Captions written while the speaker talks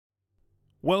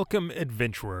Welcome,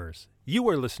 adventurers. You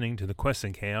are listening to the Quests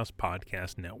and Chaos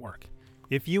Podcast Network.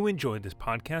 If you enjoyed this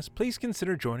podcast, please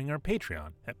consider joining our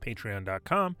Patreon at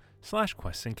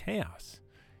patreon.com/questsandchaos.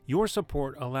 Your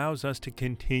support allows us to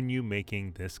continue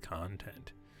making this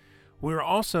content. We're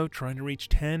also trying to reach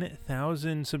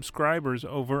 10,000 subscribers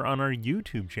over on our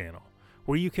YouTube channel,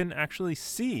 where you can actually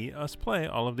see us play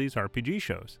all of these RPG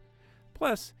shows.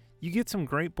 Plus, you get some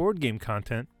great board game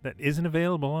content that isn't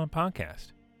available on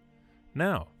podcast.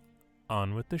 Now,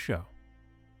 on with the show.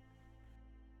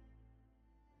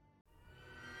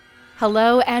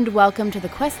 Hello and welcome to the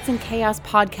Quests and Chaos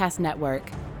Podcast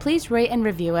Network. Please rate and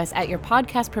review us at your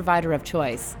podcast provider of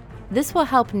choice. This will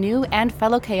help new and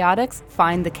fellow chaotics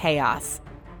find the chaos.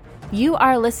 You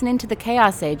are listening to the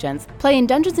Chaos Agents, playing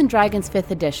Dungeons & Dragons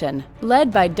 5th Edition,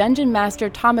 led by Dungeon Master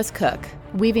Thomas Cook,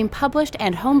 weaving published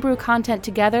and homebrew content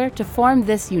together to form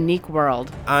this unique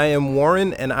world. I am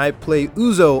Warren, and I play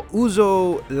Uzo.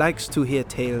 Uzo likes to hear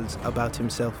tales about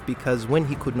himself because when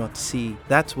he could not see,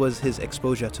 that was his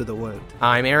exposure to the world.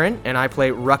 I'm Aaron, and I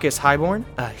play Ruckus Highborn,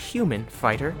 a human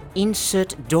fighter.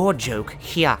 Insert door joke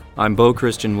here. I'm Bo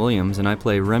Christian Williams, and I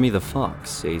play Remy the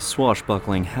Fox, a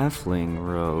swashbuckling halfling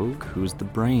rogue who's the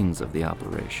brains of the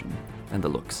operation, and the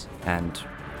looks, and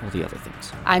all the other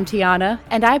things. I'm Tiana,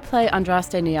 and I play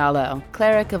Andraste Nialo,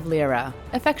 cleric of Lyra,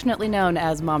 affectionately known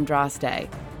as Momdraste.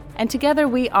 And together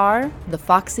we are the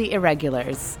Foxy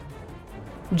Irregulars.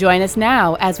 Join us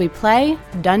now as we play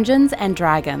Dungeons &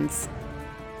 Dragons.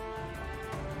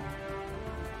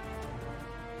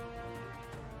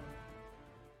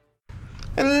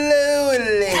 Hello.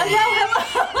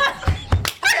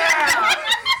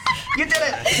 You did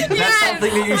it! That's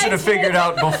something that you should have figured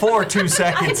out before 2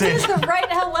 seconds in. It's the right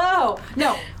hello.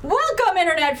 No, welcome,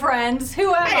 internet friends.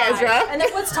 Who am I? Ezra. And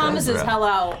then what's Thomas's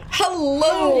hello?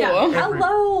 Hello. Yeah,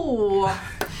 hello.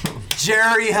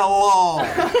 Jerry, hello.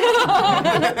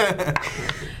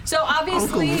 So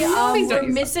obviously, we're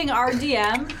missing our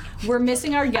DM. We're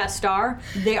missing our guest star.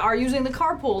 They are using the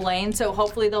carpool lane, so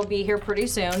hopefully they'll be here pretty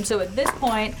soon. So at this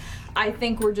point, I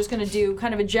think we're just going to do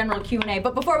kind of a general Q&A.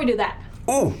 But before we do that,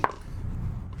 Ooh,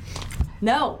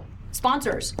 no,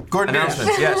 sponsors. Gordon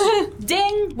announcements, yes.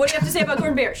 Ding! What do you have to say about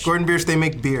Gordon Biersch? Gordon Biersch, they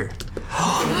make beer.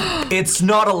 It's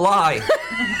not a lie.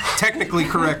 Technically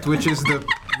correct, which is the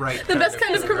right. The best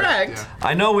kind of correct.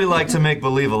 I know we like to make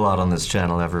believe a lot on this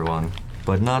channel, everyone,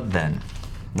 but not then.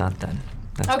 Not then.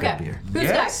 That's Okay, good beer. who's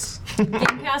next? Game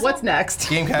Castle? What's next?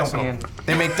 Game Castle.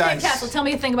 They make Game dice. Castle, tell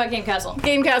me a thing about Game Castle.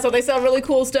 Game Castle, they sell really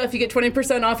cool stuff. You get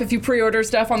 20% off if you pre-order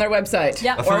stuff on their website.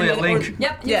 Yep. Affiliate link.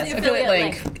 Yep, use Yes, the affiliate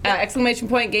link. Exclamation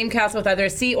point, Game Castle with either a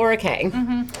C or a K.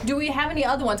 Do we have any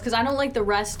other ones? Because I don't like the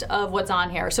rest of what's on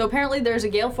here. So apparently there's a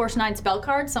Gale Force 9 spell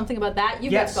card, something about that.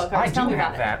 You've got spell cards. Tell me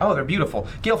about that. Oh, they're beautiful.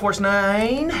 Gale Force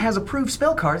 9 has approved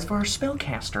spell cards for our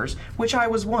spellcasters, which I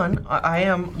am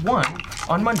one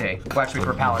on Monday. Well, actually,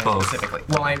 for Paladin Both. specifically.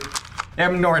 Well, I'm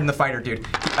ignoring the fighter, dude.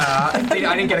 I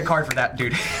didn't get a card for that,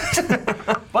 dude.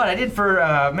 But I did for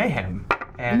Mayhem.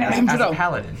 And as a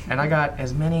Paladin. And I got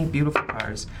as many beautiful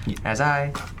cards as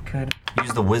I could.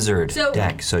 Use the wizard So-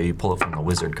 deck, so you pull it from the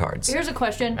wizard cards. it. Here's a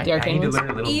question. I need to learn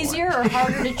a little Easier more. or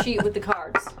harder to cheat with the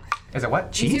cards? Is it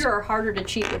what? Easier or harder to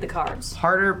cheat with the cards?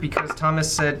 Harder because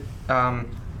Thomas said, I'll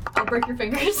break your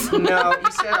fingers. no,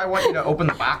 he said I want you to open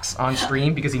the box on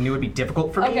stream because he knew it'd be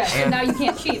difficult for me. Okay, so and now you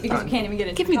can't cheat because you can't even get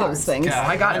into Give me cards. those things. Oh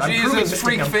my god, I'm proving this to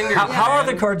freak him. fingers. How are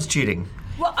the cards cheating?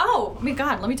 Well, oh, my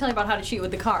God, let me tell you about how to cheat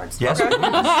with the cards. Yes. All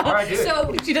right, do it.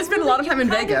 So She does spend a lot of time in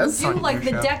you kind Vegas. of do like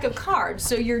the deck of cards,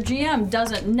 so your GM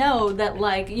doesn't know that,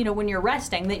 like, you know, when you're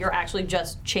resting, that you're actually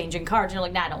just changing cards. You're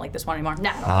like, nah, I don't like this one anymore. Nah,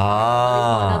 I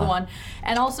don't like another one.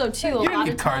 And also, too, a You lot didn't of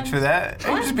get cards times, for that.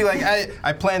 You just be like,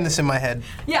 I planned this in my head.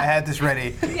 Yeah. I had this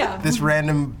ready. Yeah. This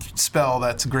random spell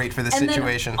that's great for this and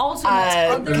situation. Then also, my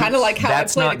other, Kind of like how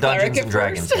That's I not played a cleric Dungeons at and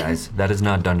Dragons, first. guys. That is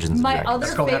not Dungeons and my Dragons. other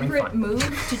That's called having favorite fun.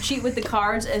 move to cheat with the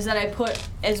cards is that I put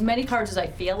as many cards as I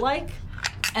feel like,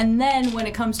 and then when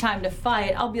it comes time to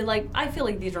fight, I'll be like, I feel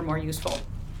like these are more useful.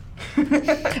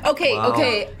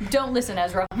 Okay. Don't listen,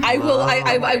 Ezra. I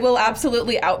will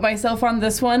absolutely out myself on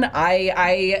this one.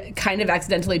 I kind of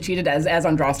accidentally cheated as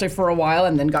Andraste for a while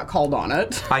and then got called on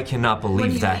it. I cannot What do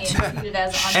you believe that. mean? Cheated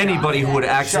as Anybody who would Andraste?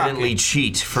 accidentally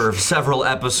cheat for several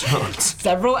episodes.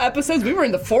 Several episodes, we were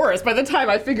in the forest by the time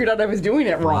I figured out I was doing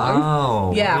it wrong.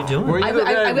 Wow. Yeah. What are you doing? Were you the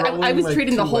guy I was rolling,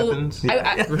 treating the two whole. weapons?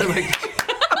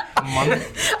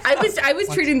 I was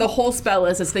treating the whole spell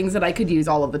list as things that I could use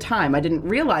all of the time. I didn't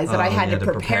realize that I Oh, had you to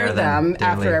prepare them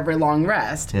after daily. every long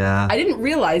rest. Yeah. I didn't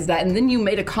realize that, and then you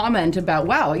made a comment about,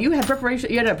 wow, you had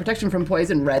preparation, you had a protection from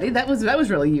poison ready. That was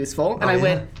really useful. And I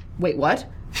went, wait, what?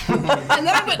 And then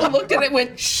I went and looked at it and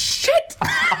went, shh. Shit!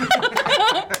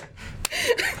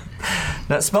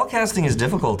 Now, spellcasting is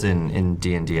difficult in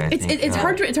D&D, I think. It's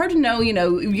hard to know,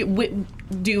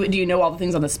 do you know all the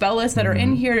things on the spell list that are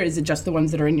in here, or is it just the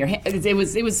ones that are in your hand? It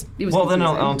was Well, then confusing.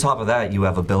 on top of that, you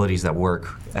have abilities that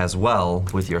work as well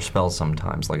with your spells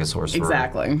sometimes, like a sorcerer.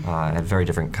 Exactly. A very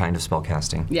different kind of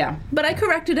spellcasting. Yeah, but I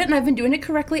corrected it, and I've been doing it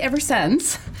correctly ever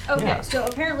since. Okay, so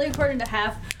apparently, according to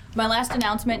Half, my last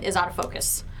announcement is out of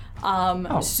focus.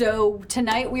 So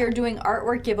tonight we are doing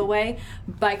artwork giveaway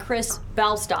by Chris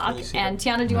Balstock. And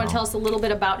Tiana, do you want to tell us a little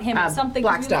bit about him? Something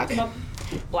Blackstock.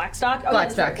 Blackstock? Oh,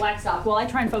 Blackstock. Blackstock. Well, I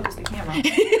try and focus the camera.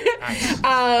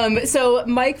 So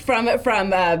Mike from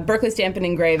Berkeley Stamp and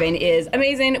Engraving is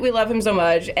amazing. We love him so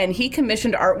much, and he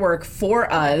commissioned artwork for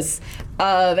us.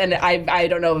 And I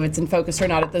don't know if it's in focus or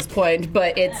not at this point,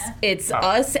 but it's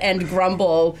us and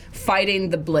Grumble fighting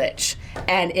the Blitch,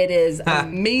 and it is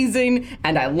amazing,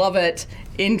 and I love it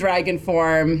in dragon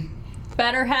form.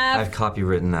 Better have. I've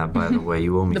copywritten that, by the way.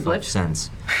 You owe me 5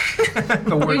 cents.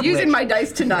 You're using my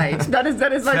dice tonight. That is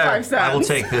my 5 cents. I will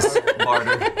take this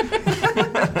barter.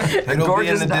 It'll be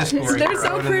in the Discord. They're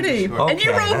so pretty. Okay, And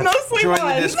you rolled mostly Join the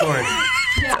ones. Discord.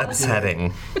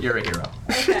 Upsetting. You're a hero.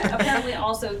 Okay, apparently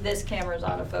also this camera is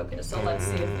out of focus, so let's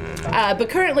see if But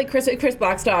currently, Chris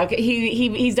Blackstock,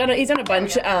 he's done a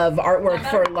bunch of artwork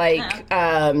for like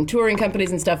touring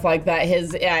companies and stuff like that.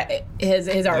 His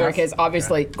artwork is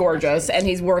obviously gorgeous, and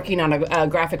he's working on a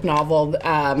graphic novel.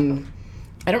 I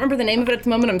don't remember the name of it at the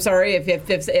moment. I'm sorry.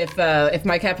 If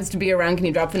Mike happens to be around, can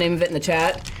you drop the name of it in the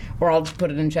chat, or I'll put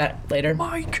it in chat later.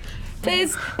 Mike.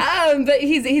 Please. But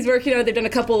he's working on it. They've done a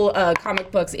couple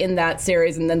comic books in that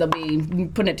series, and then they'll be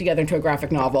putting it together into a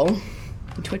graphic novel,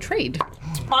 into a trade.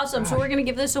 Awesome. So we're gonna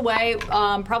give this away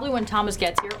probably when Thomas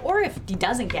gets here, or if he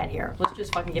doesn't get here. Let's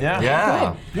just fucking give it away.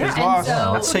 Yeah. And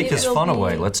so Let's take this it'll fun be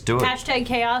away. Let's do it. Hashtag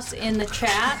chaos in the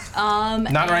chat.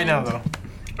 Not right now, though.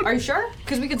 Are you sure?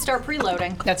 Because we can start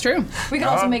preloading. That's true. We can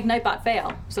also make Nightbot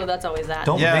fail, so that's always that.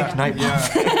 Don't make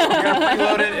Nightbot. You're gonna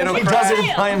preload it. It'll He crash. does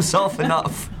it by himself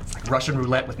enough. Russian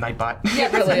roulette with Nightbot. Yeah,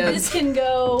 It really is. this can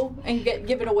go and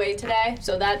give it away today,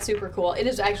 so that's super cool. It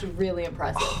is actually really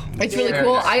impressive. It's really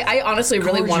cool. I honestly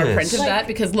really want a print Gorgeous. of that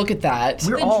because look at that.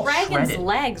 We're The all dragon's shredded.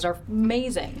 legs are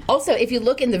amazing. Also, if you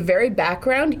look in the very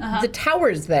background, the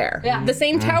tower's there. Yeah. The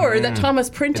same tower that Thomas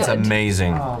printed. It's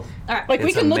amazing. All right. Like we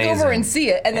It's can look over amazing. and see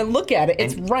it, and then look at it.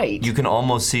 It's right. You can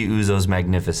almost see Uzo's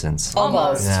magnificence.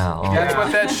 Almost. Yeah. Oh. That's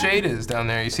what that shade is down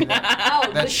there. You see that?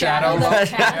 Oh, That the shadow shadow. that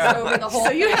casts over the whole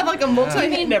So you thing. have like a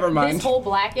multi. Never mind. This whole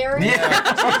black area?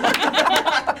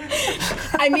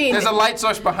 I mean, There's a light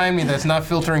source behind me that's not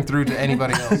filtering through to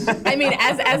anybody else.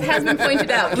 as has been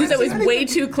pointed out, Uzo is way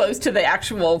too close to the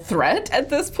actual threat at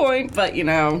this point. But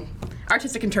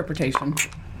artistic interpretation.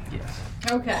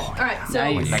 Okay. All right. So.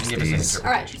 Nice. Magnificent.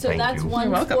 All right. So Thank that's you. one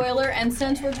You're welcome. spoiler, and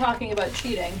since we're talking about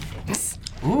cheating,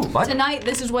 Ooh, what? tonight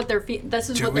this is what they're this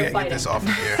is Dude, what we they're gotta get fighting. this off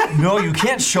of here. No, you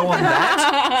can't show him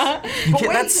that. You can't,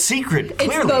 wait, that's secret. it's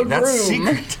Clearly, the that's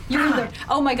room. secret.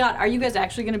 Oh my God! Are you guys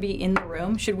actually going to be in the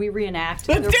room? Should we reenact?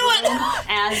 Let's the do it! room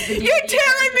As the You're D&D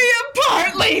tearing me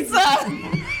apart, Lisa.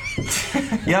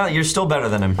 Yeah, you're still better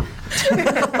than him.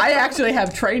 I actually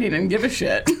have training and give a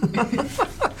shit.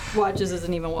 Watches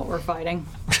isn't even what we're fighting.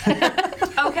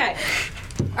 Okay.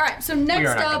 All right. So next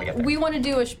are not gonna up, get there. we want to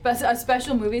do a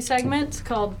special movie segment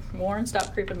called Warren,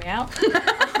 Stop Creeping Me Out. Is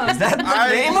that the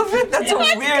name of it? That's a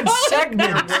weird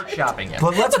segment. Workshopping it.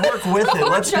 But let's work with it.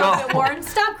 Let's Stop it, go. Warren.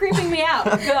 Stop creeping me out.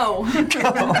 Go.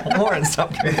 Warren,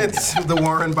 stop. It's the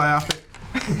Warren biopic.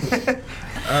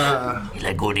 No,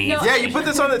 Yeah, you put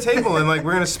this on the table and like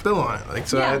we're gonna spill on it. Like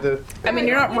so I had to. I mean,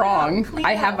 you're not wrong.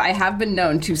 I have been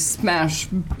known to smash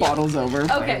bottles over.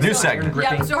 Okay. New so- segment.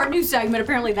 Yeah, so our new segment,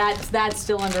 apparently that's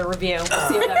still under review. We'll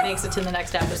see if that makes it to the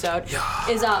next episode.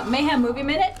 Is Mayhem Movie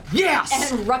Minute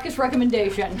Yes! and Ruckus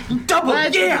Recommendation. Double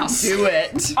Let's yes! do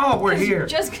it. Oh, we're here.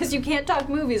 Just because you can't talk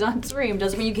movies on stream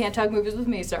doesn't mean you can't talk movies with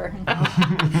me, sir.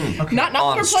 Not On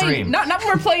when we're stream. playing. Not when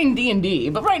we're playing D&D.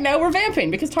 But right now we're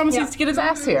vamping because Thomas needs to get his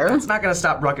ass here. It's not going to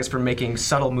stop Ruckus from making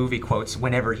subtle movie quotes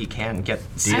whenever he can get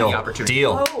the Deal. opportunity.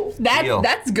 Deal. Oh. Deal.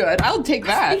 That's good. I'll take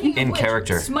that. Speaking of In which,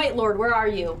 character. Smite Lord, where are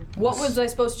you? What was I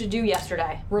supposed to do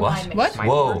yesterday? Remind me. What?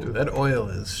 Whoa. That oil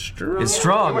is strong. It's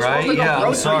strong, right? Yeah,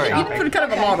 I'm sorry. You did put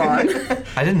kind of a lot on.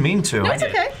 I didn't mean to. It's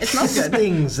okay. It smells good.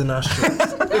 Stings the nostrils.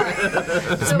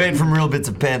 It's made from real bits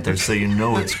of panther, so you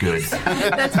know it's good.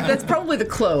 That's probably the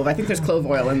clove. I think there's clove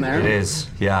oil in there. It is,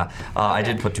 yeah. I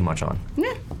did put too much on.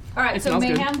 All right, so smells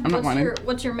good. Mayhem, I'm not whining.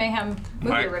 what's your Mayhem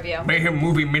movie review? Mayhem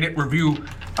Movie Minute Review.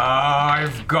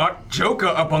 I've got Joker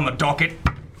up on the docket.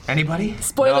 Anybody?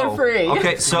 Spoiler No. free.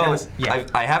 Okay, so Yeah.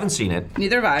 I haven't seen it.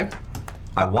 Neither have I.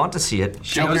 I want to see it.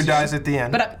 Joker dies at the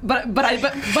end. But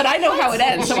I know how it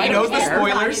ends, so I don't care.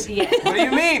 Spoilers. What do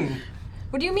you mean?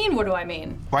 What do you mean? What do I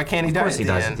mean? Why can't he die? Of course he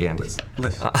dies at the end.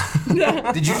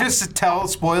 Did you just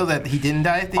spoil that he didn't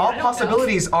die at the All end?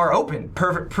 possibilities are open.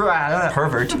 Pervert.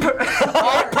 Pervert.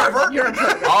 All pervert. You're a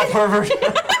pervert. All pervert.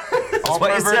 All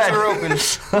what you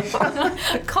perverts said. are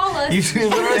open. Call us. You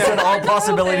literally said all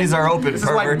possibilities are open, This is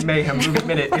why pervert. Mayhem movie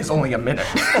minute is only a minute.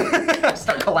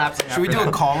 Start collapsing. Should we do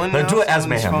a call-in now? Do it as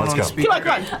Someone's Mayhem, phone let's on go. speaker? Come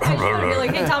on. I just want to be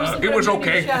like, hey, Thomas, It was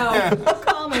okay.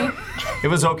 Call me. It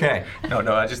was okay. No,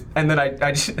 I just and then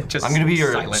I just. I'm gonna be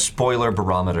your silent. spoiler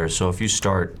barometer, so if you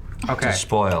start Okay. to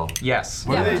spoil. Yes.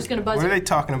 What Yeah, are we're they- just gonna buzz What are it. they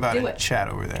talking about Do in it. chat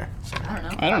over there?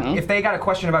 I don't know. If they got a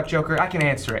question about Joker, I can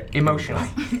answer it emotionally.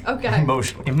 Okay.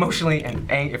 Emotionally. Emotionally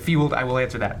and fueled, I will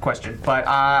answer that question. But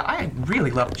I really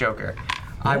loved Joker.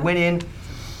 I went in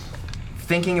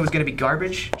thinking it was going to be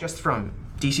garbage just from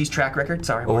DC's track record.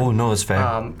 Sorry. Oh, Warren. no, it's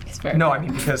fair. fair. No, I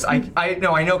mean because I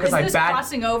know because Is I this bad.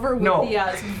 crossing over with No.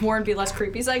 the Warren Be Less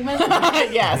Creepy segment?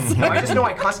 Yes. No, I just know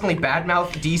I constantly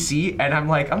badmouth DC, and I'm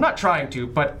like, I'm not trying to,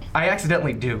 but I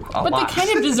accidentally do a But lot. they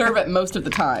kind of deserve it most of the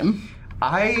time.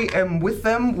 I am with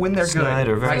them when they're good.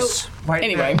 Snyderverse. Right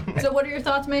Anyway. So what are your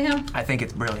thoughts, Mayhem? I think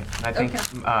it's brilliant. I think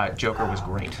Joker was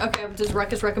great. Okay, does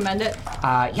Ruckus recommend it?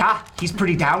 Yeah, he's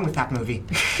pretty down with that movie.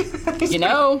 You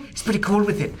know. He's pretty cool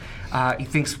with it. He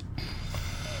thinks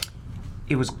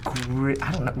it was great.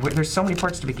 I don't know. There's so many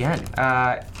parts to begin.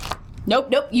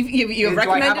 Nope. You have Do I have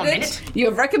recommended a it. minute? You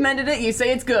have recommended it. You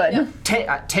say it's good.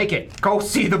 Take it. Go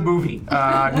see the movie. 9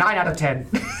 out of 10.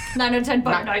 9 out of 10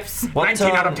 butter knives. 19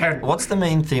 out of 10. What's the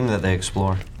main theme that they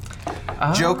explore?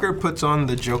 Joker puts on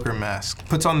the Joker mask.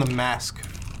 Puts on the mask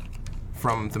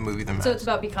from the movie The Mask. So it's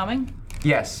about becoming?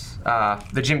 Yes.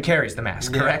 The Jim Carrey's The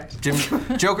Mask, correct?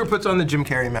 Joker puts on the Jim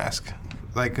Carrey mask.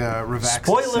 Like Ravax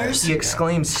Spoilers? says. He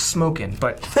exclaims smoking,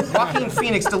 but Joaquin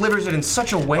Phoenix delivers it in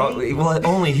such a way. Well,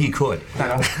 only he could.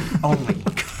 Only.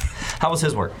 How was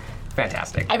his work?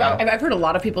 Fantastic. I've heard a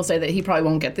lot of people say that he probably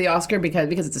won't get the Oscar because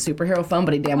it's a superhero film,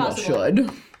 but he damn well Possible. should.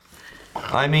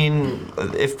 I mean,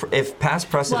 if past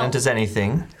precedent is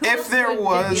anything, If there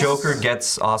was Joker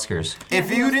gets Oscars. If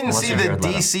you didn't Unless see you're the Jared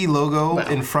Leto. DC logo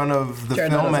in front of the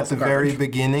Jared film Leto's at the also very garbage.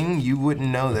 beginning, you wouldn't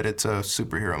know that it's a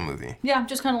superhero movie. Yeah,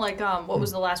 just kind of like, what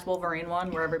was the last Wolverine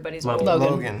one where everybody's Logan.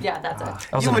 Logan. Yeah, that's it.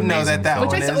 That was You an would know amazing that film.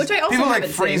 one Which I- is. which I also People like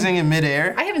haven't freezing in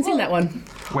midair. I haven't seen that one.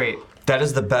 Wait. That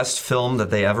is the best film that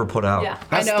they ever put out. Yeah.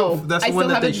 I know. That's I the one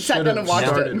still that they haven't sat should down have and watched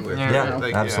started it. with. Yeah,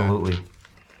 Like, absolutely.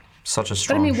 Such a But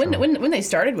strong I mean, show. when they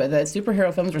started with it,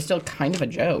 superhero films were still kind of a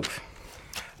joke.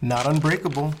 Not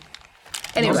Unbreakable.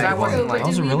 Anyway, that one? So, but That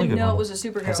was did a we really even good know one. it was a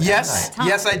superhero? Yes, at that time?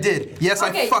 yes, I did. Yes,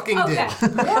 I fucking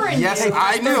did. Warren Yes, did.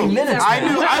 I knew. 30 minutes I ago.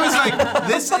 knew. I was like,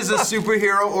 this is a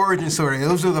superhero origin story.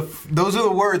 Those are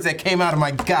the words that came out of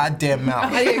my goddamn mouth.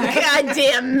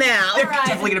 goddamn mouth. All right.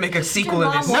 Definitely gonna make a sequel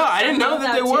Your to this. mom No, I didn't know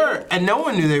that they too. were, and no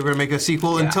one knew they were gonna make a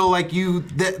sequel until like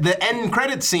the end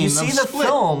credit scene. You of see the Split.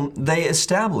 film, they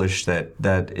established that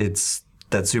that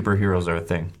superheroes are a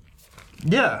thing.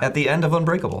 Yeah. At the end of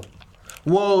Unbreakable.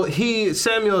 Well,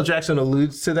 Samuel L. Jackson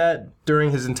alludes to that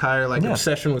during his entire Yeah.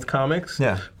 obsession with comics.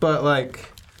 Yeah. But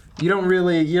you don't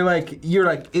really. You're like,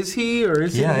 is he or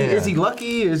is Yeah, he? yeah. Is he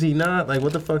lucky? Is he not? Like,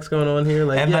 what the fuck's going on here?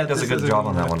 Like, And yeah, Matt does a this good isn't- job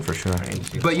on that one for sure.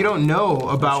 But you don't know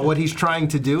about what he's trying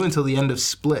to do until the end of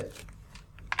Split.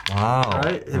 Wow.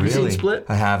 Right? Have you really? seen Split?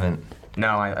 I haven't. No,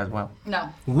 I as well. No.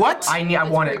 What? I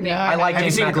want it. creepy. I like. Have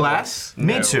you James seen McAvoy. Glass?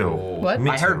 Me No. too. What?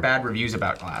 Me I too. heard bad reviews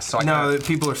about Glass, so I No,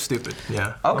 people are stupid.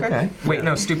 Yeah. Okay. Wait,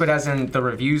 no, stupid as in the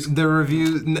reviews. The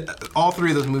reviews, all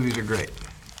three of those movies are great.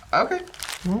 Okay.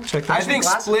 Check I that. think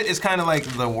Glass- Split is kind of like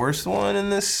the worst one in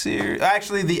this series.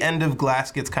 Actually, the end of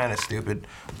Glass gets kind of stupid,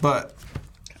 but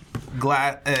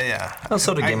yeah. Oh,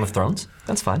 so did Game of Thrones.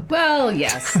 That's fine. Well,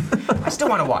 yes. I still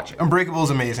want to watch it. Unbreakable is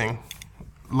amazing.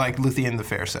 Like Luthien the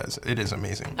Fair says, it is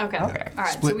amazing. Okay. Okay. All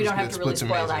right. Split so we don't is have good. to really Split's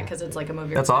spoil that amazing. because it's like a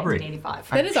movie That's from Aubrey. 1985.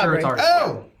 That is Sure, Aubrey. it's already-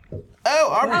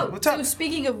 Aubrey, Oh, what's up? so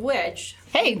speaking of which,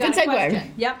 Hey, we've got good a segue.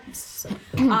 question. Yep.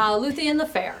 Luthien the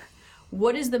Fair.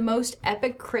 What is the most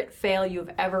epic crit fail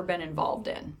you've ever been involved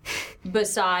in?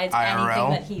 Besides IRL? anything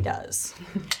that he does.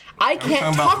 I can't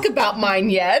talking about- talk about mine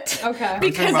yet. Okay.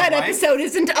 Because about that life? episode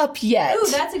isn't up yet. Ooh,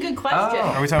 that's a good question.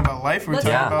 Are we talking about life? Or are we Let's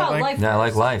talking talk about about life. Yeah, I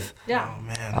like life. Yeah.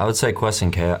 Man. I would say Quest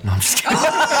and Chaos. No, I'm just kidding.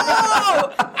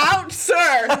 Oh, out,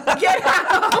 sir! Get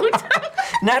out!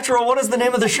 Natural, what is the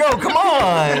name of the show? Come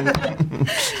on!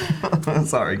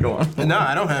 Sorry, go on. No,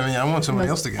 I don't have any. I want somebody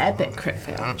else to go. Epic crit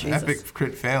fail. Jesus. Epic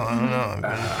crit fail. I don't know.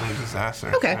 It's been a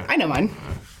disaster. Okay, I know mine.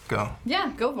 go.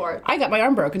 Yeah, go for it. I got my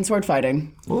arm broken sword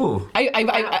fighting. Ooh.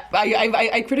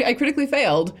 I critically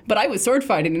failed, but I was sword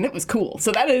fighting and it was cool.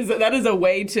 So that is a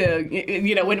way to,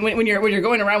 you know, when you're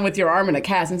going around with your arm in a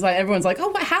cast, and it's like, everyone's like, oh,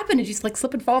 what happened? Did you just like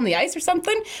slip and fall on the ice or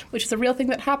something? Which is a real thing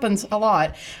that happens a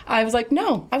lot. I was like,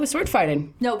 no, I was sword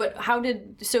fighting. No, but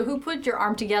who put your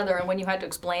arm together, and when you had to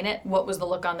explain it, what was the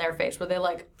look on their face? Were they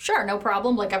like, sure, no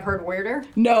problem, like I've heard weirder?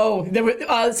 No, there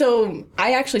were, so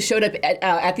I actually showed up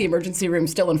at the emergency room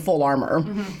still in full armor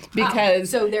because.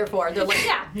 So therefore, they're like,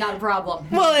 yeah, not a problem.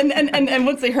 Well, and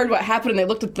once they heard what happened and they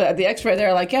looked at the X-ray, they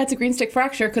were like, yeah, it's a green stick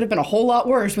fracture. Could have been a whole lot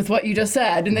worse with what you just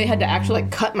said. And they had to actually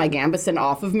like cut my gambeson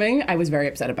off of me. I was very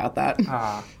upset about that.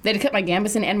 They had to cut my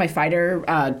gambeson and my fighter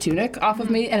tunic off of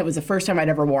me, and it was the first time I'd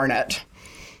ever worn it.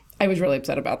 I was really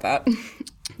upset about that.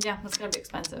 Yeah, that's gonna be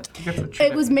expensive.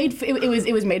 It was made.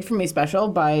 It was made for me special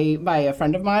by a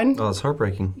friend of mine. Oh, it's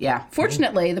heartbreaking. Yeah.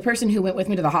 Fortunately, the person who went with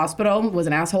me to the hospital was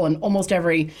an asshole in almost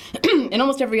every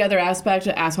other aspect,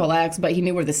 asshole X. But he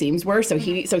knew where the seams were, so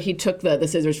he took the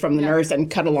scissors from the nurse and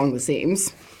cut along the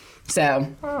seams. So,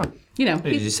 you know,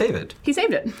 Did you save it? he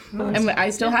saved it, and I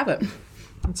still have it.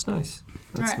 That's nice.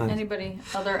 That's All right, nice. anybody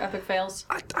other epic fails?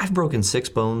 I've broken 6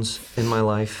 bones in my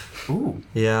life. Ooh.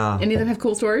 Yeah. Any of them have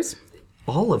cool stories?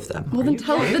 All of them. Well, then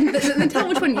tell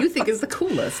which one you think is the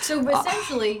coolest. So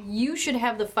essentially, you should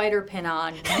have the fighter pin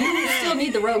on. You still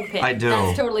need the rogue pin. I do.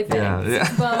 That's totally fitting.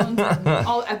 Yeah. Bones,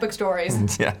 all epic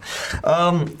stories. Yeah.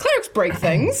 Clerics break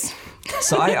things.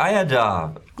 So I had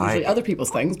Usually other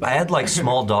people's things. But I had like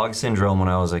small dog syndrome when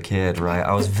I was a kid, right?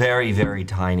 I was very, very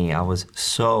tiny. I was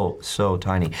so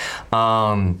tiny.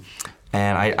 And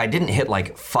I didn't hit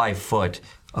like 5 foot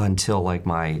until like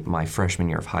my freshman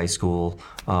year of high school.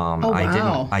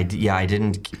 Wow. I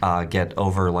didn't get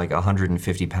over like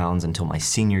 150 pounds until my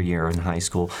senior year in high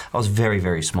school. I was very,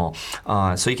 very small.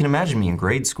 So you can imagine me in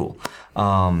grade school.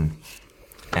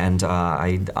 And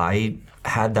I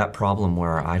had that problem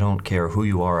where I don't care who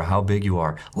you are or how big you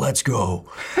are. Let's go.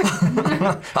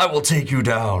 I will take you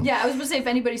down. Yeah, I was going to say, if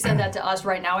anybody said that to us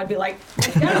right now, I'd be like,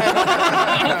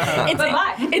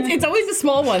 bye-bye. it's always the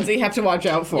small ones that you have to watch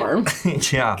out for.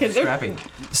 Yeah. Because they're Scrappy.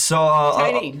 So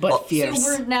tiny but fierce.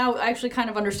 So we're now actually kind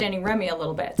of understanding Remy a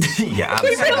little bit. yeah,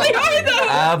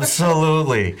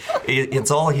 absolutely.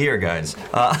 It's all here, guys.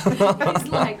 He's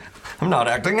like, I'm not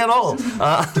acting at all.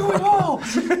 Do it all.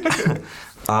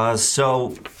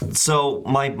 So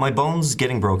my bones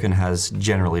getting broken has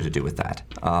generally to do with that.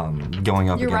 Going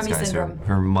up Your against Remy guys syndrome.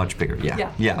 who are much bigger.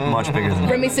 Yeah, much bigger than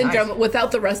me. Remy syndrome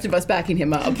without the rest of us backing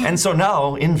him up. And so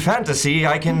now in fantasy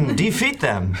I can defeat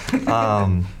them.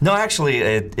 No, actually,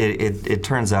 it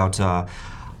turns out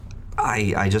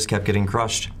I just kept getting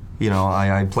crushed. You know,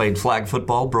 I played flag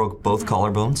football, broke both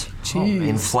collarbones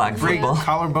in flag football.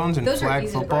 Collarbones and Those are flag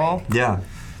easy to football. Yeah.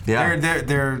 Yeah.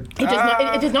 They're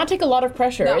It does not take a lot of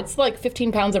pressure. No. It's like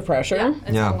 15 pounds of pressure. yeah,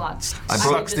 it's Yeah. a lot.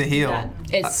 Sucks to heal.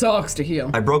 It sucks to heal.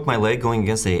 I broke my leg going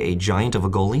against a giant of a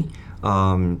goalie.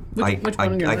 Which one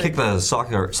on your I leg? kicked the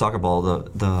soccer ball,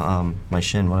 my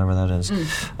shin, whatever that is.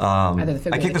 Either the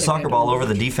fibula I kicked the kick soccer or ball the over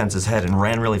the defense's head and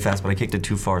ran really fast, but I kicked it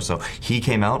too far. So he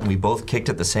came out and we both kicked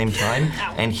at the same time,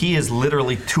 and he is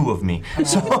literally 2 of me.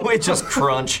 So it just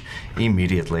crunch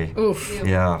immediately. Oof.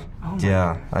 Yeah,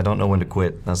 yeah. I don't know when to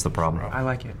quit. That's the problem. I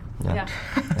like it. Yeah.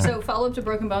 So follow up to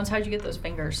broken bones. How'd you get those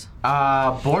fingers?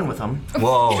 Born with them.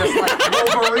 Whoa. Just like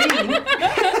Wolverine.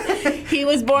 He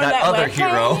was born That that, other way.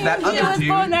 hero. Hey, That he other was dude.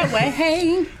 born that way.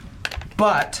 Hey.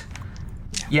 But,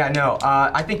 yeah, no,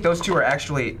 I think those 2 are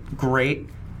actually great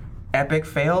epic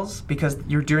fails because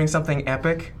you're doing something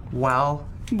epic while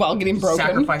While getting broken.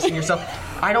 sacrificing yourself.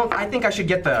 I think I should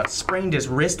get the sprained his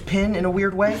wrist pin in a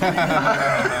weird way.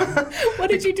 What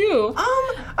did you do?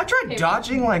 I tried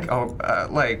dodging like a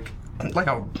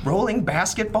rolling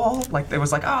basketball. Like it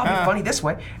was like, oh, it'll be funny this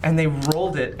way, and they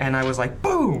rolled it, and I was like,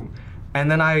 boom, and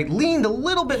then I leaned a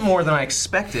little bit more than I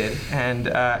expected, and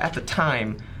at the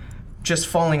time, just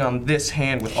falling on this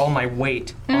hand with all my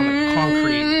weight on the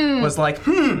concrete was like,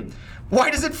 why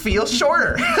does it feel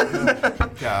shorter?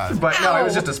 God. But no, it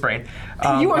was just a sprain.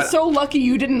 You are but so lucky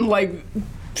you didn't like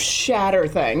shatter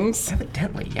things.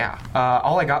 Evidently, yeah.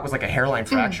 All I got was like a hairline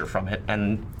fracture from it,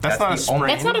 and That's not the a only- sprain.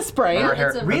 That's not a sprain. Or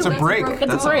hair- That's a break. broken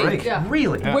That's a bone. break. Yeah.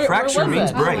 Really? Fracture was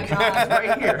means it? break. Oh my God.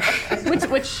 Right here.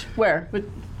 Where?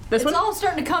 This It's one? all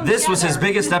starting to come This was his together.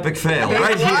 biggest epic fail,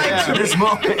 right here, this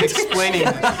moment. Explaining.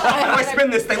 How do I spin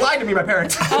this? They lied to me, my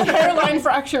parents. A hairline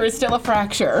fracture is still a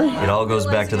fracture. It all goes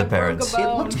back to the Realizing I broke parents. a It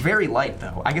bone. looked very light,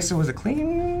 though. I guess it was a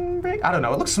clean break. I don't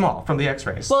know. It looks small from the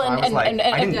X-rays. Well, so and- I was and- like, and-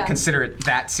 I didn't yeah. consider it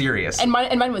that serious. And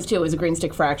mine was too. It was a green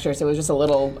stick fracture, so it was just a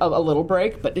little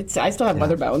break. But I still have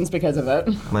weather bones because of it.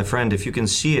 My friend, if you can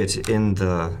see it in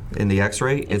the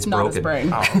X-ray, it's not broken. a sprain.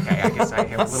 Oh, okay. I guess I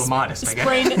am a little modest. I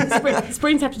guess.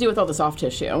 Sprains have to do with all the soft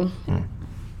tissue.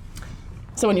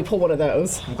 So when you pull one of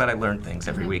those, I'm glad I learned things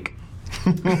every week.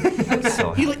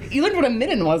 So, you learned what a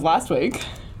midden was last week.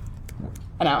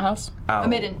 An outhouse. Oh. A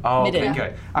midden. Oh, Midden. okay,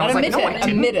 good. I Not was a like, mitten, no, I a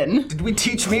didn't. midden. Did we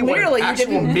teach me Clearly you what an actual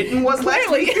didn't. mitten was last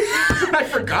Clearly. week? I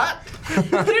forgot.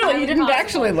 Clearly, you didn't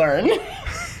actually learn.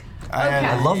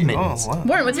 I love mittens. Oh, wow.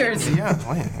 Warren, what's yours? Yeah,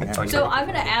 wait. So I'm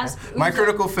going to ask. My Uzo-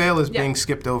 critical fail is being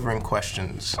skipped over in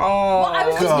questions. Well, I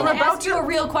was just Go. going to ask you a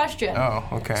real question. Oh,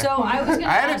 okay. So I was going to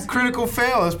I had a ask. critical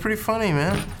fail. It was pretty funny,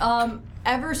 man.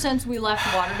 Ever since we left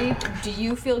Waterdeep, do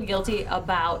you feel guilty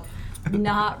about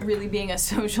not really being a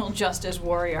social justice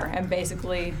warrior and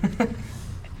basically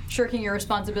shirking your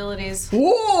responsibilities?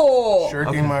 Whoa!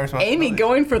 Shirking my responsibility. Amy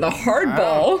going for the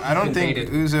hardball. I don't think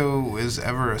Invaded. Uzo is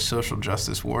ever a social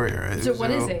justice warrior. So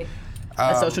what is he?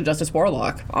 A social justice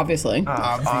warlock, obviously.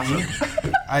 Awesome.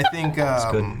 I think good.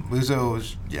 Uzo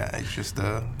is, he's just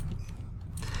a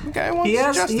guy who wants He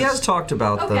justice. has talked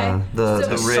about Okay. the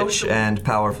So- rich Social- and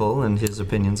powerful and his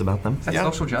opinions about them. That's Yeah.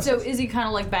 social So justice. is he kind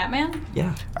of like Batman?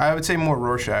 Yeah. I would say more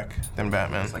Rorschach than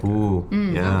Batman. Ooh.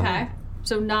 Yeah. Okay.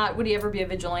 So would he ever be a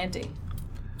vigilante?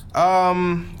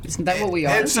 Isn't that what we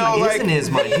are? It's so He like isn't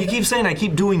his money. He keeps saying, "I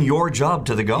keep doing your job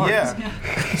to the guards."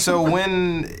 yeah. So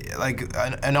when like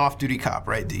an off-duty cop,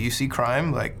 right? Do you see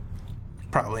crime? Like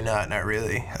probably not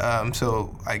really.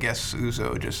 So I guess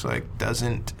Uzo just like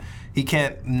doesn't. He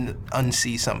can't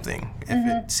unsee something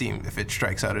if it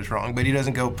strikes out as wrong, but he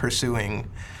doesn't go pursuing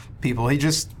people. He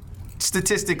just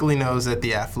statistically knows that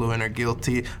the affluent are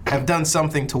guilty, have done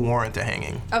something to warrant a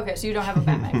hanging. Okay, so you don't have a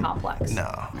Batman complex.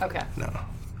 No. Okay. No.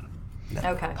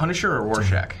 Okay. Punisher or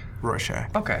Rorschach?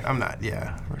 Rorschach. Okay. I'm not.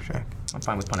 Yeah, Rorschach. I'm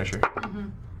fine with Punisher.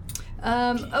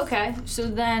 Okay. So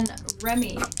then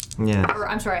Remy, Yeah. or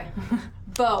I'm sorry,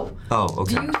 Bo. Oh,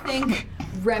 okay. Do you think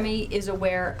Remy is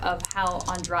aware of how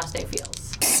Andraste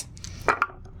feels?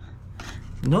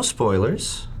 No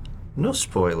spoilers. No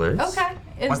spoilers. Okay.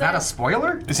 Was that a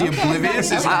spoiler? Is he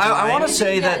oblivious? Is he I want to blind?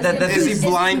 say that Is he this,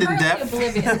 blind and currently deaf?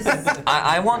 Oblivious.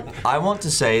 I want to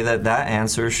say that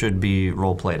answer should be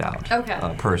role played out. Okay.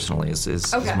 Personally, is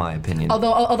Okay. my opinion.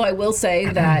 Although I will say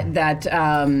that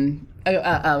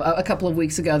a couple of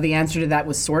weeks ago, the answer to that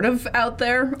was sort of out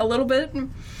there a little bit.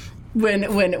 When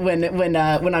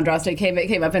Andraste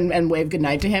came up and waved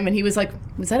goodnight to him, and he was like,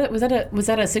 "Was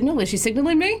that a signal? Is she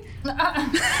signaling me?" And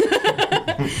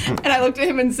I looked at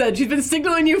him and said, "She's been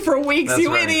signaling you for weeks, That's you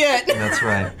right. idiot." That's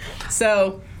right.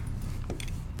 So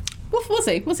we'll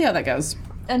see. We'll see how that goes.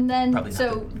 And then, Probably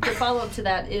so the follow-up to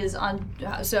that is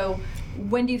so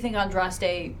when do you think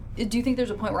Andraste, do you think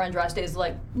there's a point where Andraste is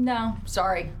like, no,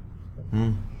 sorry,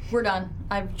 we're done.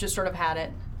 I've just sort of had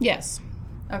it. Yes,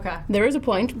 Okay. there is a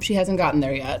point. She hasn't gotten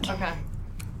there yet. Okay.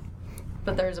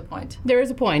 But there is a point. There is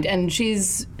a point, and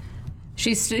she's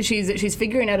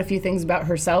figuring out a few things about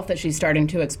herself that she's starting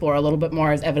to explore a little bit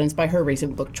more, as evidenced by her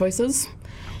recent book choices.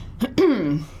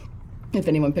 If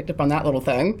anyone picked up on that little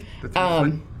thing. The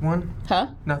 3-foot one? Huh?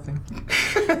 Nothing.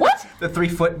 What? The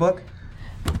 3-foot book?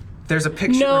 There's a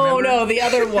picture. No, remember? no, the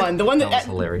other one, the one that, That was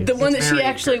hilarious. the one It's that she very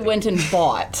actually creepy. went and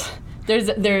bought. There's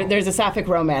a sapphic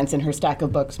romance in her stack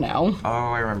of books now. Oh,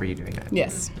 I remember you doing that.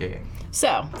 Yes. Yeah, yeah.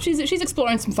 So she's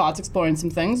exploring some thoughts, exploring some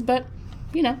things, but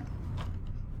you know,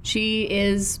 she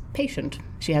is patient.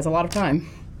 She has a lot of time.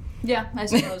 Yeah, I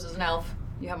suppose as an elf,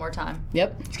 you have more time.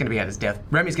 Yep. He's gonna be at his death.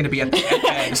 Remy's gonna be at the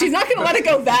end. She's not going to let it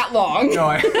go that long. No,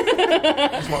 I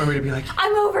just want Remy to be like,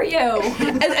 I'm over you.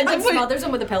 And And some point- smothers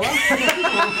him with a pillow.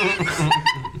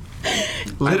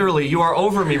 Literally, you are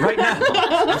over me right now.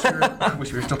 I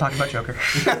wish we were still talking about Joker.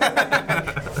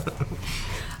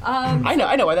 I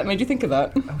know why that made you think of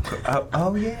that.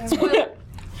 Oh yeah.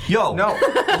 Yo. No.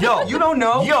 Yo. You don't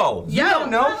know. Yo. You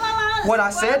don't know what I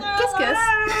said. Kiss, kiss.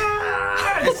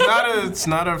 It's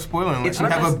not a spoiler unless It's you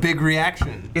have a reference- big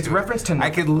reaction. It's reference to. I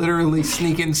could literally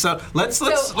sneak in. So let's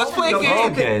play a no,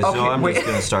 game. Okay, so Okay, I'm wait. just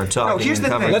gonna start talking. No, here's and the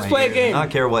covering thing. Let's my play a ears. game. I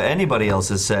don't care what anybody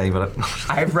else is saying, but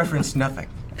I have referenced nothing.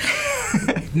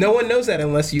 No one knows that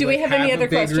unless you. Do we like, have any a other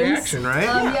big questions? reaction, right?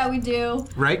 Yeah, we do.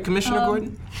 Right, Commissioner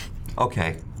Gordon?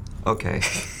 okay.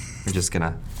 We're just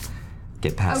gonna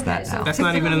get past that now. That's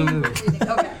not even in the movie.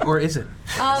 Okay. Or is it?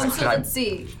 So let's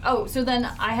see. Oh, so then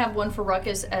I have one for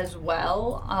Ruckus as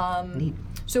well.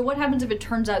 So what happens if it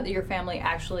turns out that your family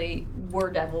actually were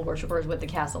devil worshippers with the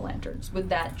Castle Lanterns? Would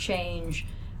that change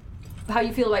how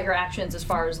you feel about your actions as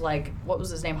far as like, what was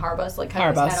his name, Harbus? Like cutting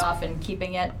his Harbus. head off and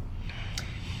keeping it?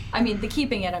 I mean, the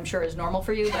keeping it, I'm sure, is normal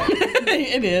for you, but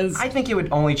It is. I think it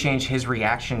would only change his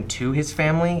reaction to his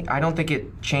family. I don't think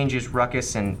it changes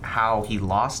Ruckus and how he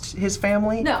lost his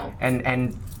family. No.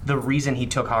 And the reason he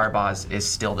took Harbaz is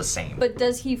still the same. but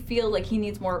does he feel like he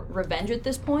needs more revenge at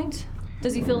this point?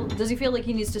 Does he feel like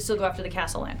he needs to still go after the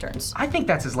Castle Lanterns? I think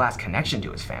that's his last connection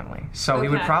to his family. So he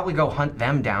would Okay. probably go hunt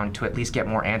them down to at least get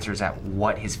more answers at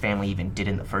what his family even did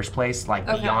in the first place. Like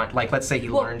Okay. beyond, like let's say he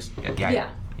Well, learns. yeah.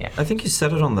 I think you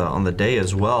said it on the day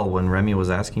as well when Remy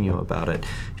was asking you about it.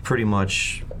 Pretty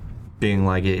much being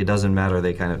like, it doesn't matter.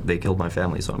 They killed my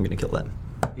family, so I'm gonna kill them.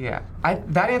 Yeah.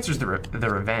 That answers the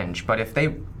revenge. But if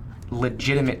they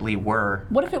legitimately were,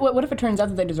 What if it turns out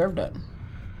that they deserved it?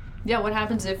 Yeah, what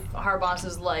happens if Harbaz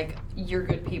is like, you're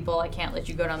good people, I can't let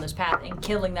you go down this path, and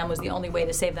killing them was the only way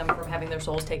to save them from having their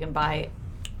souls taken by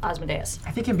Asmodeus?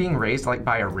 I think him being raised like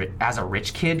by as a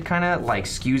rich kid kind of like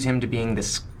skews him to being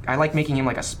this. I like making him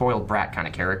like a spoiled brat kind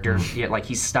of character. Yet like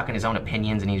he's stuck in his own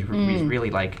opinions and he's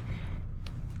really like,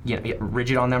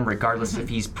 rigid on them regardless if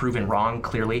he's proven wrong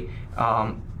clearly.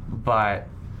 But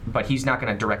he's not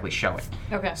going to directly show it.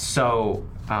 Okay. So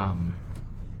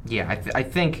I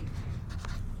think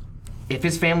if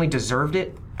his family deserved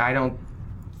it, I don't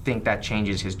think that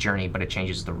changes his journey, but it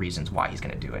changes the reasons why he's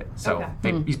going to do it. So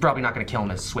Okay. he's probably not going to kill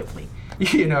him as swiftly.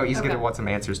 He's going Okay. to want some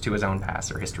answers to his own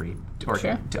past or history or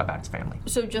about his family.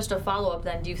 So just a follow-up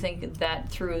then, do you think that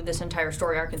through this entire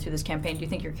story arc and through this campaign, do you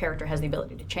think your character has the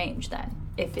ability to change then?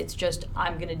 If it's just,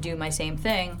 I'm going to do my same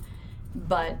thing,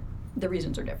 but the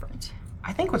reasons are different.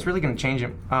 I think what's really going to change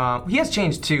him, he has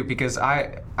changed too, because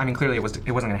I mean, clearly it wasn't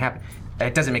going to happen.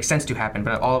 It doesn't make sense to happen,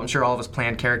 but I'm sure all of us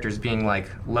planned characters being like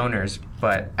loners,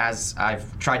 but as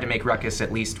I've tried to make Ruckus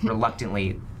at least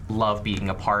reluctantly love being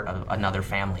a part of another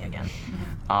family again.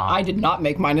 I did not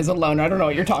make mine as a loner. I don't know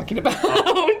what you're talking about.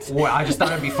 Well, I just thought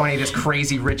it'd be funny, this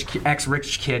crazy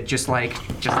ex-rich kid just like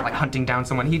hunting down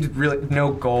someone. He did really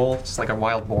no goal, just like a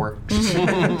wild boar.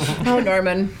 Oh,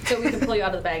 Norman. So we can pull you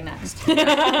out of the bag next.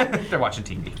 They're watching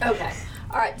TV. Okay.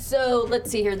 All right, so let's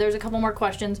see here. There's a couple more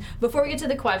questions. Before we get to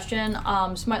the question,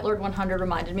 Smite Lord 100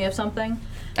 reminded me of something.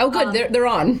 Oh, good. They're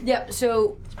on. Yep,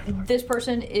 so this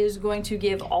person is going to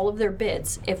give all of their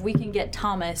bits if we can get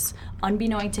Thomas,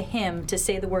 unbeknown to him, to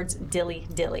say the words dilly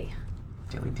dilly.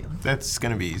 Dilly dilly. That's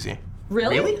gonna be easy.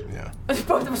 Really? Yeah.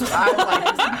 Both of us.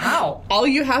 How? All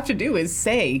you have to do is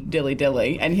say dilly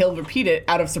dilly, and he'll repeat it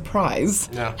out of surprise.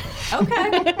 Yeah.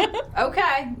 Okay.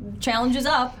 Okay. Challenge is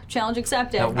up. Challenge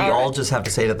accepted. We all just have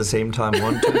to say it at the same time.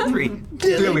 1, 2, 3.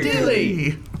 Dilly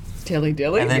dilly. Dilly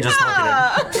dilly. And then just look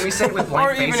at it. Can we say it with blank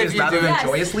Or even faces if you rather do than it-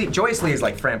 joyously? Joyously is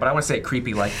like friend, but I want to say it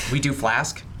creepy, like we do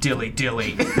flask, dilly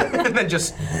dilly,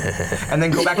 and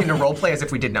then go back into role play as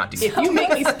if we did not do that. If you make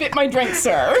me spit my drink,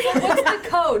 sir. What's the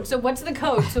code? So what's the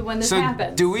code? So when this So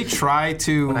happens? do we try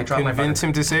to I drop my convince butter.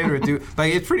 him to say it, or do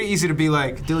like it's pretty easy to be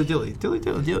like dilly dilly dilly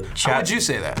dilly dilly? How would you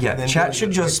say that? Yeah, Then chat dilly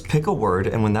should dilly. just pick a word,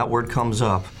 and when that word comes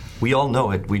up, we all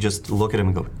know it. We just look at him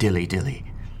and go, dilly dilly.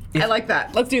 I like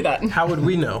that. Let's do that. How would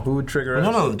we know? Who would trigger us?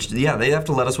 No, yeah, they have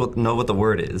to let us know what the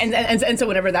word is. And so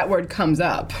whenever that word comes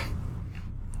up,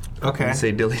 Okay. And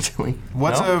say dilly dilly.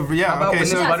 What's No? a yeah? about Okay. when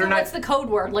So this yeah, butter so knife- what's the code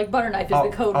word? Like butter knife is the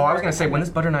code word. I was gonna say when this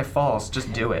butter knife falls,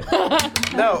 just do it.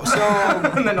 no. So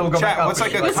And then it'll go back chat. up What's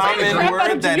like a again. common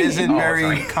word that isn't Oh, very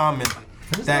sorry. common?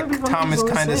 That Thomas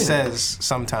kind of says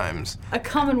sometimes. A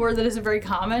common word that isn't very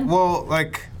common? Well,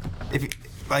 like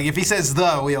if he says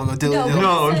the, we all go dilly No, dilly.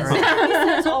 No, he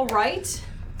says all right.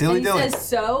 Dilly and dilly. he says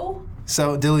so.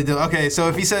 So dilly dilly. Okay, so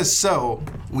if he says so,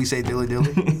 we say dilly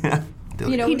dilly.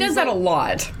 You know, he when does he's that a like-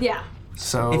 lot. Yeah.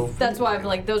 So That's why I'm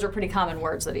like, those are pretty common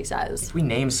words that he says. We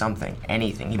name something,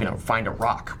 anything, even find a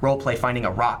rock. Roleplay finding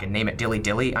a rock and name it dilly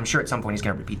dilly. I'm sure at some point he's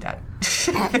gonna repeat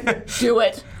that. Do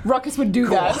it. Ruckus would do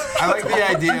that. I like the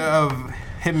idea of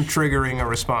him triggering a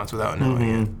response without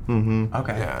knowing it.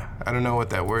 Okay. Yeah, I don't know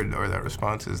what that word or that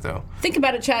response is though. Think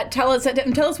about it, chat. Tell us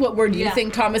what word you Yeah.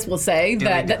 think Thomas will say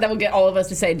that will get all of us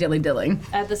to say dilly dilly.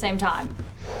 At the same time.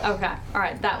 Okay. All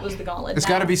right. That was the gauntlet. It's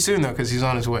Now- got to be soon though, because he's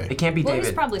on his way. It can't be Well, he's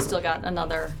David. probably still got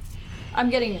another. I'm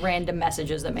getting random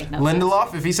messages that make no sense.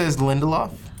 Lindelof, if he says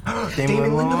Lindelof.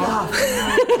 Damon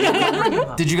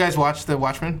Lindelof. Did you guys watch The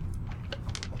Watchmen?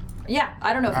 Yeah,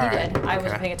 I don't know if he All right, did. I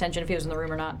wasn't okay. paying attention if he was in the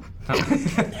room or not.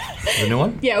 The new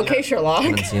one? Yeah, okay, Sherlock.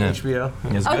 Haven't seen it. HBO.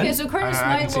 It's Okay, good. so Curtis I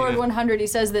haven't Night seen Lord it. 100, he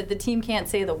says that the team can't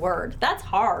say the word. That's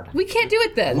hard. We can't do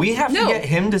it then. We have no. to get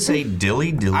him to say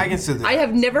dilly dilly. I can see that. I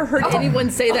have never heard anyone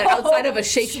say that outside of a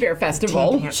Shakespeare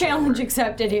festival. Challenge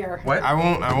accepted here. What? I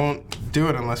won't do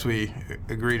it unless we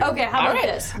agree to Okay, it. how about right.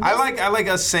 this? I like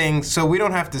us saying, so we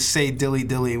don't have to say dilly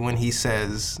dilly when he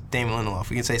says Damon Lindelof.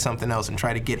 We can say something else and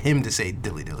try to get him to say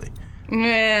dilly dilly.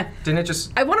 Nah. Didn't it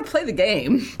just... I want to play the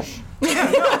game. We'll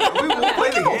play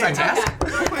the game. Multitask?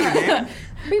 We'll play the game.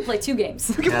 We play 2 games.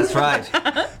 That's right.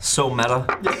 So meta.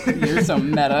 You're so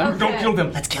meta. Don't kill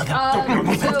them. Let's kill them.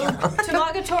 So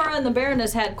Tamagatora and the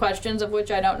Baroness had questions, of which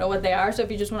I don't know what they are. So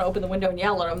if you just want to open the window and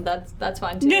yell at them, that's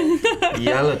fine too.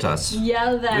 Yell at us.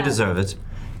 Yell that. We deserve it.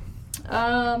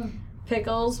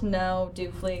 Pickles, no.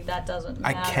 Doofly, that doesn't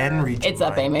matter. I can read It's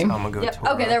up, Amy. Yep.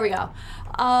 Okay, there we go.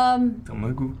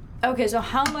 Okay, so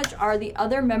how much are the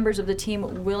other members of the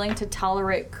team willing to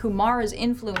tolerate Kumara's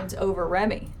influence over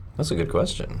Remy? That's a good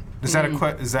question. Is that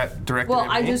is that directed Well,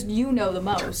 at me? you know the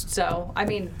most, so I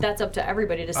mean that's up to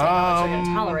everybody to say how much they're going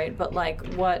to tolerate. But like,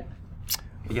 what?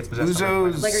 He gets possessed.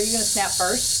 Uzo's... Like, are you going to snap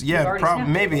first? Yeah, You've already snapped a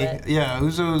maybe. little bit. Yeah,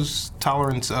 Uzo's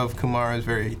tolerance of Kumara is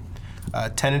very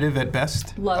tentative at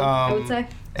best. Low, I would say.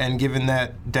 And given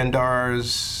that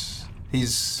Dendar's,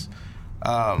 he's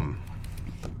kind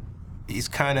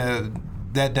of,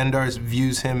 that Dendar's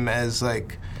views him as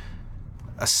like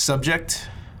a subject.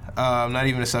 Not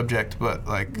even a subject, but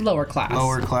like Lower class.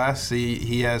 Lower class.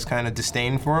 He has kind of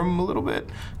disdain for him a little bit,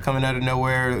 coming out of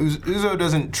nowhere. Uzo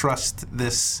doesn't trust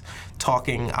this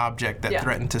talking object that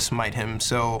threatened to smite him,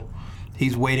 so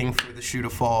he's waiting for the shoe to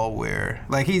fall. Where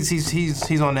like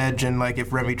he's on edge, and like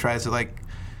if Remy tries to like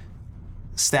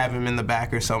stab him in the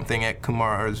back or something at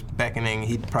Kumara's beckoning,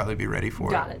 he'd probably be ready for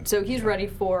it. Got it. So he's ready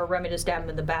for Remy to stab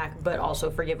him in the back, but also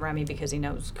forgive Remy because he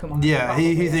knows Kumara. Yeah,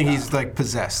 he thinks he's like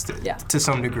possessed. Yeah. To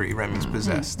some degree, Remy's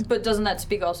possessed. But doesn't that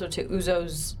speak also to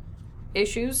Uzo's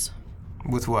issues?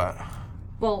 With what?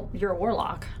 Well, you're a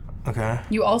warlock. Okay.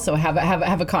 You also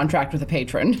have a contract with a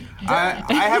patron. I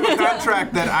have a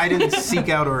contract that I didn't seek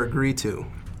out or agree to.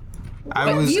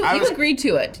 You agreed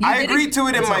to it. I agreed to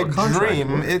it in my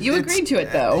dream. You agreed to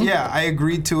it, though. Yeah, I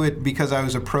agreed to it because I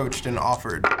was approached and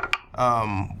offered,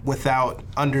 without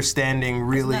understanding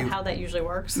really. Isn't that how that usually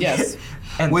works? Yes.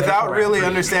 And without therefore, really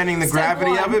understanding the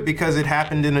gravity one. of it because it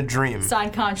happened in a dream.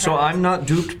 Sign contract. So I'm not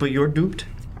duped, but you're duped?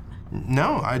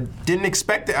 No, I didn't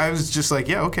expect it. I was just like,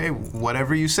 yeah, okay,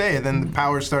 whatever you say. And then the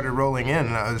power started rolling in,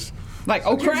 and I was. Like,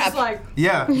 oh You're crap. just like,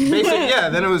 Yeah, basically, yeah.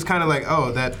 Then it was kind of like,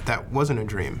 oh, that wasn't a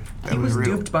dream. That He was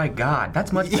real. duped by God.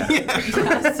 That's much better.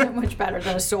 that's so much better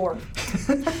than a sword.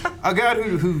 A god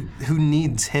who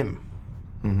needs him.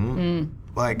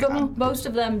 Like, But most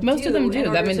of them do. Most of them do. in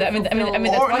order I mean, to that's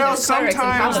fulfill- or why no, there's clerics and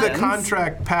sometimes the paladins.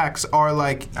 contract pacts are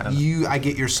like, I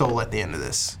get your soul at the end of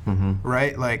this,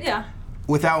 right? Like, Yeah.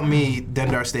 without me,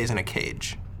 Dendar stays in a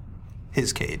cage,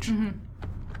 his cage.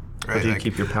 Right? do you Like,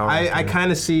 keep your power I within it?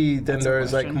 kind of see Dendar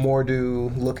as like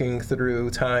Mordu looking through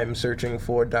time, searching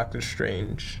for Doctor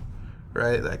Strange,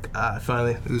 right? Like,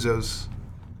 finally, Uzo's,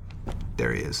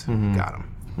 there he is, got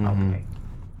him.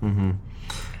 Okay.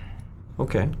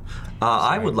 Okay.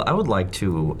 I would like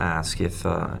to ask if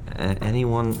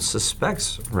anyone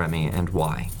suspects Remy and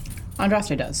why.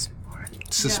 Andraste does.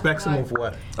 Suspects him of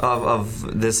what?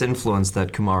 Of this influence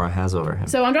that Kumara has over him.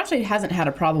 So Andraste hasn't had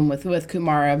a problem with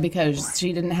Kumara because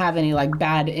she didn't have any like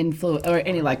bad influence or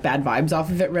any like bad vibes off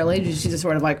of it. Really, she's just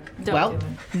sort of like, Don't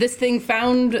do this thing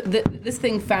found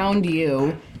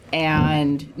you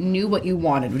and knew what you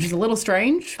wanted, which is a little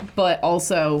strange, but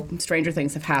also stranger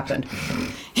things have happened.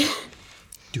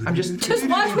 I'm just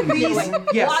watch what you're doing.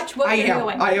 Yes, Watch what I you're am.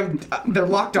 doing. I am. They're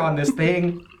locked on this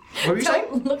thing. What were you saying?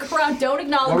 Don't look around. Don't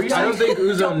acknowledge. I don't think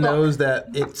Uzo Don't look. knows that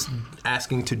it's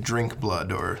asking to drink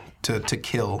blood or to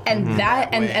kill. And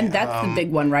that's the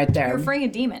big one right there. You're freeing a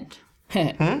demon.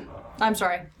 I'm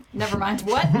sorry. Never mind.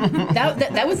 What?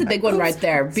 That was the big one right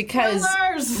there because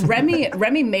Spoilers!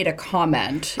 Remy made a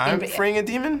comment. I'm freeing a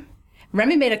demon?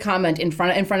 Remy made a comment in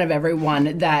front of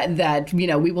everyone that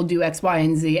we will do X, Y,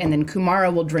 and Z, and then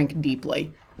Kumara will drink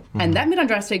deeply, and that made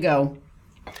Andraste go,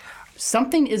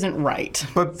 something isn't right.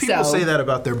 But people say that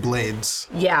about their blades.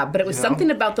 Yeah, but it was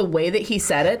something about the way that he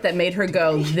said it that made her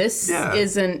go, this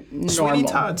isn't normal. Sweeney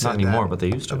Todd said Not anymore, that but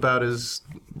they used to. about his,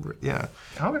 yeah.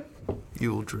 Okay.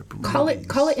 You will drip. Call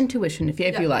it intuition if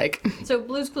you like. So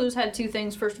Blue's Clues had two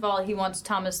things. First of all, he wants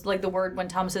Thomas, like the word when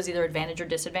Thomas says either advantage or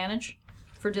disadvantage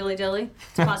for Dilly Dilly.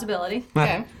 It's a possibility.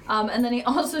 Okay. And then he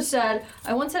also said,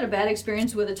 I once had a bad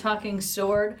experience with a talking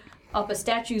sword up a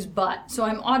statue's butt, so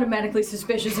I'm automatically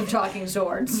suspicious of talking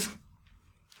swords.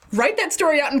 Write that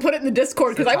story out and put it in the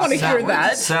Discord because I want to hear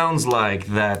that. Sounds like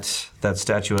that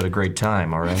statue had a great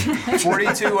time, all right?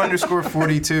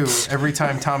 42_42. Every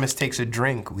time Thomas takes a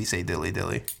drink, we say dilly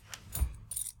dilly.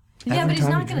 Yeah, but he's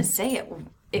not going to say it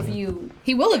if you...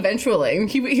 He will eventually.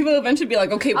 He will eventually be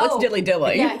like, okay, what's dilly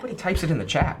dilly? Yeah. Everybody types it in the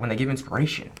chat when they give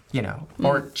inspiration, you know.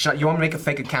 Or you want to make a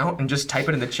fake account and just type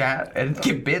it in the chat and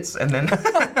give bits and then...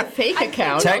 Fake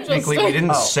account. Technically, we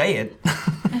didn't say it.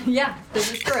 Yeah,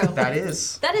 this is true. That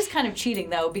is. That is kind of cheating,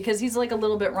 though, because he's like a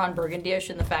little bit Ron Burgundy-ish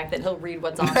in the fact that he'll read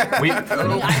what's on there.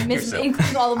 I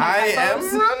include all of my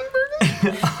typos. Ron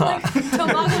Burgundy? Like,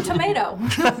 tomato, tomato.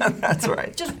 That's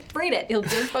right. Just read it. He'll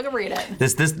just fucking read it.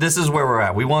 This is where we're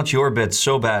at. We want your bits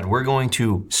so bad. We're going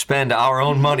to spend our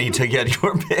own money to get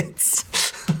your bits.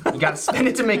 You gotta spend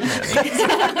it to make money.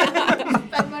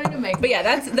 Spend money to make. But yeah,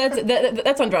 that's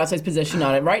Andraste's position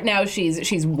on it. Right now,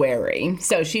 she's wary,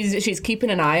 so she's keeping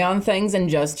an eye on things and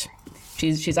just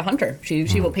she's a hunter.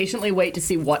 She will patiently wait to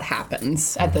see what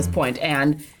happens at this point.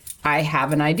 And I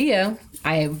have an idea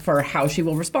for how she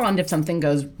will respond if something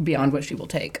goes beyond what she will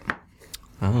take.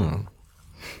 Oh.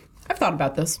 I've thought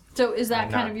about this. So is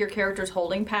that kind of your character's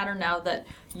holding pattern now that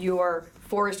your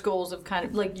forest goals have kind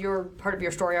of, like, your part of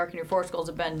your story arc and your forest goals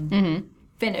have been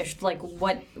finished? Like,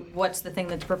 what's the thing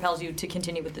that propels you to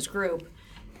continue with this group?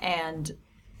 And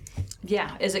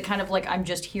yeah, is it kind of like I'm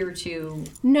just here to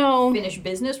finish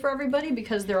business for everybody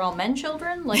because they're all men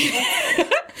children? Like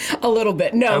a little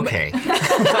bit. No. Okay.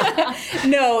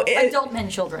 No. Adult men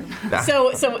children.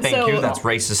 So Thank you. That's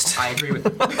racist. I agree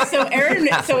with that. So Aaron,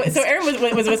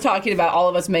 Aaron was talking about all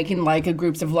of us making like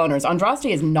groups of loners. Andraste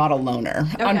is not a loner.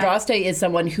 Okay. Andraste is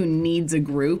someone who needs a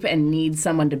group and needs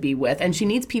someone to be with, and she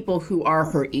needs people who are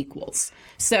her equals.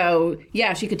 So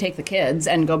yeah, she could take the kids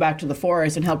and go back to the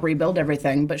forest and help rebuild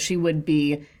everything, but she would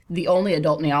be the only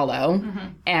adult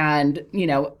Nialo, and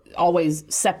always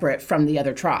separate from the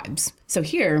other tribes. So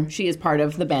here she is part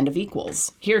of the band of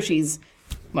equals. Here she's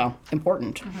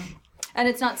important. And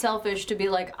it's not selfish to be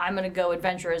like, I'm going to go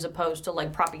adventure as opposed to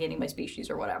like propagating my species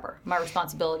or whatever. My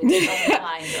responsibility is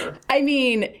behind. I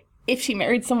mean, if she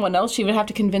married someone else, she would have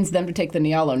to convince them to take the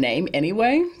Nialo name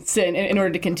anyway, so in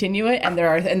order to continue it. And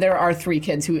there are 3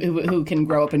 kids who can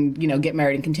grow up and get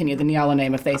married and continue the Nialo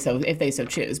name if they so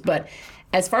choose. But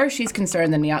as far as she's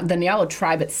concerned, the Nialo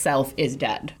tribe itself is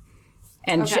dead.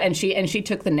 And she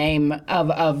took the name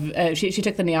she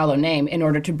took the Nialo name in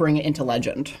order to bring it into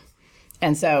legend.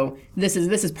 And so this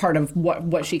is part of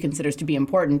what she considers to be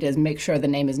important, is make sure the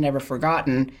name is never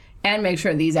forgotten and make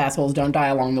sure these assholes don't die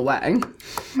along the way.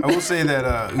 I will say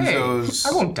that Uzo's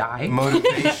I won't die.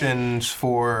 motivations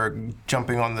for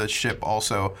jumping on the ship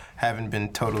also haven't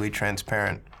been totally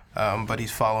transparent, but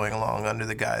he's following along under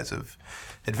the guise of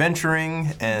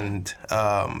adventuring and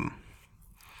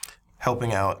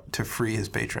helping out to free his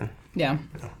patron. Yeah.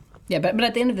 Yeah, but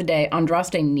at the end of the day,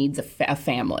 Andraste needs a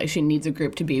family. She needs a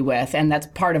group to be with, and that's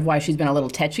part of why she's been a little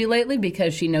tetchy lately,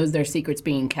 because she knows their secret's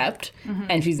being kept,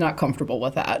 and she's not comfortable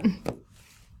with that.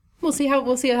 We'll see how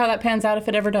that pans out if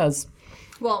it ever does.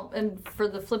 Well, and for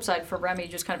the flip side, for Remy,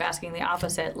 just kind of asking the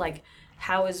opposite, like,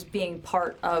 how is being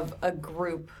part of a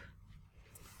group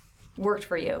worked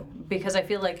for you? Because I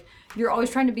feel like you're always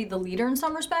trying to be the leader in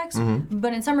some respects,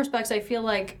 but in some respects I feel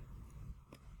like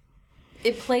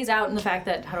it plays out in the fact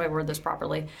that, how do I word this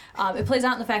properly? It plays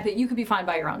out in the fact that you could be fine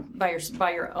by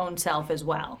your own self as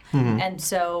well. And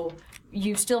so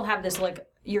you still have this, like,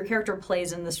 your character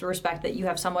plays in this respect that you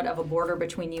have somewhat of a border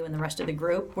between you and the rest of the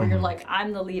group, where you're like,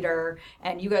 I'm the leader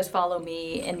and you guys follow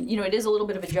me. And, it is a little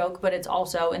bit of a joke, but it's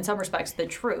also, in some respects, the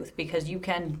truth, because you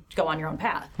can go on your own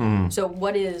path. So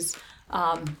what is,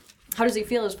 how does he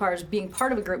feel as far as being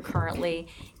part of a group currently?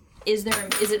 Is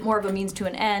it more of a means to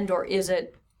an end, or is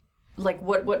it like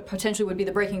what potentially would be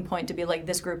the breaking point to be like,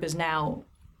 this group is now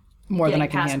more than I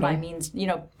can past handle. my means,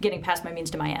 getting past my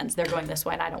means to my ends. They're going this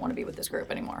way, and I don't want to be with this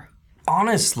group anymore.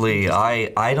 Honestly,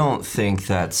 I don't think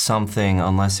that something,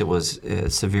 unless it was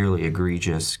severely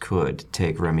egregious, could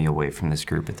take Remy away from this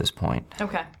group at this point.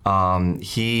 Okay.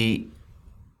 He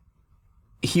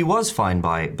was fine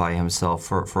by himself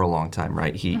for a long time,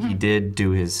 right? He did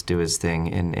do his thing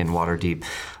in Waterdeep,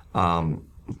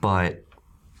 but.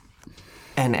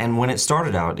 And when it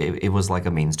started out, it was like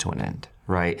a means to an end,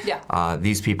 right? Yeah.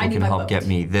 These people can help get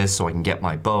me this, so I can get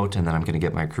my boat, and then I'm going to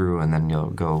get my crew, and then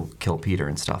go kill Peter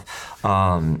and stuff.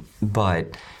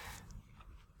 But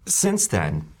since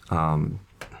then,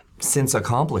 since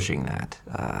accomplishing that,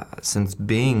 since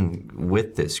being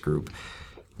with this group,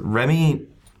 Remy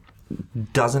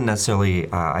doesn't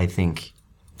necessarily, I think,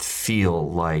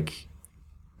 feel like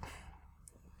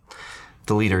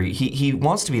the leader. He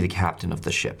wants to be the captain of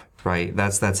the ship. Right,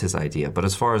 that's his idea. But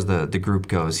as far as the group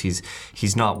goes,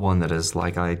 he's not one that is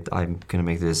like, I'm going to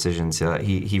make the decisions.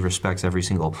 He respects every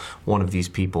single one of these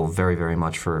people very, very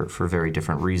much for very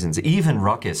different reasons. Even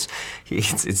Ruckus,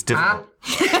 it's difficult.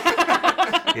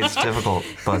 It's difficult,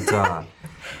 but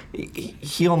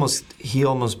he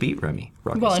almost beat Remy.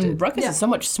 Ruckus well, and did. Ruckus is so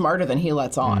much smarter than he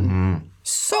lets on.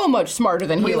 So much smarter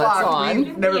than he lets on.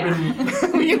 We've never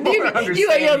been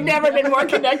You've never been more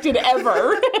connected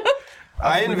ever.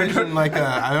 I envision like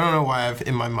I don't know why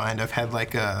in my mind I've had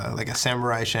like a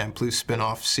Samurai Champloo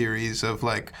spin-off series of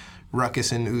like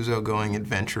Ruckus and Uzo going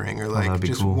adventuring or like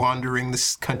just wandering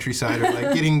this countryside or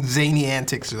like getting zany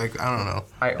antics or like I don't know.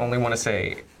 I only want to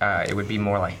say it would be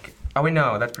more like, oh wait,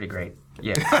 no, that's pretty great.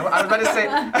 Yeah, I was about to say,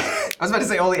 I was about to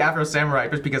say only Afro Samurai,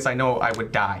 just because I know I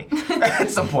would die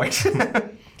at some point. I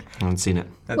haven't seen it.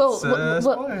 That's spoiler.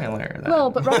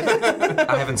 But Ruckus,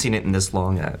 I haven't seen it in this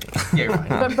long yet. Yeah, you're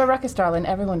right. but Ruckus, darling,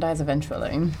 everyone dies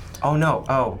eventually. Oh no.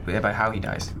 Oh, about how he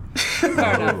dies.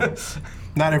 Fair enough.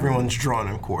 Not everyone's drawn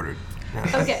and quartered.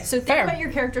 Okay, so think about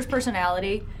your character's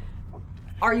personality.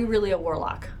 Are you really a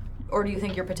warlock? Or do you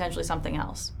think you're potentially something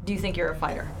else? Do you think you're a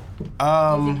fighter? Do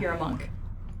you think you're a monk?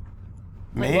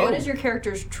 Like, what is your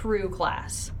character's true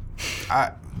class?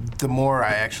 The more I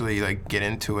actually like get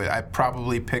into it, I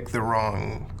probably pick the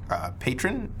wrong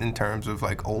patron in terms of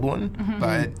like old one. But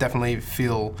I definitely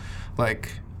feel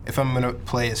like if I'm gonna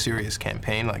play a serious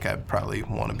campaign, like I probably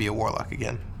want to be a warlock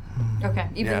again. Okay,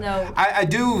 even though I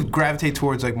do gravitate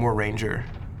towards like more ranger.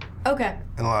 Okay.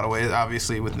 In a lot of ways,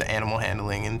 obviously with the animal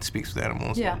handling and speaks with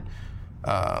animals. Yeah.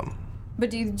 But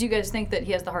do you guys think that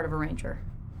he has the heart of a ranger?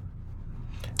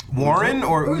 Warren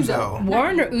or Uzo?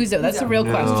 Warren or Uzo? That's the real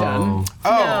question.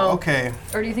 Oh, okay.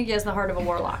 Or do you think he has the heart of a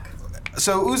warlock?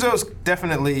 So Uzo's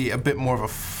definitely a bit more of a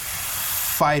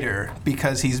fighter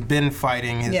because he's been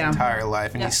fighting his entire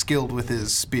life and he's skilled with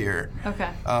his spear. Okay.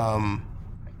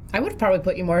 I would probably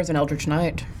put you more as an Eldritch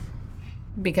Knight.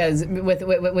 Because with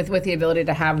the ability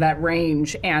to have that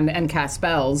range and cast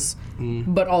spells,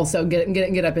 but also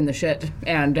get up in the shit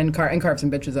and carve some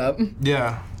bitches up.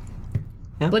 Yeah.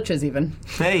 Blitches even.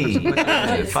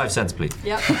 Hey, 5 cents, please.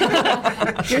 Yep.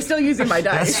 You're still using my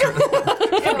dice.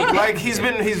 Like he's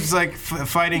like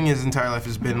fighting his entire life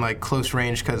has been like close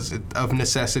range because of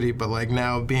necessity, but like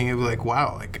now being able to like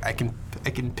wow, like I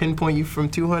can pinpoint you from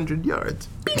 200 yards.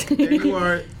 There you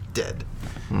are, dead.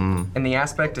 In the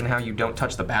aspect and how you don't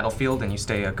touch the battlefield and you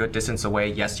stay a good distance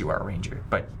away, yes, you are a ranger.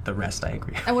 But the rest, I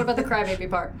agree. And what about the crybaby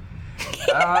part?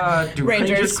 Do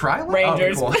Rangers cry?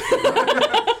 Rangers. Oh,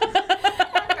 cool.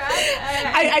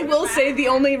 I will say the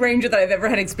only ranger that I've ever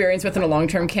had experience with in a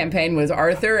long-term campaign was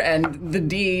Arthur, and the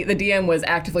DM was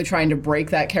actively trying to break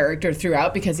that character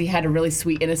throughout because he had a really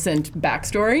sweet, innocent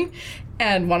backstory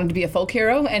and wanted to be a folk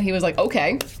hero, and he was like,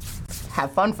 okay,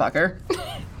 have fun, fucker.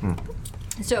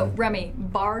 So, Remy,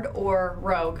 bard or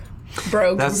rogue?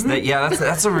 Brogue. That's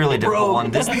a really difficult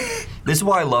one. This is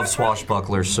why I love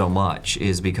Swashbuckler so much,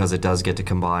 is because it does get to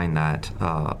combine that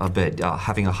a bit.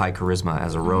 Having a high charisma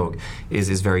as a rogue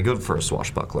is very good for a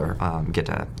Swashbuckler. Get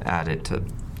to add it to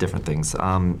different things.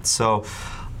 So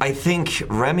I think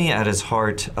Remy at his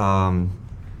heart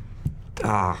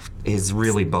is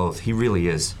really both. He really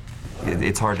is.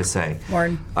 It's hard to say.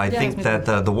 Warren. I think that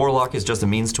the warlock is just a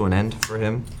means to an end for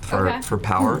him, for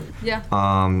power.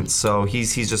 Yeah. So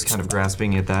he's just kind of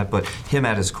grasping at that. But him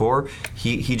at his core,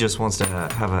 he just wants to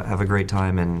have a great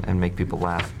time and make people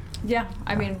laugh. Yeah.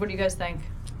 I mean, what do you guys think?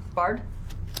 Bard?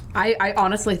 I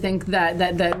honestly think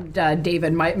that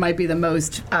David might be the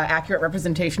most accurate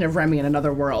representation of Remy in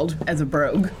another world as a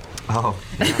brogue. Oh.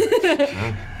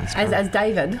 Yeah. As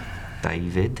David.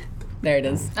 David. There it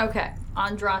is. Okay.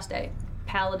 Andraste,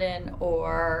 paladin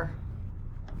or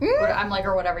I'm like,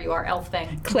 or whatever you are, elf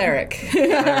thing. Cleric.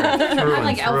 I'm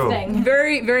like elf thing.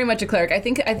 Very, very much a cleric. I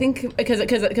think because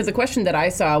the question that I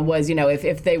saw was,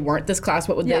 if they weren't this class,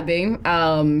 what would they be?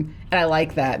 And I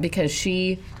like that because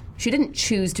she didn't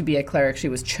choose to be a cleric; she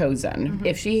was chosen. Mm-hmm.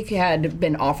 If she had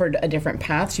been offered a different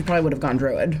path, she probably would have gone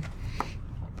druid.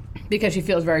 Because she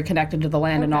feels very connected to the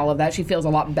land and all of that. She feels a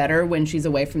lot better when she's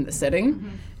away from the city. Mm-hmm.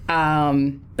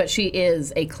 But she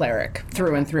is a cleric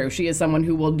through and through. She is someone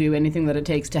who will do anything that it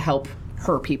takes to help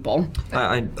her people.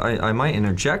 I might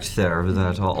interject there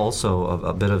that also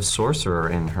a bit of sorcerer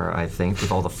in her, I think,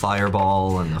 with all the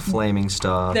fireball and the flaming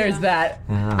stuff. There's that.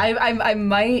 Yeah. I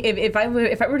might, if I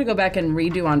were to go back and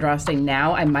redo Andraste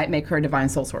now, I might make her a divine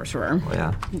soul sorcerer. Oh,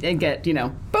 yeah. And get,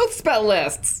 both spell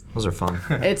lists. Those are fun.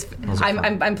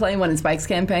 I'm playing one in Spike's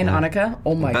campaign, Annika.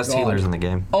 Oh my god. Best healers in the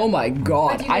game. Oh my god.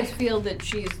 But do you guys feel that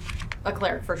she's a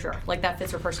cleric for sure? Like that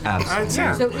fits her personality.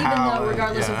 Absolutely. So even though,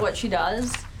 regardless of what she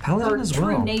does, paladin her as true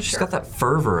well. nature. She's got that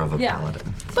fervor of a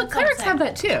paladin. But clerics have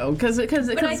that too, because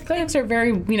clerics are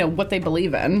very, what they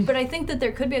believe in. But I think that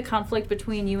there could be a conflict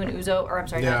between you and Uzo, or I'm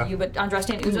sorry, not you, but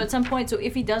Andraste and Uzo at some point. So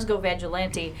if he does go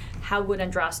vigilante, how would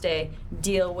Andraste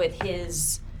deal with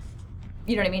his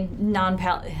you know what I mean,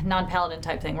 non-paladin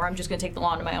type thing where I'm just going to take the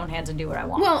law into my own hands and do what I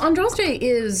want. Well, Andraste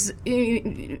is.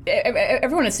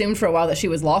 Everyone assumed for a while that she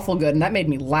was lawful good, and that made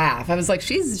me laugh. I was like,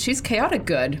 she's chaotic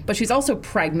good, but she's also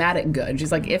pragmatic good.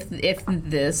 She's like, if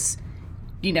this,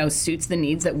 suits the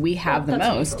needs that we have the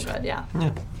most. Good, yeah.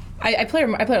 I play her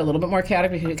a little bit more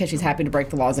chaotic because she's happy to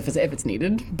break the laws if it's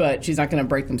needed, but she's not going to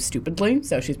break them stupidly,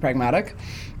 so she's pragmatic.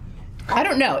 I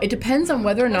don't know. It depends on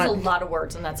whether or not. There's a lot of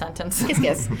words in that sentence.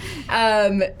 Yes.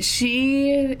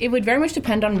 It would very much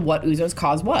depend on what Uzo's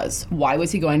cause was. Why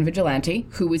was he going vigilante?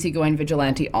 Who was he going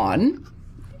vigilante on?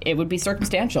 It would be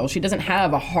circumstantial. She doesn't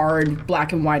have a hard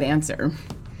black and white answer.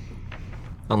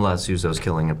 Unless Uzo's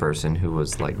killing a person who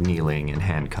was like kneeling and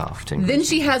handcuffed. And then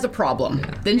she has a problem.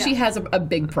 Yeah. Then she has a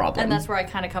big problem. And that's where I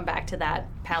kind of come back to that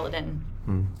paladin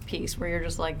piece where you're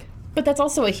just like. But that's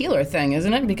also a healer thing,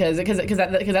 isn't it? Because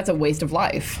that's a waste of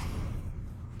life.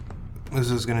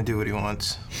 Uzo's gonna do what he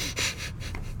wants,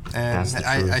 and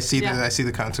I see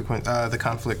the consequence, the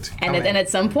conflict. And at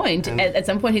some point,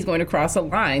 he's going to cross a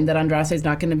line that Andraste's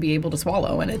not going to be able to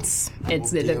swallow, and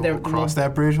we'll cross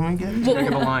that bridge when we get to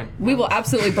the line. We will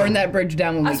absolutely burn that bridge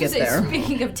down when we get there.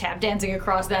 Speaking of tap dancing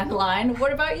across that line,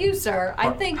 what about you, sir? I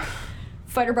think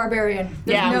fighter barbarian.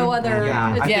 There's no other.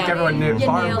 Yeah, I think everyone knew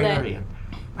barbarian.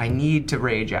 I need to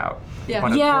rage out. Yeah,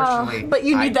 but unfortunately, but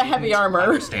you need the heavy armor. I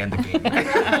understand the game.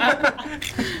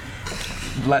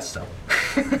 Less so.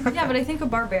 Yeah, but I think a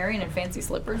barbarian in fancy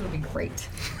slippers would be great.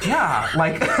 Yeah,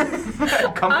 like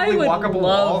I would walk up a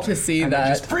love wall to see and that.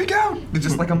 Just freak out. They're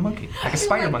just like a monkey, like a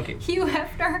spider monkey. Hugh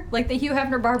Hefner, like the Hugh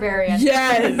Hefner barbarian.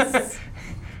 Yes.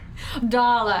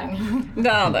 Darling.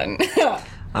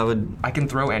 I can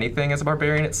throw anything as a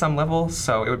barbarian at some level,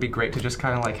 so it would be great to just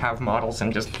kind of like have models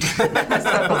and just set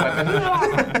up a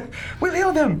weapon. We'll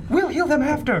heal them. We'll heal them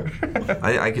after.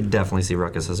 I could definitely see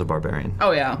Ruckus as a barbarian.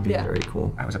 Oh yeah. It'd be very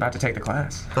cool. I was about to take the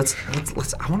class. Let's.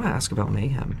 I want to ask about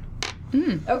Mayhem.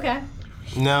 Okay.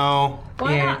 No.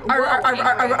 Why not?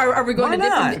 Are we going to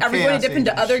dip? Are we going to dip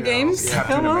into other games? Yeah,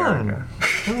 Captain America.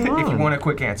 If you want a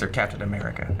quick answer, Captain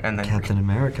America, and then Captain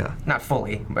America. Not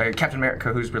fully, but Captain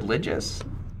America who's religious.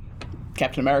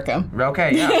 Captain America.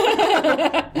 Okay,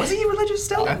 yeah. Was he religious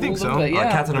still? I think so. Yeah.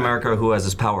 Captain America who has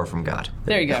his power from God.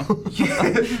 There you go.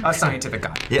 A scientific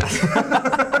God. Yes.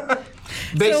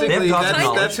 Basically,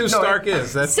 So that's who Stark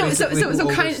is. That's So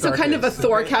kind of a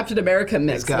Thor Captain America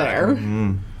mix there.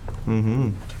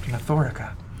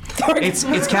 Thorica.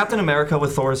 It's Captain America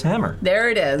with Thor's hammer. There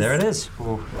it is. There it is.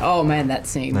 Oh man, that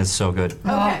scene. That's so good.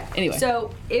 Okay. Anyway.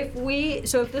 So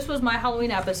if this was my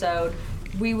Halloween episode,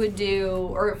 we would do,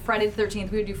 or Friday the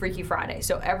 13th, we would do Freaky Friday.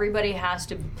 So everybody has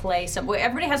to play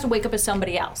everybody has to wake up as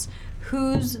somebody else.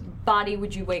 Whose body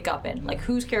would you wake up in? Like,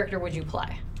 whose character would you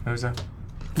play? Who's that?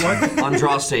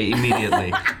 Andraste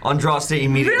immediately.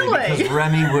 Really? Because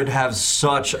Remy would have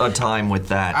such a time with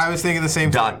that. I was thinking the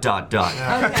same thing. Dot. Okay.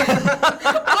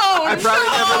 I'd probably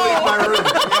never leave my room.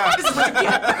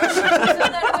 So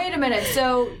then, wait a minute.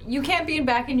 So you can't be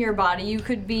back in your body. You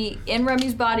could be in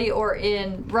Remy's body or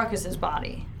in Ruckus's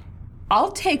body.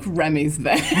 I'll take Remy's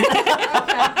then.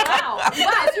 Wow.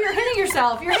 So you're hitting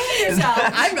yourself.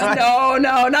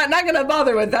 No, not gonna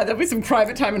bother with that. There'll be some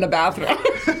private time in the bathroom.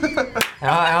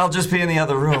 I'll just be in the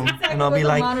other room, and I'll be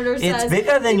like, "It's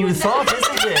bigger than you thought,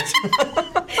 isn't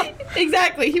it?"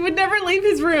 Exactly. He would never leave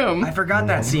his room. I forgot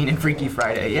that scene in Freaky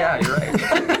Friday. Yeah, you're right.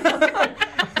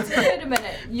 Wait a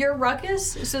minute. You're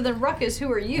Ruckus? So then Ruckus, who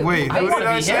are you? Wait, who did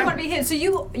I say? I want to be him. So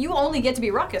you only get to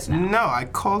be Ruckus now. No, I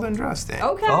called Andraste.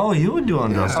 Okay. Oh, you would do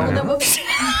Andraste. Well, then we'll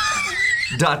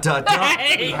Dot.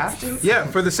 You have to? Yeah,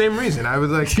 for the same reason. I would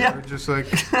like, just like.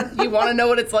 You want to know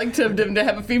what it's like to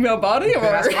have a female body, or?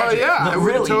 Oh yeah, No, I would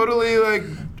really. totally like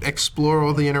explore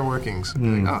all the inner workings.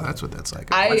 Like, oh, that's what that's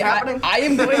like. I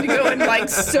am going to go and like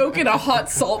soak in a hot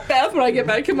salt bath when I get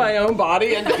back in my own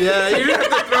body. And Yeah, you're gonna have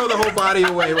to throw the whole body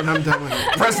away when I'm done with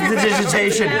it. Press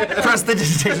the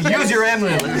digitation. Use your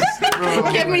amulet.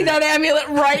 give me that amulet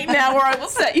right now, or I will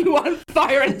set you on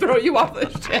fire and throw you off the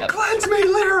ship. Cleanse me,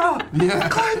 Lyra! Yeah.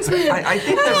 Cleanse me! I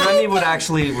think that Remy would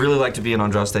actually really like to be in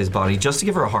Andraste's body, just to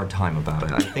give her a hard time about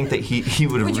it. I think that he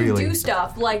would Would really. you do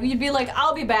stuff like you'd be like,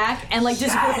 "I'll be back," and like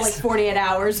disappear for like 48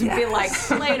 hours and be like,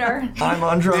 "Later." I'm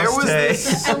Andraste. There was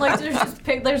this. And like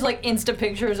there's like Insta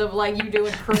pictures of like you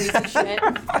doing crazy shit.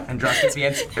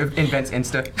 Andraste invents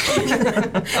Insta.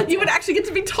 You would actually get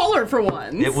to be taller for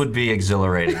once. It would be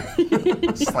exhilarating.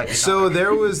 Slightly So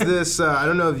there was this. I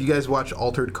don't know if you guys watch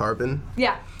Altered Carbon.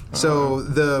 Yeah. So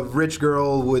the rich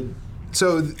girl would.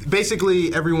 So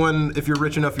basically, everyone, if you're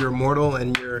rich enough, you're immortal,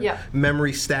 and your Yeah.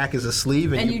 memory stack is a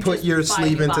sleeve, and you put just your buy a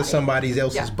sleeve new into body. somebody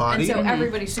else's Yeah. body. And so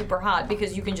everybody's super hot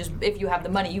because you can just, if you have the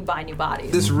money, you buy new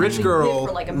bodies. This rich You girl live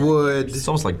for like a million would. It's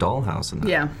almost like Dollhouse in that.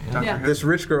 Yeah. Yeah. This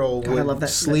rich girl I would love that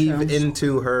sleeve show.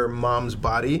 into her mom's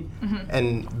body Mm-hmm.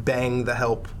 and bang the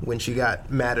help when she got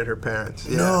mad at her parents.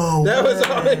 Yeah. No, that was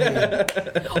all.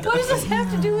 What does this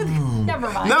have to do with? Never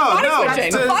mind. No, switching.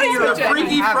 it's Body a switching.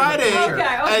 Freaky Friday,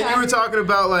 Okay. and you were talking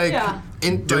about like Yeah.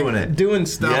 Doing it. doing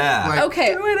stuff. Yeah. Like,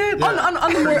 Okay.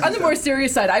 On the more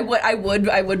serious side, I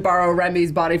would borrow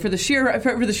Remy's body for the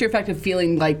sheer fact of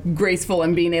feeling like graceful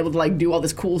and being able to like do all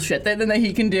this cool shit that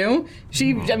he can do.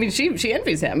 She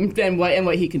envies him and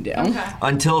what he can do. Okay.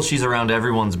 Until she's around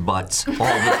everyone's butts all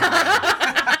the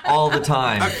time. All the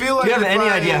time. I feel like Do you have if any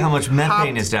I idea how much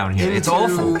methane is down here? It's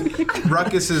awful.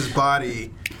 Ruckus's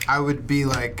body, I would be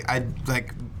like, I'd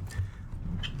like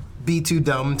be too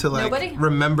dumb to like Nobody?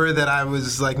 remember that I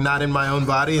was like not in my own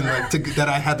body and like that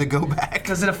I had to go back.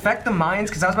 Does it affect the minds?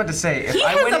 Because I was about to say, if He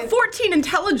I went has a 14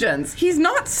 intelligence. He's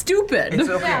not stupid. It's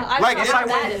okay. Yeah, I Like, don't if know I what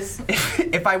that went- is.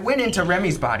 If I went into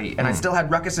Remy's body and I still had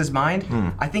Ruckus's mind,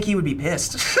 I think he would be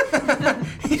pissed.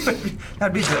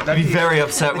 That'd be Be very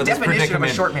upset the with his definition of a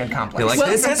predicament. short man complex. Be like,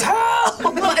 this is hell!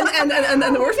 Well, and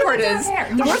the worst part is,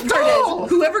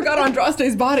 whoever got on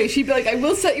Droste's body, she'd be like, I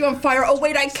will set you on fire. Oh,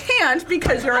 wait, I can't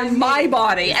because you're in my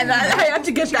body. And I have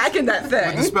to get back in that The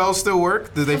thing. spells still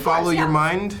work? Do they follow your yeah.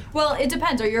 mind? Well, it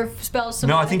depends. Are your spells?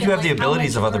 No, I think symbolic you have and, the like, how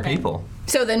abilities much of other learning? people.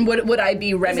 So then would I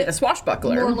be Remy it the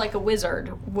swashbuckler? More like a wizard,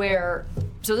 where.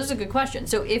 So this is a good question.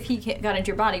 So if he got into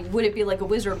your body, would it be like a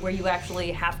wizard where you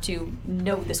actually have to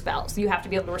know the spells? You have to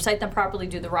be able to recite them properly,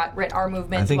 do the right arm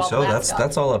movements. I think all so. That stuff.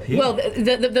 That's all up here. Well,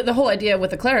 the whole idea with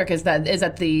the cleric is that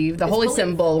the holy belief.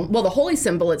 symbol. Well, the holy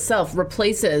symbol itself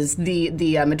replaces the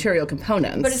material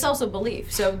components. But it's also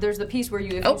belief. So there's the piece where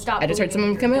if you stop. I just heard believing someone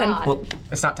in come in. God- Well,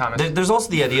 It's not Thomas. There's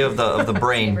also the idea of the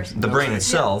brain, the brain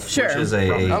itself, Sure. which is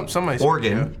Oh, somebody's-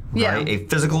 organ, yeah. right? A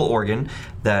physical organ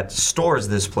that stores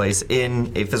this place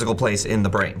in a physical place in the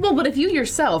brain. Well, but if you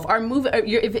yourself are moving,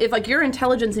 if like your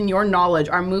intelligence and your knowledge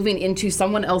are moving into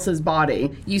someone else's body,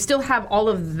 you still have all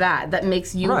of that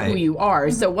makes you who Right. you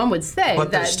are. So one would say But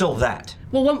that. there's still that.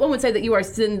 Well, one would say that you are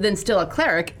then still a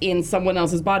cleric in someone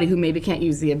else's body who maybe can't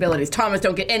use the abilities. Thomas,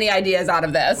 don't get any ideas out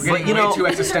of this. We're getting you know- way too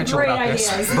existential Great about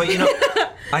this. ideas. But you know,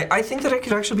 I think that it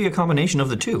could actually be a combination of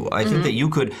the two. I think that you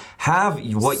could have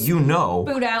what you know,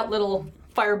 Boot out little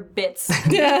fire bits.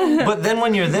 but then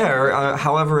when you're there,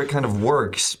 however it kind of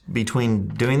works between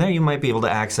doing that, you might be able to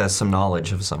access some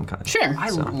knowledge of some kind. Sure. I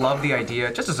love the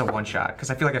idea, just as a one shot, because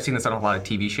I feel like I've seen this on a lot of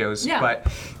TV shows. Yeah. But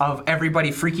of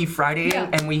everybody Freaky Friday, Yeah.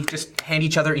 and we just hand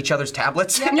each other's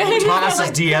tablets. Yeah. Thomas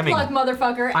is DMing. Luck,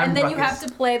 motherfucker. I'm And then you Ruckus. have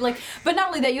to play but not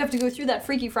only that, you have to go through that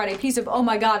Freaky Friday piece of oh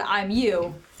my god, I'm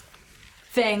you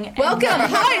thing. And Welcome.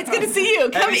 Hi, it's good to see you.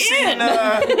 Come Have you seen,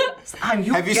 I'm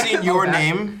you. have you Yeah, seen I Your know that.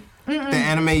 Name? The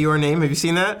anime Your Name. Have you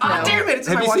seen that? Ah, damn it! It's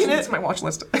Have my you watch seen list. it? It's my watch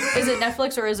list. Is it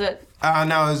Netflix or is it?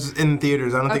 No, it's in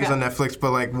theaters. I don't think it's Okay. on Netflix,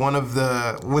 but like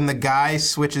when the guy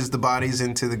switches the bodies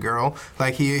into the girl,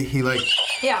 like he like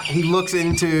Yeah. he looks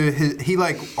into he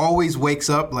like always wakes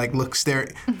up like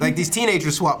like these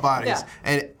teenagers swap bodies Yeah.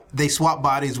 and they swap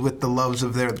bodies with the loves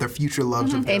of their future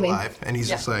loves of their Amy. life, and he's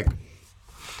Yeah. just like.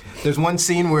 There's one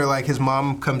scene where like his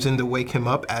mom comes in to wake him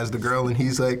up as the girl, and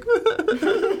he's like,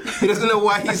 he doesn't know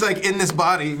why he's like in this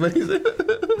body, but he's like,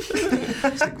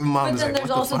 it's like mom But is then like, there's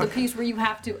what also the fuck? piece where you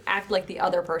have to act like the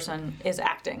other person is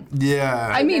acting.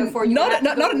 Yeah. I mean, Therefore, you not have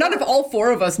to go not if all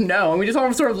four of us know. We just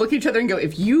all sort of look at each other and go,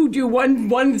 if you do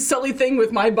one silly thing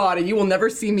with my body, you will never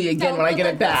see me again when I get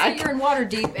it Let's say back. you're in water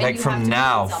deep. And Like you have from to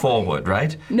now meet somebody. forward,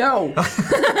 right? No.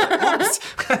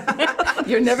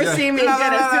 You'll never see me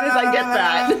again as soon as I get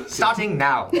that. Starting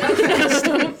now.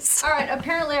 All right.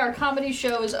 Apparently, our comedy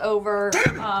show is over.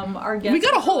 Our guest We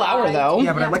got a whole hour arrived. though.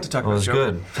 Yeah, but I'd like to talk It about was the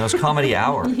show. good. That was comedy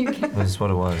hour. That's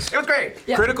what it was. It was great.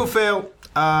 Yeah. Critical fail.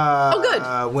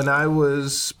 Good. When I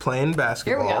was playing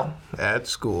basketball at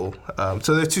school,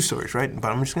 so there's two stories, right?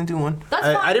 But I'm just gonna do one. That's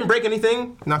I fine. didn't break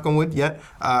anything, knock on wood, yet.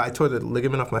 I tore the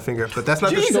ligament off my finger, but that's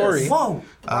not the story. Whoa.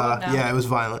 Yeah, it was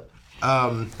violent.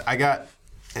 I got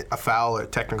a foul or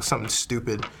technical, something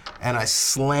stupid, and I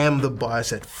slammed the ball. I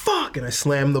said, fuck, and I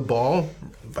slammed the ball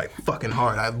like fucking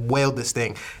hard. I wailed this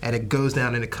thing, and it goes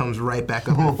down and it comes right back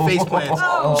up. And face plants.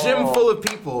 Gym full of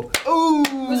people. Ooh.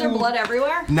 Was there blood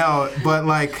everywhere? No, but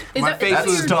like my that- face that's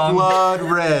was stung. blood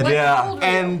red. Like, Yeah. how old were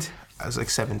you? And I was like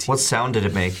 17. What sound did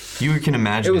it make? You can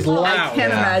imagine. It was loud. I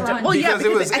can't imagine. Well, yeah, because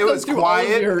it was echoes through all of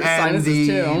quiet your and sinuses,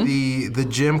 too. the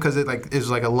gym, because it was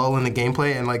like a lull in the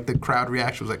gameplay, and like the crowd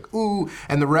reaction was like ooh,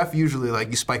 and the ref usually like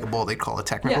you spike a ball, they call it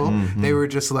technical. Yeah. Mm-hmm. They were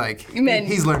just like Man.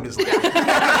 he's learned his lesson. All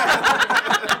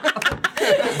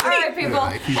right, people.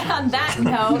 On that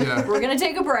note, Yeah. we're gonna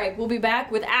take a break. We'll be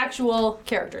back with actual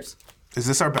characters. Is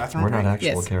this our bathroom? We're not break?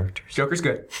 actual Yes. characters. Joker's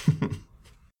good.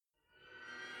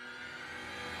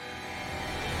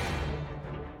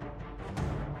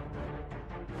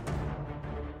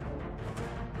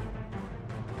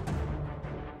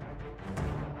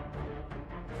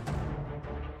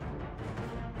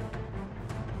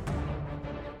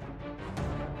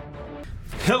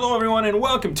 Hello, everyone, and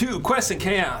welcome to Quests and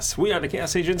Chaos. We are the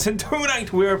Chaos Agents, and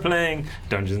tonight we are playing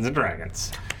Dungeons and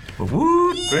Dragons.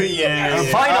 Woo! Yeah.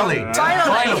 Finally!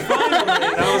 Finally!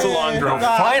 That was a long drive.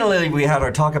 Finally, we had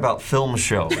our talk about film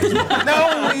show.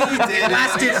 No, we didn't.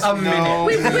 Lasted a minute.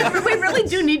 We really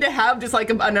do need to have just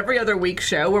like an every other week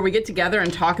show where we get together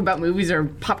and talk about movies or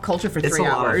pop culture for It's 3 a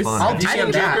lot of hours. fun. I'll Have you I seen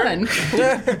am Joker?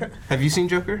 down. Have you seen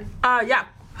Joker? Yeah.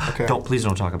 Okay. Please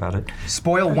don't talk about it.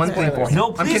 Spoil 1.4. No,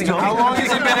 I'm please kidding. don't. How long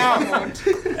has it been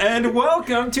out? And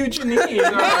welcome to Janine,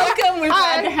 our Welcome. We're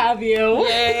glad to have you.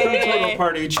 Total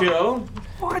Party Chill.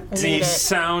 What? These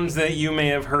sounds that you may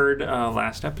have heard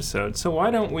last episode. So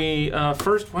why don't we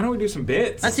first? Why don't we do some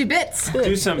bits? Let's do bits.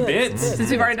 do some bits.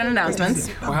 Since we've already done announcements.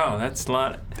 Wow, that's a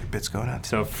lot. Bits going out.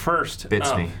 So first,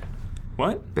 Bits me.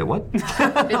 What? Bit what? Bits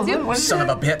you? Son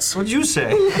of a bits. What'd you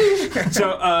say?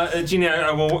 So, Jeannie,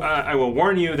 I will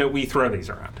warn you that we throw these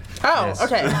around. Oh,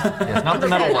 okay. Yes, not the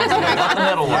metal ones. Not the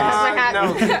metal ones.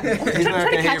 No, he's not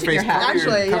gonna hit your face. hat.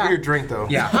 Actually, cover yeah. your drink though.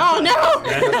 Yeah. Oh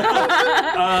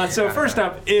no! So first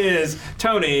up is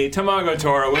Tony Tamago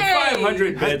Toro with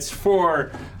 500 bits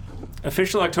for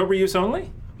official October use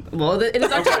only. Well, it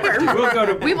is October. We'll go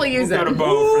to We will use we'll go it. to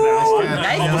Bo for that one.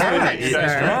 Nice. Almost Nice. did it. You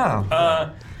guys Sir. Yeah.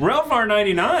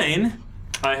 Relfar99,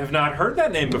 I have not heard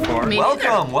that name before. Me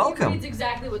Welcome, He welcome. reads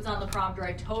exactly what's on the prompter.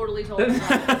 I totally told him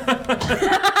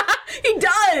that. He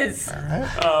does.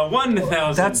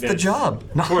 1,000 That's the bits job.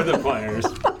 No. for the players.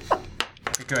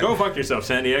 Good. Go fuck yourself,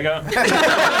 San Diego.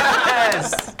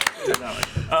 Yes.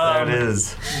 There it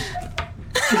is.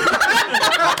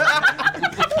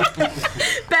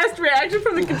 Best reaction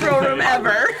from the control room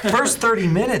ever. First 30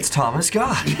 minutes, Thomas.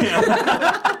 God.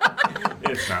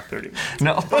 It's not 30.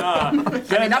 No. I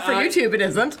mean, not for YouTube, it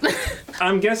isn't.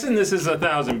 I'm guessing this is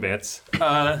 1,000 bits.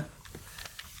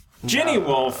 Ginny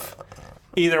Wolf,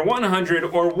 either 100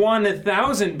 or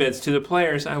 1,000 bits to the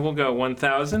players. I will go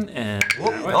 1,000 and. Oh,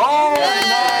 nice. Wow.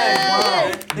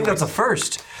 I think that's a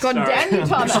first. God damn you,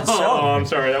 Thomas. Oh, I'm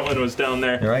sorry, that one was down All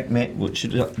there. right, mate. What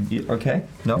should you, okay?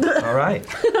 No. All right.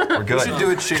 We're good. Should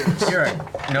do it. Cheers. You're right.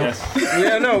 Nope. Yes.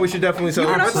 Yeah, no, we should definitely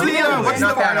celebrate. What's Absolutely.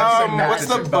 Not that, I'm saying that. what's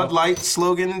the It's Bud Light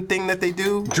slogan thing that they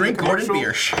do? Drink Gordon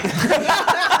Commercial?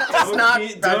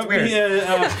 Biersch. Don't weird. be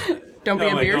Don't be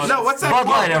Oh my embarrassed. God. No, what's that? Bud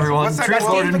called? Light, everyone. What's that Drink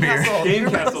called? Gordon beer. Game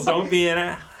Castle, don't be an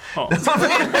asshole. Go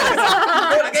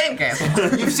to Game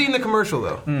Castle. You've seen the commercial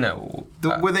though, No.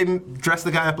 where they dress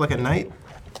the guy up like a knight.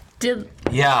 Did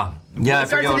Yeah. Yeah, I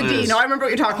starts forget with what a it D. is. No, I remember what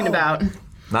you're talking about.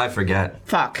 I forget.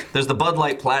 Fuck. There's the Bud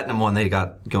Light Platinum one they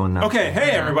got going now. Okay,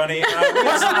 hey everybody.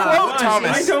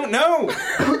 I don't know.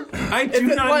 I do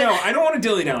not like know. I don't want to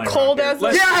dilly dally. Cold as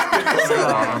Let's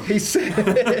He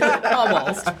said.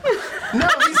 Almost. No,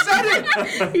 he said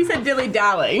it. He said dilly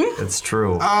dally. It's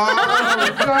true.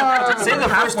 Oh God! Say the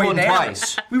first halfway one there.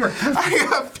 twice. We were. I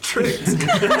have tricked. You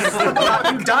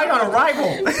died on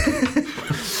arrival.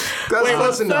 That's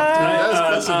close enough. That's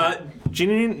close enough.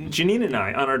 Janine and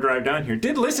I, on our drive down here,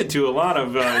 did listen to a lot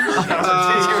of your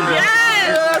conversations.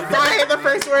 Yes! The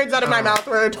first words out of my mouth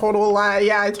were a total lie.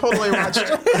 Yeah, I totally watched.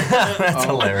 That's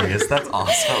hilarious. That's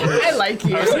awesome. I like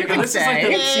you. I was You thinking, can this is like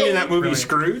the say. scene in that movie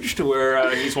Scrooged,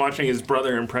 where he's watching his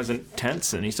brother in present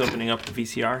tense and he's opening up the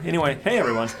VCR. Anyway, hey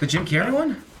everyone. The Jim Carrey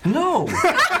one? No.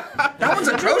 That one's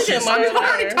atrocious. We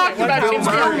already talked about Jim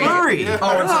Bill Carrey. Murray.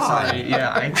 Oh, I'm so sorry.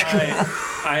 Yeah.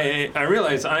 I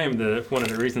realize I am one of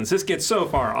the reasons this gets so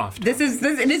far off. It isn't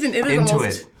Into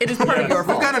almost, it is part of your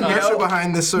fault. We've got inertia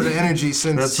behind this sort of energy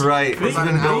since. That's right. About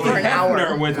an hour. For an hour.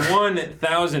 Hefner with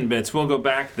 1,000 bits. We'll go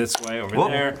back this way over Whoop.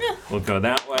 there. We'll go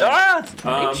that way. Ah!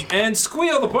 And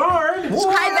Squeal the Bard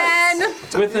Hi, Ben.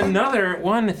 with another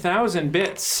 1,000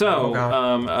 bits.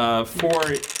 So,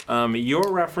 for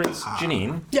your reference,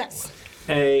 Janine, Yes.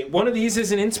 one of these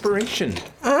is an inspiration.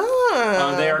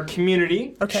 They are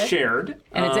community shared.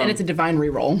 And it's a divine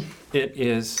reroll. It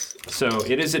is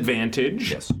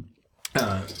advantage. Yes.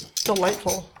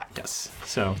 Delightful. Yes.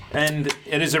 So, and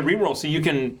it is a reroll, so you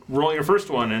can roll your first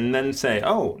one and then say,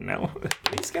 "Oh, no,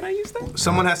 please, can I use that?"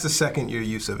 Someone has to second your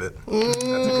use of it. That's a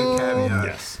good caveat.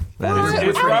 Yes. That is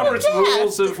It's Robert's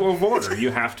rules of order.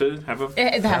 You have to have a.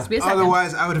 It has to be a second.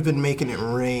 Otherwise, I would have been making it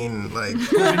rain. Like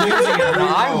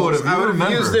I would have. I would have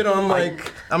remember. used it on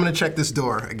like. I'm gonna check this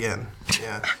door again.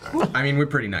 Yeah. Sorry. I mean, we're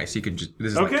pretty nice. You could just.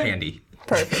 This is like Okay. candy.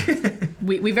 Perfect.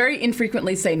 We very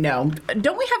infrequently say no.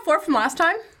 Don't we have 4 from last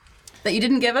time that you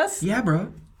didn't give us? Yeah,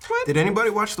 bro. Did anybody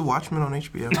watch The Watchmen on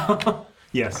HBO?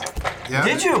 Yes. Yeah.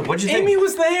 Did you? What'd you think? Amy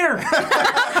was there.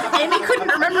 Amy couldn't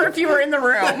remember if you were in the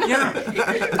room.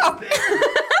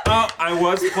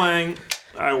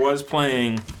 I was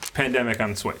playing Pandemic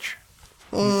on Switch.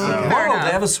 Oh,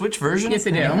 they have a Switch version? Yes,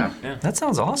 they do. That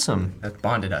sounds awesome. That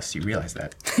bonded us. You realize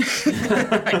that?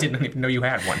 I didn't even know you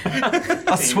had one.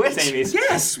 A Switch? It's Amy's.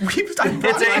 Yes, I've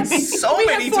It's Amy. so We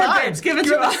many have 4 times. games. Give it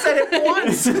You to haven't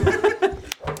us. said it once.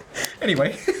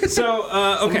 Anyway. So,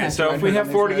 okay, so if we have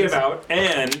 4 to give out,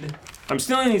 and I'm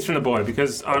stealing these from the boy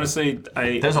because honestly,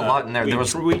 There's a lot in there.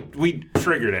 We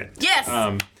triggered it. Yes.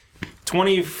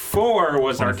 24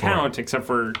 was our 24. count, except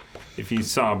for if you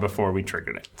saw before we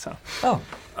triggered it. So, Oh.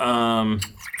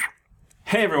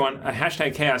 hey everyone,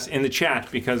 hashtag chaos in the chat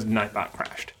because Nightbot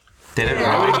crashed. Did it Do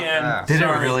really? it again. Did it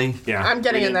Sorry. really? Yeah. I'm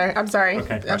getting in there. I'm sorry.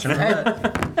 Okay.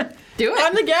 Do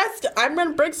I'm it. the guest. I'm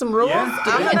gonna break some rules. Yeah,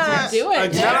 I'm gonna. Do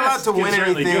it. You're not allowed to Can win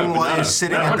certainly do it, anything but while not you're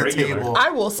sitting not at on the regular. table. I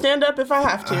will stand up if I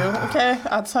have to. Okay,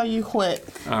 I'll tell you what.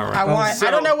 All right. I want. So,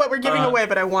 I don't know what we're giving away,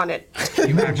 but I want it.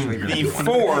 You actually really The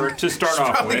 4 to start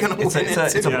off Probably with. gonna It's win a,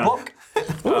 it's a Yeah. book.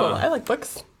 Ooh, I like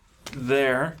books.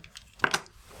 There.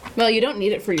 Well, you don't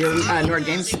need it for your Nord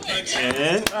games.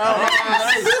 And Off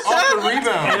the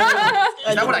rebound.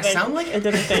 Is that what I sound like? I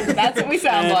didn't think. That's what we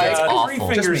sound like. Three awful.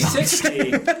 fingers Just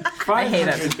 60.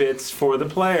 500 bits for the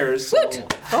players.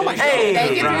 Oh my Hey!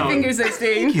 Thank you, Round. 3 fingers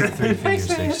 16. You 3 fingers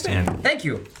 16. Thank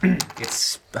you.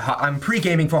 It's. I'm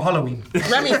pre-gaming for Halloween.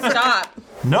 Remy, stop.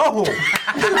 No!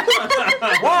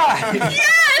 Why?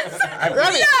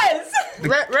 Remy, Yes!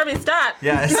 Remy, stop.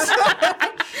 Yes.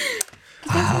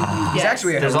 He's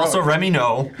actually a There's heroic. also Remy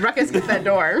No. Ruckus, get that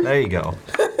door. There you go.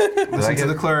 Listen to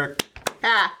the cleric.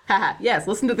 Ha ha ha. Yes,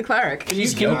 listen to the cleric. Can you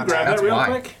young, grab that that's real why.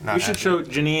 quick? Not We should show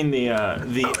Janine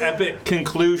the epic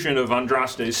conclusion of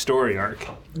Andraste's story arc.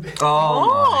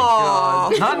 Oh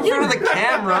my god. Not in front of the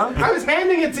camera. I was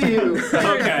handing it to you.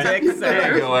 Okay.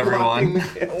 There you go, everyone.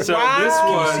 So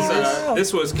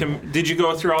this was. Did you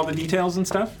go through all the details and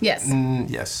stuff? Yes.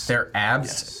 Yes. Their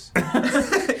abs.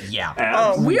 Yeah.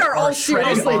 Abs. We are all shredded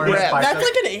seriously arms ripped. by- That's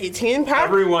like an 18 pack.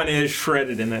 Everyone is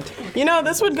shredded in it. You know,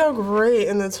 this would go great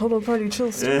in the Total Party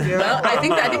Chill studio. Well, I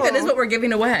think that is what we're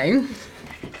giving away.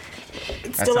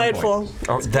 It's At some delightful.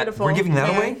 Oh, that, beautiful. we're giving that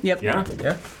Yeah. away? Yep. Yeah.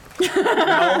 Yeah.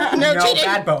 No, No, cheating.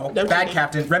 bad Bo. No Bad cheating.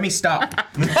 Captain. Remy, stop.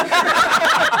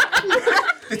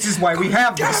 This is why we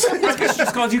have this. It's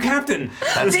just called you captain.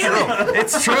 That's true.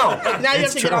 It's true. Now you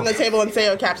have to get on the table and say,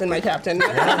 "Oh, Captain, my Captain."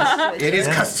 It is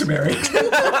customary.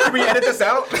 Can we edit this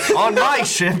out? On my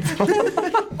ship.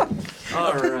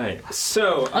 All right.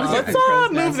 So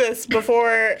Let's move this before.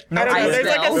 I don't know. I There's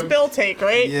like a spill. spill take,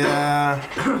 right? Yeah.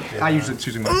 I usually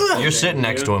choosing my. You're sitting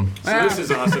next to him. so this is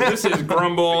awesome. This is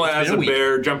Grumble as a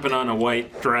bear jumping on a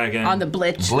white dragon. On the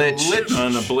blitz. Glitch.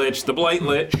 On the Blitch, the Blight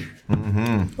Lich.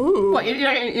 What, you're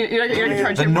gonna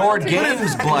charge The your Nord royalties?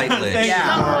 Games Blightlich.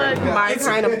 Yeah. My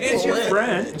kind of It's your bullet.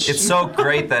 French. It's so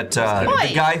great that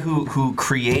the guy who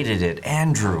created it,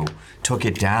 Andrew, took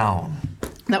it down.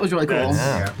 That was really cool.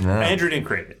 That's- Yeah. Andrew didn't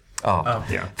create it. Oh.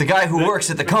 Yeah. The guy who works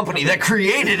at the company that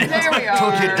created it There we took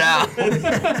are. it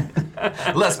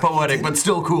down. Less poetic, but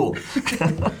still cool.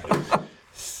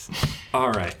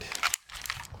 All right.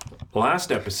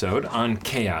 Last episode on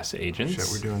Chaos Agents. Shit,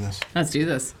 we're doing this. Let's do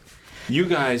this. You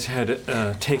guys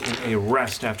had taken a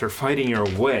rest after fighting your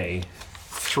way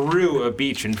through a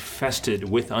beach infested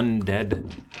with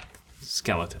undead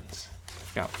skeletons.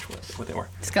 I forgot what they were.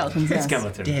 Skeletons, yes.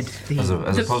 Skeletons.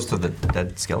 As opposed to the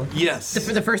dead skeleton. Yes.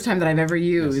 For the first time that I've ever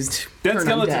used. Dead turn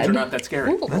skeletons undead. are not that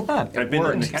scary. I've been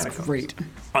in the It's catacombs. great.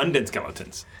 Undead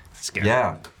skeletons. Scary.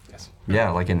 Yeah. Yes.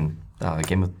 Yeah, like in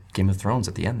Game of Thrones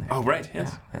at the end there. Oh, right.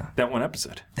 Yes. Yeah. That one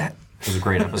episode. That was a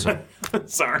great episode.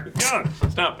 Sorry. God,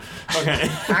 stop. Okay.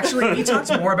 Actually, he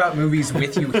talks more about movies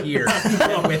with you here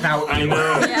than without I you.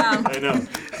 know. Yeah. I know.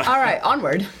 All right,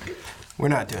 onward. We're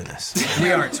not doing this.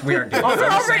 We aren't. We aren't doing We're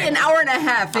this. already an hour and a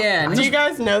half in. Do you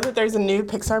guys know that there's a new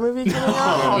Pixar movie coming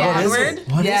out called Yes. Onward?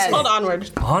 What Yes. It's called Onward.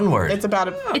 Onward. It's about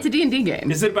a. It's a D&D game.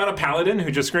 Is it about a paladin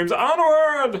who just screams,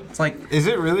 "Onward"? It's like Is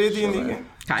it really a D&D game?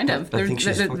 Kind of. I think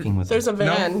she's fucking with There's us. a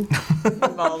van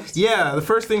involved. Yeah, the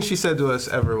first thing she said to us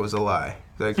ever was a lie.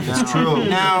 Like, It's true.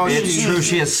 Now It's she's- true.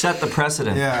 She has set the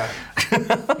precedent. Yeah.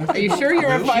 Are you sure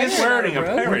you're a pirate? She's wearing a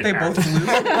pirate They hat. both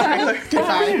flew.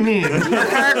 What do you mean? Her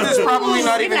character's probably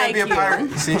not even gonna be a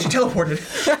pirate. See, She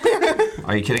teleported.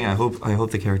 Are you kidding? I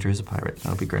hope the character is a pirate. That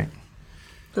would be great.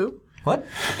 Who? What?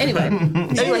 Anyway.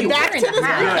 Anyway, back to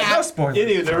the No spoilers.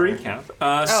 Anyway, the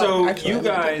recap. So actually, you I'm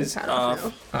gonna take guys this hat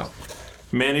off now.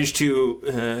 managed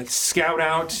to scout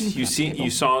out. You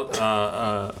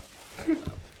saw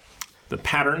the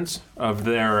patterns of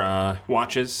their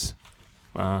watches,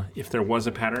 if there was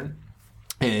a pattern,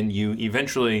 and you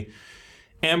eventually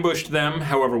ambushed them.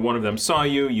 However, one of them saw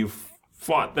you. You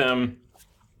fought them.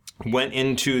 Went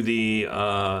into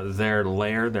their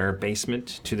lair, their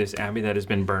basement, to this abbey that has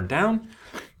been burned down.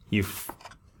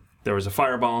 There was a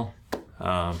fireball.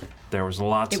 There was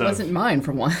lots It of. wasn't mine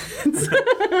for once.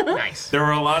 Nice. There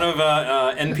were a lot of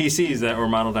NPCs that were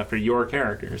modeled after your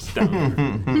characters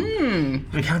down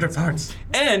there. Counterparts.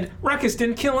 And Ruckus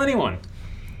didn't kill anyone.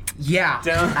 Yeah.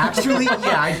 Down- Actually,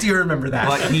 yeah, I do remember that.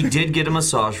 But he did get a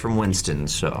massage from Winston,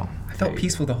 so. I felt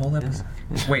peaceful the whole episode.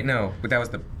 Wait, no, but that was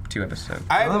the 2 episodes.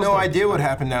 I have no idea what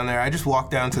happened down there. I just walked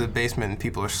down to the basement and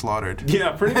people are slaughtered.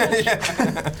 Yeah, pretty much.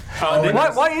 Then-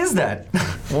 Why is that?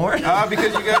 Warren?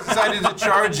 Because you guys decided to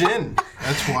charge in.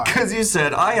 That's why. Because you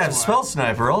said, I have spell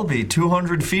sniper, I'll be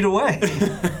 200 feet away.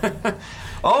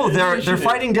 Oh, they're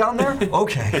fighting down there?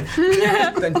 Okay.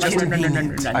 Then just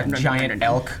a giant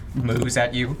elk moves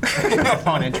at you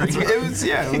upon entry. It was,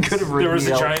 yeah. It was, Could have there ridden was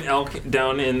the a elk. giant elk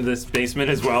down in this basement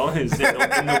as well. Who's in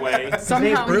the way.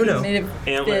 Somehow Bruno. he made it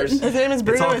Antlers. fit. His name is all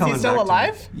Bruno. Is he coming still back to me.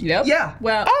 alive? Yep. Yeah.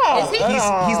 Well, Oh. is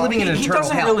he? He's living in an He eternal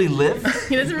doesn't hell. really live.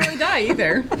 He doesn't really die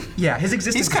either. Yeah, his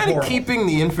existence he's is kind of horrible. keeping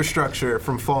the infrastructure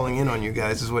from falling in on you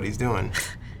guys, is what he's doing.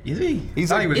 Is he? He's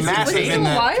Thought like he was massive was he in still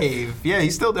that alive? cave. Yeah,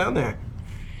 he's still down there.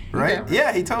 Right? Okay.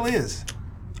 Yeah, he totally is.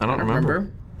 I don't remember.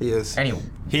 He is. Anyway,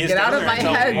 He is Get down out of there my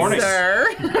until head, morning. sir.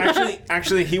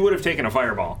 Actually, he would have taken a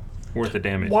fireball worth of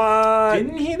damage. What?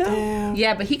 Didn't he though?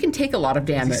 Yeah, but he can take a lot of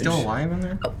damage. is he still alive in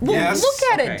there? Well, Yes.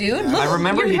 look at it, Okay. dude. Look, I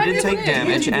remember he how did you take live?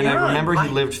 damage, and I remember he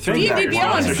lived through D&D that. D&D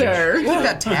Beyond, Beyond, sir. You have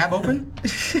that tab open?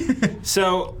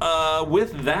 So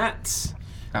with that.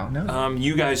 Oh, no.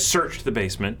 You guys searched the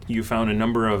basement. You found a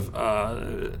number of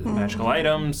magical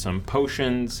items, some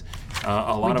potions,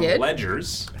 a lot of did?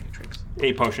 ledgers,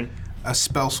 a potion. A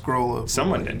spell scroll of.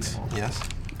 Someone did. Yes.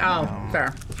 Oh,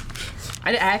 fair.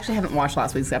 I actually haven't watched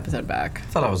last week's episode back. I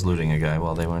thought I was looting a guy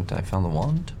while they weren't. I found the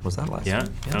wand. Was that last Yeah,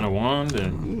 week? found a wand,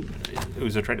 and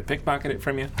Uzo tried to pickpocket it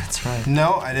from you. That's right.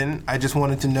 No, I didn't. I just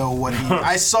wanted to know what he.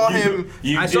 I saw him.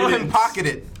 You I saw him didn't. pocket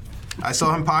it. I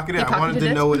saw him pocket it. I wanted pocketed to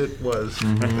it? know what it was.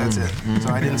 That's it. So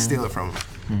I didn't steal it from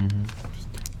him.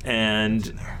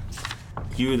 And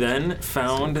you then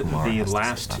found Kumar the has to say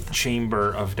last about that.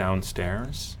 chamber of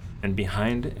downstairs, and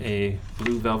behind a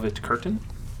blue velvet curtain,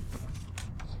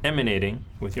 emanating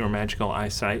with your magical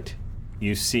eyesight,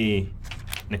 you see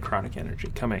necrotic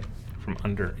energy coming from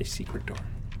under a secret door.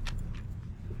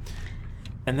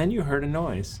 And then you heard a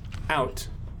noise out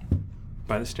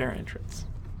by the stair entrance.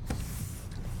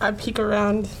 I peek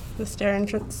around the stair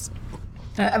entrance.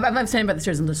 I'm standing by the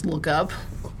stairs and just look up.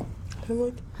 I'm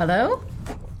like, Hello?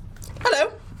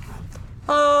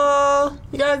 hello.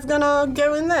 You guys gonna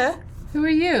go in there? Who are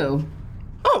you?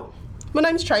 Oh, my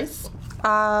name's Trace.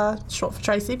 Short for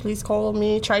Tracy. Please call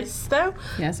me Trace, though.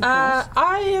 Yes, of course.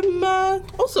 I am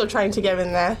also trying to go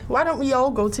in there. Why don't we all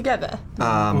go together?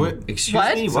 Excuse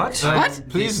What? me, what? What?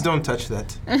 Please don't touch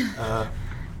that.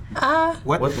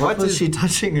 What What was she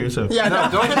touching herself? Yeah, No,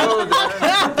 don't go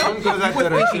there. Don't go that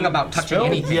direction. Thinking about touching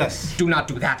anything. Yes. Do not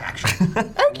do that, actually.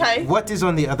 okay. What is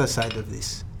on the other side of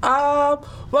this?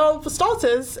 Well, for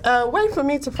starters, wait for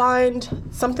me to find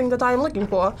something that I am looking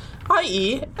for,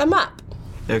 i.e., a map.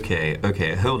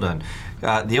 Okay, hold on.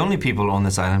 The only people on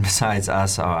this island besides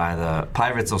us are either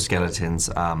pirates or skeletons,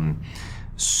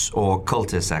 or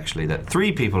cultists, actually. There are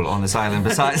 3 people on this island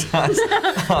besides us.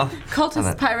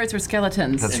 Cultists, pirates, or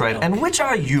skeletons? That's right. And which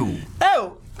are you?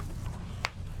 Oh!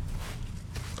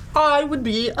 I would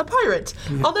be a pirate.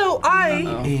 Although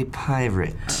I A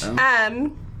pirate.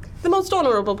 am the most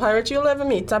honorable pirate you'll ever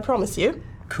meet, I promise you.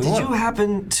 Cool. Did you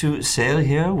happen to sail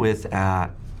here with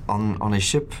on a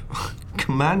ship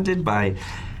commanded by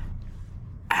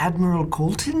Admiral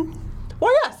Colton?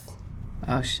 Why, yes.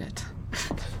 Oh, shit.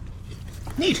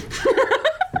 Neat.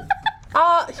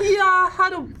 He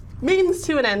had a means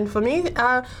to an end for me.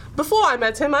 Before I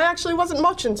met him, I actually wasn't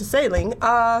much into sailing.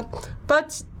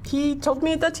 But he told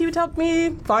me that he would help me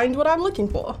find what I'm looking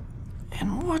for.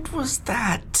 And what was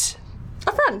that?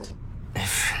 A friend. A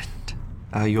friend.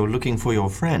 you're looking for your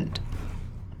friend.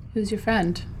 Who's your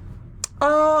friend?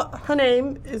 Her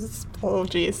name is. Oh,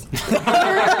 jeez.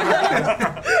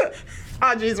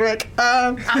 Ah, jeez, Rick.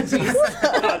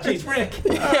 Jeez, Rick.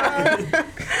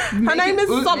 Her name is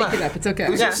Summer. Make it up. It's okay.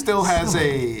 Uzo still has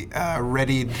a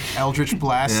readied Eldritch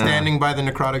Blast standing by the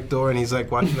necrotic door, and he's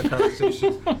like watching the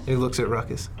conversation. He looks at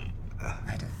Ruckus.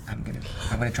 I'm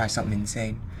gonna try something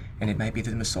insane, and it might be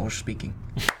the massage speaking.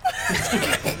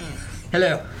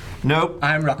 Hello. Nope.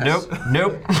 I'm Ruckus.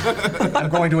 Nope. I'm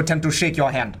going to attempt to shake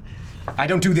your hand. I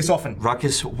don't do this often.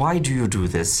 Ruckus, why do you do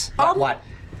this? What?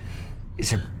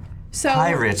 It's a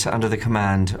pirate under the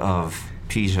command of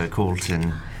Peter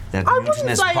Colton. That I wouldn't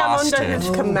mutinous say I'm bastard. under his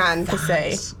command, per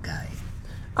se.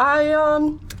 I,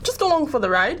 just along for the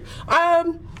ride. Yeah.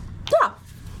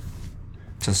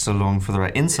 Just along for the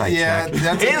right insight check.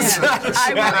 That's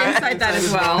I will insight that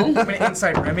as well. I'm gonna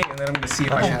insight Remy, and then I'm gonna see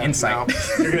if I should insight.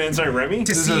 You're gonna insight Remy?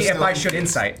 To see if I should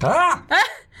insight.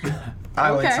 I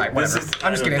will insight, whatever.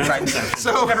 I'm just gonna insight.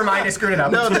 So Never mind, I screwed it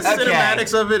up. No, the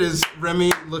cinematics of it is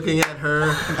Remy looking at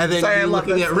her, and then you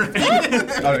looking at Remy.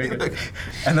 Oh, you're good.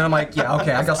 And then I'm like, yeah,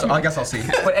 okay, I guess I'll see.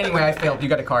 But anyway, I failed. You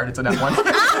got a card. It's a net one.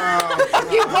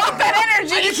 You brought that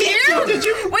energy here. Did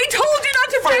you? We told you not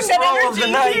to bring that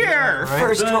energy here.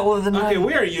 First roll of the night. Okay,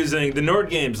 we are using the Nord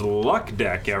Games luck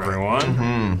deck,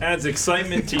 everyone. Adds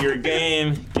excitement to your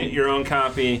game. Get your own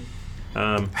copy.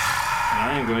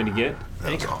 I am going to get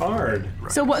a card.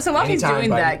 So while he's Anytime, doing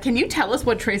buddy. that, can you tell us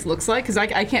what Trace looks like? Because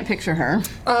I can't picture her.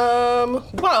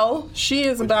 Well, she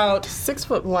is about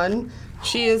 6'1".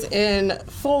 She is in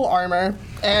full armor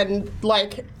and,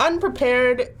 like,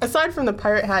 unprepared. Aside from the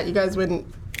pirate hat, you guys wouldn't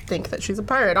think that she's a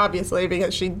pirate, obviously,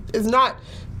 because she is not,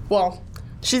 well,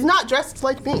 she's not dressed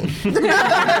like me.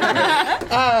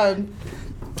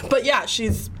 But yeah,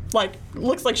 she's, like,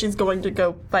 looks like she's going to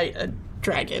go fight a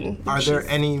dragon. Are there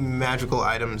any magical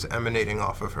items emanating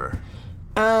off of her?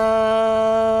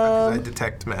 I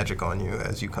detect magic on you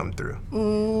as you come through.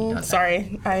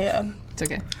 Sorry, It's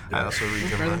okay. I also read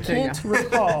your mind. There you can't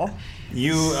recall.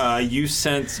 You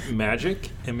sense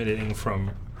magic emanating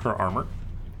from her armor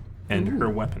and her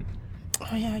weapon.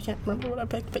 Oh yeah, I can't remember what I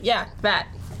picked, but yeah, that.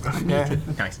 Okay.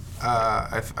 Nice.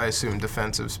 I assume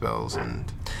defensive spells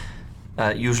and.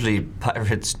 Usually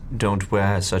pirates don't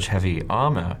wear such heavy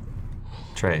armor.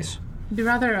 Trace. It'd be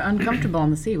rather uncomfortable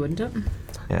on the sea, wouldn't it?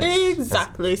 Yes.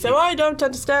 Exactly. So I don't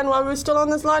understand why we're still on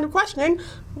this line of questioning.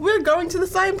 We're going to the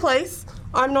same place.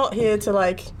 I'm not here to,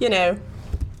 like, you know,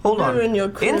 Hold on. ruin your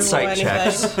crew Insight or anything.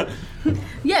 checks.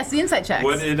 Yes, the insight checks.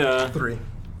 What did 3.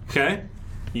 Okay,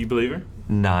 you believe her?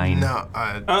 9. No,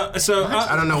 I don't know hard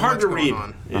what's to going read.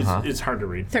 on. It's hard to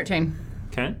read. 13.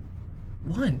 Okay.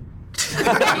 1. You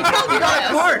got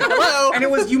a card. Hello. And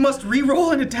it was, you must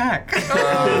re-roll an attack.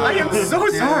 I am so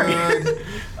sorry.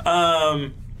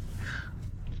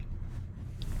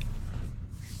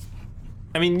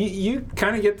 I mean, you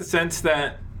kind of get the sense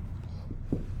that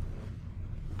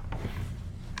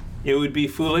it would be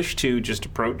foolish to just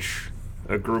approach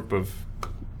a group of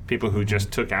people who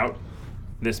just took out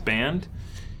this band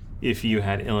if you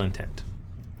had ill intent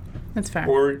That's fair.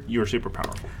 or you're super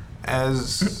powerful.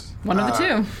 As One of the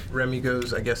two. Remy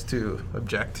goes, I guess, to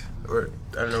object, or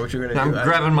I don't know what you're gonna I'm do.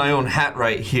 grabbing my own hat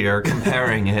right here,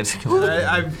 comparing it.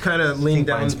 I've kind of leaned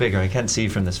down Mine's bigger. I can't see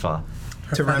from this far.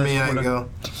 to Remy and I go,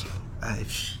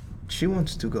 if she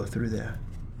wants to go through there,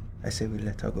 I say we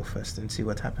let her go first and see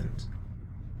what happens.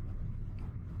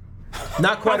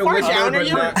 Not quite a far whisper, down are but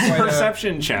you? not quite a...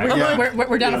 Perception check. Yeah.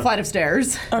 We're down a flight of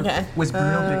stairs. Okay. Was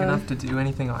Bruno big enough to do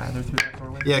anything either through that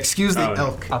doorway? Yeah, excuse the Oh, no.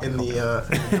 elk in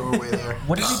the doorway there.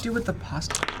 What did you do with the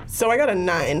pasta? So I got a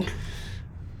 9.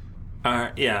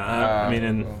 I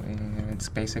mean, it's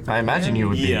basically. I imagine you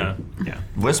would be yeah.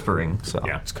 whispering. So.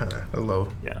 Yeah. It's kind of a low.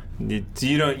 Yeah. You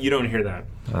don't hear that.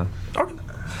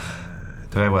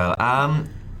 Very well.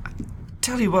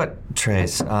 Tell you what,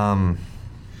 Trace.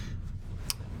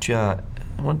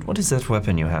 What is that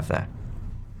weapon you have there?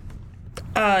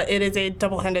 It is a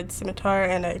double-handed scimitar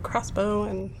and a crossbow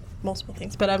and multiple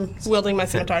things, but I'm wielding my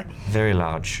scimitar. Very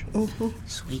large.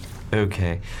 Sweet.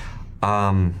 Okay.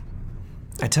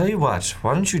 I tell you what.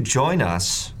 Why don't you join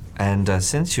us? And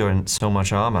since you're in so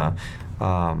much armor,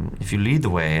 if you lead the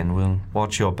way, and we'll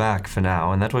watch your back for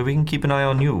now, and that way we can keep an eye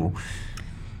on you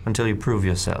until you prove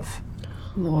yourself.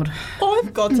 Lord. Oh,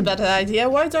 I've got a better idea.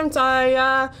 Why don't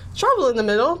I travel in the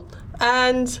middle?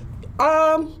 And,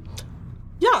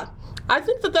 yeah, I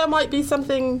think that there might be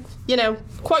something, you know,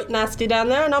 quite nasty down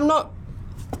there, and I'm not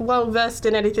well versed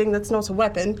in anything that's not a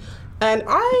weapon. And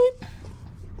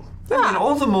I mean,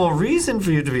 all the more reason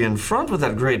for you to be in front with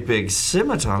that great big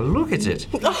scimitar. Look at it.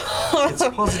 It's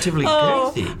positively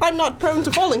girthy. I'm not prone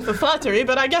to falling for flattery,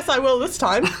 but I guess I will this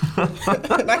time.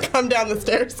 And I come down the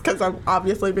stairs because I'm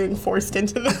obviously being forced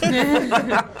into this.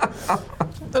 And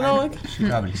I'm like,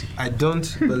 I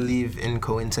don't believe in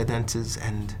coincidences,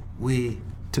 and we,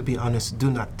 to be honest, do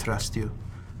not trust you.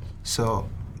 So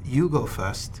you go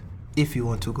first if you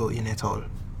want to go in at all.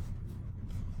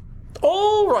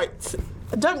 all right.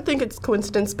 I don't think it's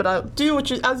coincidence, but I'll do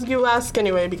as you ask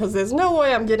anyway, because there's no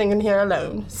way I'm getting in here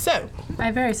alone. So.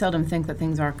 I very seldom think that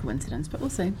things are coincidence, but we'll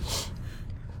see.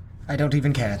 I don't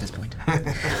even care at this point.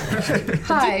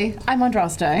 Hi, I'm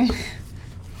Andraste.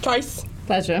 Trice.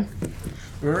 Pleasure.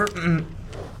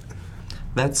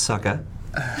 That's Sucker.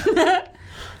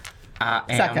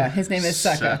 Sucker. His name is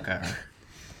Sucker.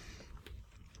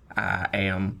 I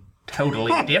am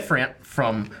totally different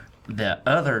from the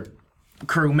other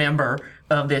crew member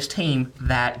of this team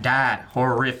that died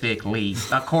horrifically,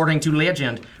 according to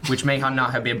legend, which may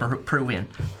not have been proven.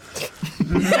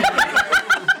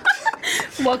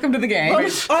 Welcome to the game.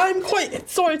 I'm quite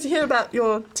sorry to hear about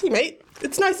your teammate.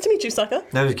 It's nice to meet you, Sucker.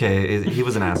 Okay, he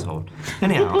was an asshole.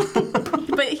 Anyhow.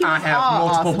 But he I have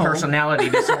multiple asshole. personality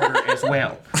disorder as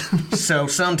well. So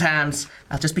sometimes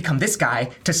I'll just become this guy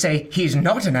to say he's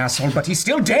not an asshole, but he's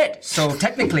still dead. So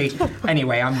technically,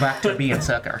 anyway, I'm back to being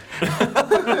Sucker. But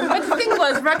the thing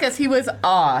was, Ruckus, he was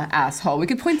asshole. We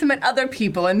could point them at other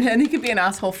people, and then he could be an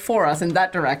asshole for us in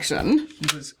that direction.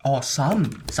 He was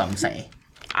awesome, some say.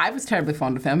 I was terribly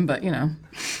fond of him, but you know.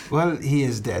 Well, he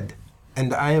is dead.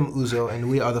 And I am Uzo, and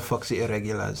we are the Foxy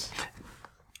Irregulars.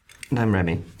 And I'm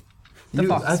Remy.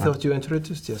 I thought you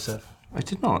introduced yourself. I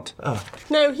did not. Oh.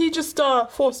 No, he just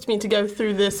forced me to go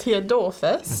through this here door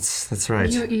first. That's right.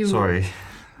 You- Sorry.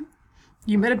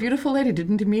 You met a beautiful lady,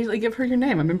 didn't immediately give her your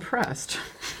name. I'm impressed.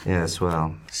 Yes,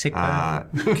 well. Sick burn.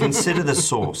 Consider the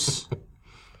source.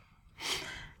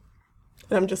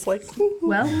 And I'm just like,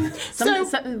 Well,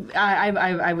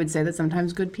 I would say that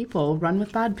sometimes good people run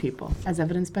with bad people, as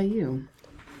evidenced by you.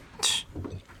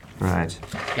 Right.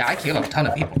 Yeah, I kill a ton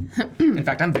of people. In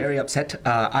fact, I'm very upset.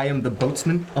 I am the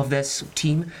boatsman of this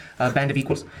team, Band of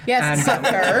Equals. Yes, And,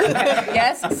 Sucker.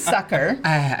 Yes, Sucker.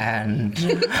 And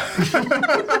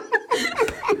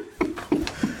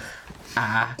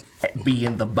I,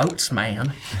 being the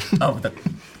boatsman of the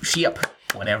ship,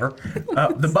 whatever,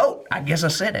 the boat, I guess I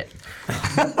said it.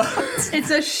 It's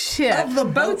a ship. Of the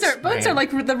boats are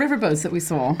like the river boats that we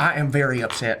saw. I am very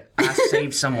upset. I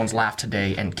saved someone's life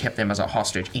today and kept them as a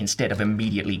hostage instead of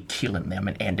immediately killing them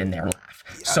and ending their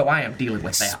life. So I am dealing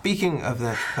with that. Speaking of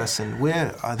that person,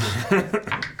 where are they?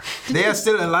 They are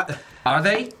still alive. Are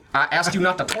they? I asked you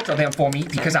not to torture them for me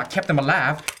because I kept them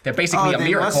alive. They're basically a they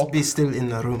miracle. must be still in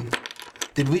the room.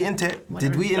 Did we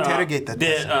interrogate that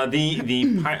person?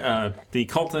 The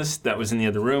cultist that was in the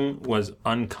other room was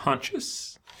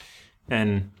unconscious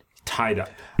and tied up.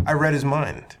 I read his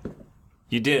mind.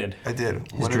 You did. I did.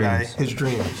 dreams. His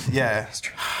dreams. Yeah.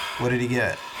 What did he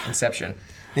get? Inception.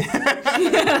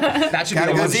 That should be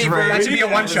a one deeper. That should be a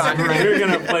one shot. We're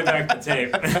gonna play back the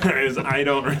tape because I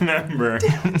don't remember.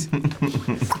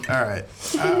 All right.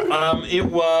 It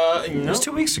was. It was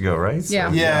 2 weeks ago, right?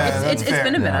 Yeah. Yeah, It's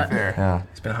been a minute. Fair. Yeah.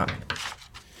 It's been a hot.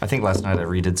 I think last night I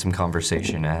redid some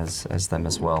conversation as them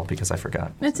as well because I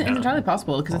forgot. It's entirely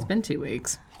possible because it's been 2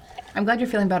 weeks. I'm glad you're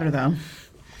feeling better though.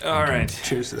 All right.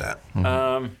 Cheers to that.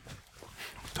 Um.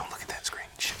 Don't look at that screen.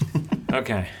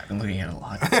 Okay. I've been looking at it a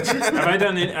lot. Have I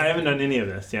done? I haven't done any of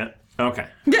this yet. Okay.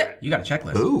 You got a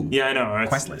checklist. Ooh. Yeah, I know.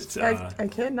 Quest list. I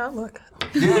can't not look.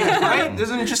 Right?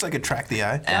 Isn't it just like attract the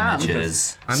eye?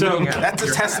 Images. I'm So, looking at That's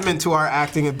a testament to our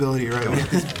acting ability, right? We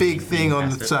have this big thing on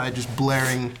the side just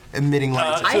blaring, emitting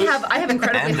lights. I have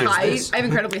incredibly And there's high. this. I have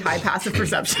incredibly high passive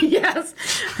perception. Yes,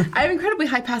 I have incredibly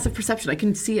high passive perception. I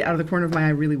can see it out of the corner of my eye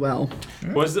really well.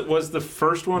 was the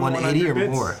first one 180 or 100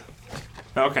 bits? more.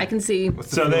 Okay. I can see.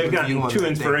 So they've View gotten on 2 that thing,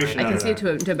 inspiration. right? I out can of see it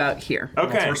that. to about here.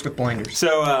 Okay. First with blinders.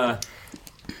 So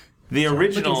the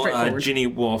original straightforward. Ginny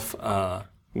Wolf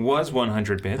was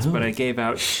 100 bits, but I gave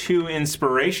out 2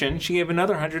 inspiration. She gave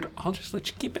another 100. I'll just let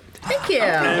you keep it. Thank you.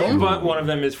 But one of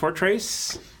them is for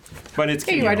Trace, but it's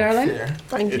Here you are, communal. darling.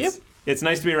 Thank you. It's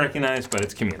nice to be recognized, but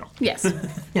it's communal. Yes.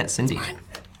 Yes, indeed.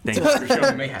 Thanks for You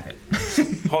showing may me. have it.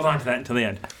 Hold on to that until the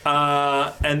end.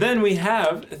 And then we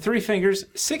have 3 Fingers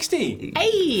 60.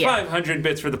 Hey. 500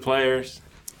 bits for the players.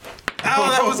 Oh,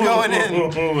 that was going in.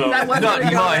 That wasn't Not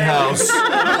in my house.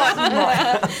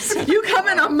 You come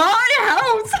into my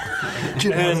house.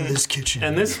 Get out of this kitchen.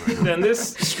 And this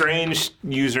strange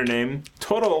username,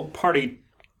 Total Party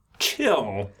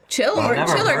chill. Chill or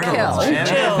never chill or heard of kill? them.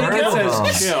 And I think it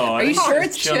says chill. Are you sure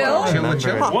it's chill?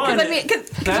 One, I mean,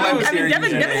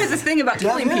 Devin has this thing about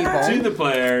killing people. to the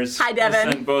players. Hi, Devin.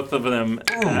 We'll send both of them.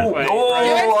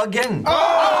 Again.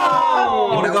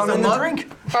 Oh! Would have gone in the drink.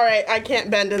 All right, I can't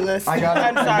bend in this. I got it.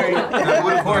 I'm sorry.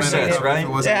 Of course it is, right?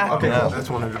 Yeah. Okay, Yeah. that's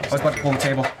 100%. I was about to pull the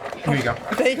table. Here you go.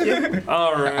 Thank you.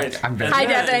 All right. I'm very Hi,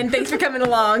 Devin. Thanks for coming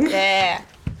along. Yeah.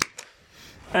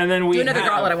 And then we Do another have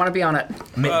gauntlet. I want to be on it.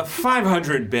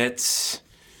 500 bits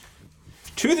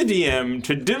to the DM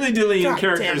to dilly and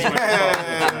characters.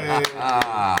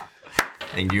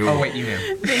 Thank you. Oh, wait, you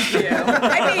knew. Thank you.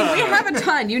 I mean, we have a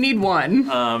ton. You need one.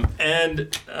 And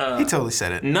He totally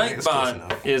said it. It's close Nightbot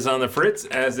enough. is on the fritz,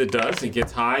 as it does. It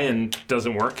gets high and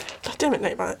doesn't work. God damn it,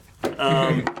 Nightbot.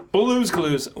 Blue's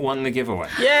Clues won the giveaway.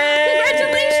 Yay!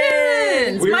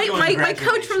 Congratulations! We're My going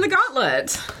coach from the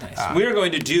gauntlet. Nice. We're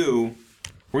going to do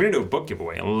a book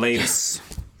giveaway later.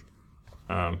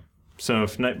 So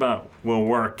if Nightbot will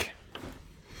work,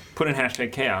 put in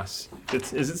 #chaos.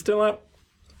 Is it still up?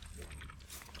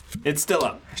 It's still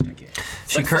up.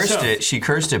 She cursed it. She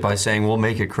cursed it by saying, "We'll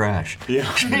make it crash."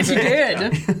 Yeah. She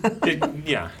did.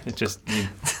 It just, you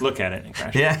look at it and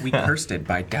crash. Yeah. We cursed it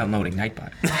by downloading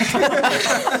Nightbot.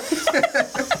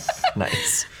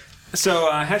 Nice. So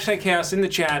 #chaos in the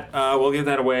chat. We'll give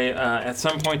that away at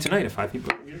some point tonight if 5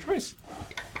 people give your choice.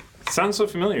 Sounds so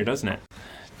familiar, doesn't it?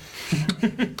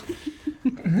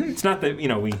 It's not that,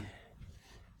 we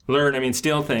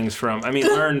steal things from,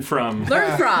 learn from.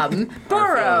 Learn from.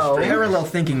 Borrow. Parallel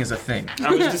thinking is a thing.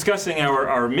 I was discussing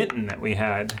our mitten that we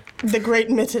had. The great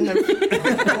mitten of.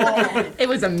 It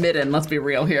was a midden, let's be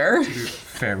real here.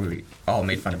 Fair, we all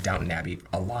made fun of Downton Abbey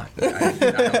a lot. I don't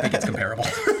think it's comparable.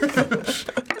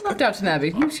 I love Downton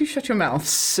Abbey. You shut your mouth.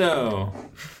 So,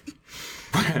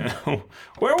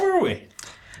 where were we?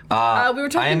 We were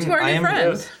talking to our new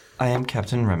friend. I am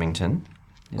Captain Remington.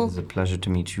 It is a pleasure to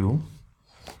meet you.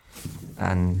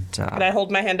 And And I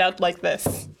hold my hand out like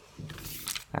this.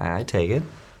 I take it.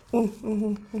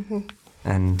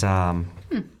 And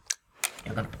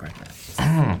You're gonna regret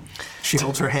that. She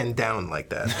holds her hand down like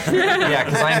that. yeah,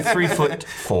 because I'm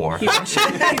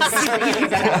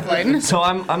 3'4". So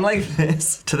I'm like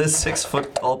this to this 6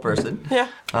 foot tall person. Yeah.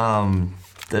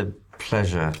 The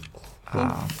pleasure.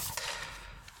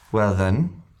 Well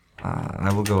then,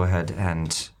 I will go ahead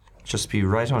and just be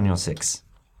right on your 6.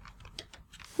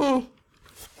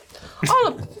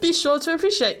 I'll be sure to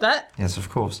appreciate that. Yes, of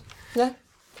course. Yeah.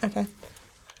 Okay.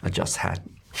 I just had.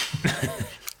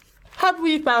 Have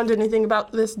we found anything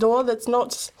about this door that's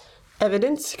not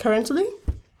evident currently?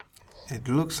 It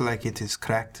looks like it is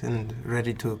cracked and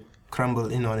ready to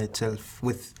crumble in on itself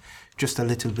with just a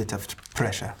little bit of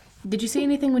pressure. Did you see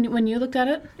anything when you looked at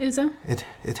it, Uzo?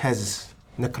 It has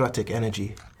necrotic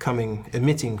energy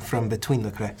emitting from between the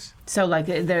cracks. So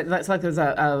that's like there's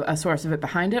a source of it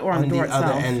behind it or on the door the other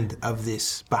itself? end of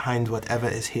this, behind whatever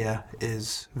is here,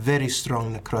 is very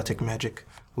strong necrotic magic.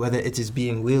 Whether it is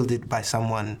being wielded by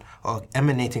someone or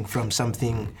emanating from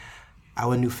something,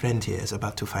 our new friend here is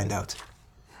about to find out.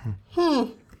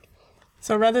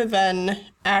 So rather than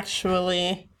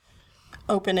actually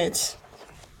open it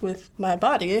with my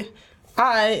body,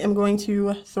 I am going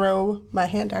to throw my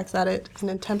hand axe at it and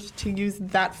attempt to use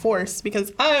that force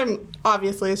because I'm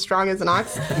obviously as strong as an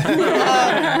ox.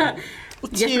 Yes,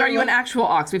 but are you an actual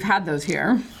ox? We've had those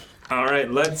here. All right,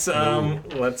 let's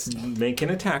make an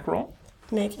attack roll.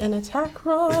 Make an attack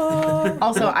roll.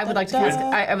 Also, I would like to cast.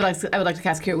 I would like to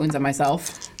cast Cure Wounds on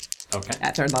myself Okay.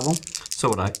 at 3rd level. So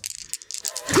would I.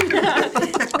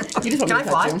 You just want me to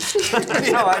touch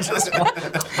you. No, I just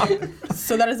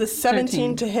So that is a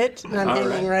 17 to hit, and I'm All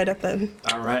aiming right. right at the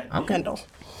All right. handle.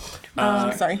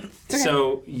 Sorry.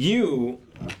 So you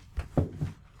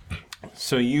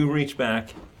reach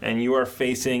back and you are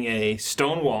facing a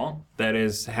stone wall that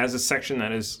has a section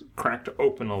that is cracked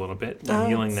open a little bit,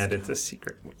 revealing that it's a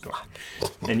secret door.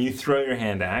 And you throw your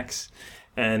hand axe,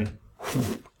 and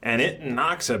it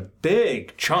knocks a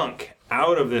big chunk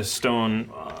out of this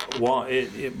stone wall.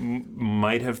 It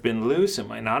might have been loose, it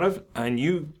might not have, and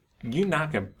you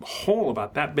knock a hole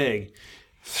about that big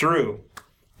through,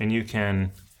 and you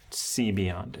can see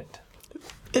beyond it.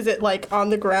 Is it like on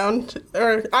the ground?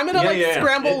 Or I'm gonna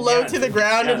scramble low to the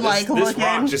ground and this look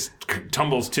rock in. just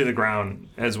tumbles to the ground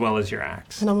as well as your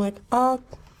axe. And I'm like, I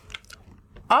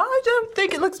don't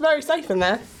think it looks very safe in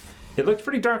there. It looks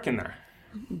pretty dark in there.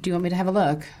 Do you want me to have a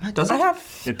look? Does I it?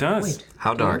 have. It does.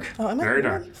 How dark? Very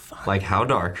dark. Like how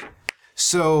dark?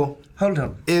 So, Hold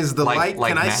on. is the Like- light,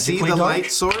 can I see magically the dark?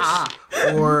 light source?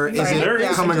 Or is There it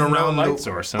is coming no around light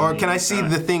source on or the can I see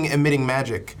inside. the thing emitting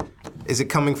magic? Is it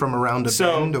coming from around a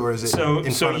bend, or is it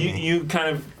in front of me? You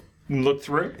kind of look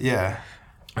through? Yeah.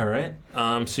 All right.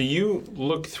 So you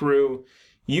look through.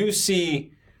 You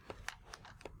see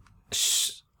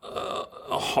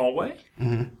a hallway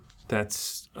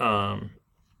that's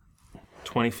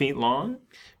 20 feet long.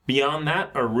 Beyond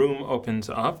that, a room opens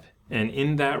up, and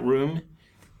in that room,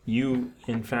 you,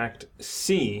 in fact,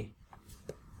 see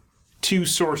two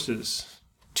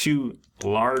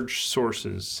large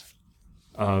sources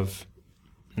of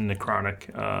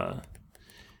necrotic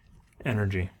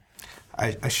energy.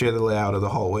 I share the layout of the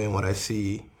hallway and what I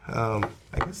see. I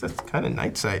guess that's kind of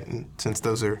night sight, since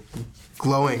those are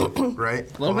glowing, right?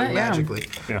 A little bit, magically.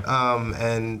 Yeah.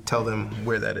 And tell them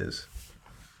where that is.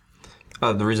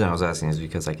 The reason I was asking is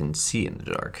because I can see in the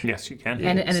dark. Yes, you can.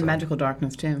 And in magical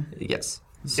darkness, too. Yes.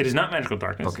 It is not magical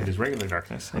darkness. Okay. It is regular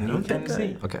darkness, and you can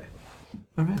see. Okay.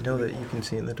 I know that you can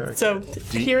see in the dark. So,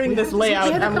 hearing this layout,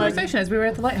 We had a I'm like, conversation as we were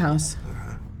at the lighthouse.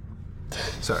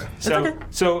 Sorry.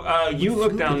 So you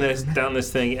look down this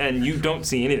thing, and you don't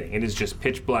see anything. It is just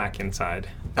pitch black inside.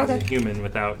 As a human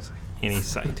without any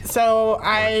sight. So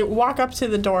I walk up to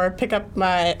the door, pick up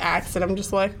my axe, and I'm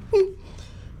just like,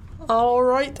 all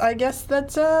right, I guess that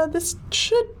this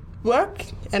should work.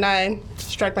 And I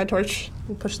strike my torch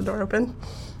and push the door open.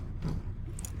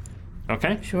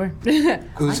 Okay. Sure.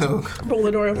 Uzo, Roll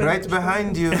the door open. right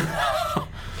behind you.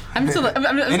 I'm still like,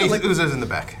 Uzo's in the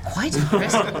back. quite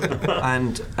impressive.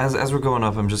 And as we're going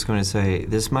up, I'm just going to say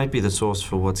this might be the source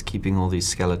for what's keeping all these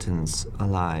skeletons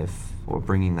alive, or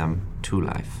bringing them to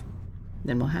life.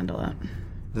 Then we'll handle that.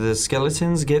 The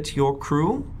skeletons get your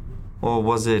crew, or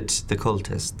was it the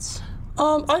cultists?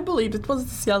 I believe it was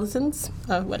the skeletons.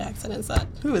 What accent is that?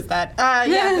 Who is that? Yeah.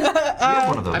 We have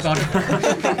one of those. I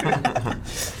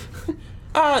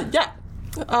bought it. Yeah.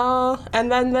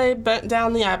 And then they burnt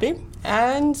down the abbey,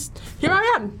 and here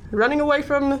I am, running away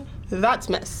from that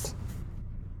mess.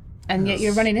 And yet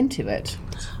you're running into it.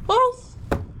 Well,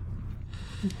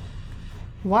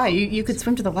 Why? You could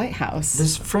swim to the lighthouse.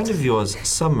 This friend of yours,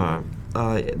 Summer,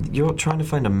 you're trying to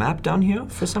find a map down here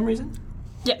for some reason?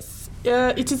 yes.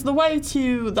 It is the way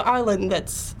to the island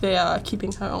that they are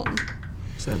keeping her on.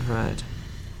 Is that right?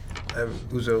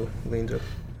 Uzo leans up.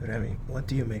 Remy, what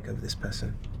do you make of this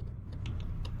person?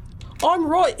 I'm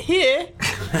right here.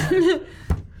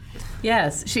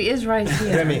 Yes, she is right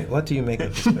here. Remy, what do you make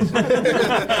of this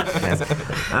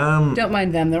person? Don't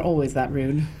mind them, they're always that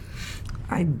rude.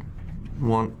 I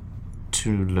want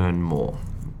to learn more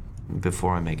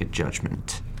before I make a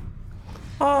judgment.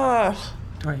 Do I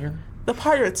hear? The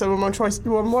pirates were more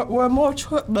trusting.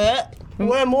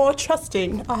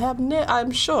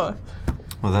 I'm sure.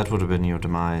 Well, that would have been your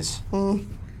demise.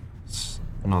 It's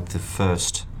not the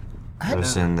first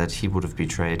person that he would have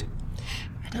betrayed.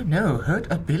 I don't know. Her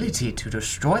ability to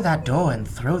destroy that door and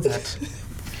throw that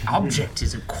object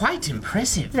is quite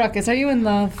impressive. Ruckus, are you in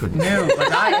love? No,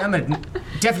 but I am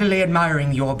definitely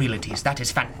admiring your abilities. That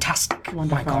is fantastic.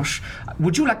 Wonderful. My gosh.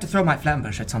 Would you like to throw my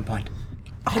flamberge at some point?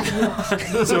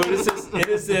 So it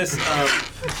is this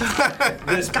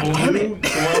blue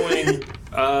glowing.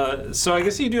 So I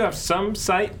guess you do have some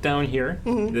sight down here.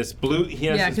 Mm-hmm. This blue. He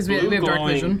has this 'cause blue we have dark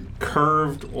glowing vision.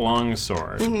 curved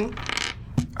longsword. Mm-hmm.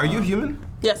 Are you human?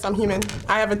 Yes, I'm human.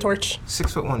 I have a torch.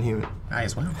 6'1" human. I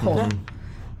as well.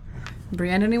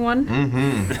 Brienne, anyone?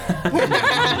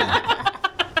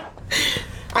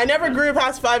 I never grew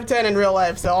past 5'10" in real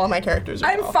life, so all my characters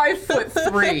are I'm tall.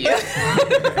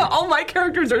 5'3". All my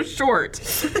characters are short.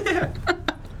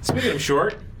 Speaking of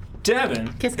short,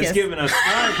 Devin Kiss, has kiss. given us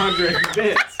 500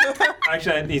 bits.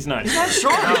 Actually, he's not. He's not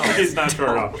short. No, he's not short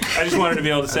at all. I just wanted to be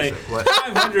able to say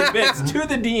 500 bits to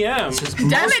the DM.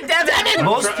 Damn it, Devin!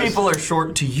 Most people are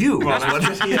short to you. Well,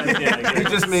 He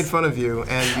just made fun of you,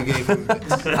 and you gave him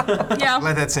bits. Yeah.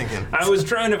 Let that sink in. I was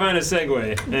trying to find a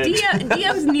segue. and-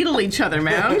 DMs needle each other,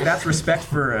 man. That's respect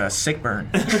for sick burn.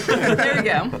 There you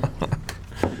go.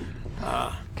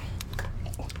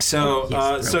 So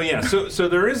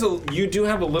there is you do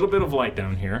have a little bit of light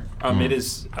down here. It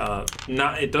is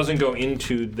it doesn't go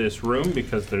into this room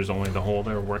because there's only the hole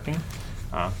there working.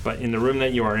 But in the room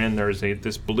that you are in, there's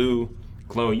this blue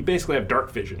glow. You basically have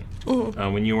dark vision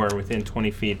when you are within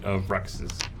 20 feet of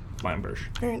Ruckus's flamberge.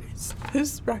 Very nice.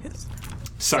 Who's Ruckus?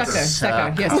 Sucker.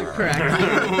 Sucker. Yes, you're correct.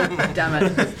 Damn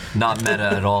it. Not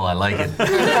meta at all. I like it.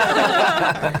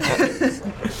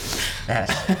 That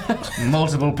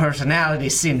multiple personality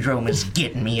syndrome is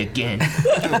getting me again.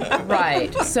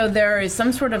 Right. So there is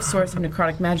some sort of source of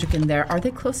necrotic magic in there. Are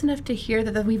they close enough to hear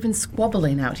that we've been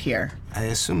squabbling out here? I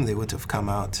assume they would have come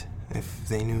out if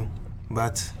they knew,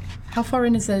 but How far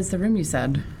in is the room you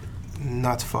said?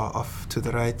 not far off to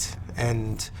the right.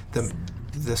 And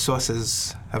the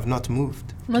sources have not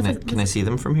moved. Can I see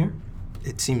them from here?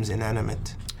 It seems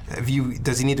inanimate.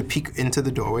 Does he need to peek into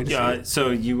the doorway to see it? So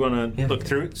you want to look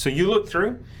through? So you look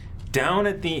through. Down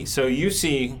at the... So you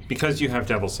see, because you have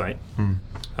Devil Sight,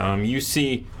 you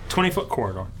see 20-foot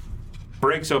corridor.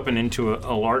 Breaks open into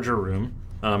a larger room,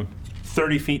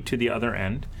 30 feet to the other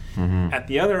end. At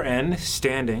the other end,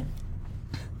 standing,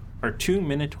 are 2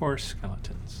 Minotaur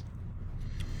skeletons.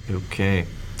 Okay.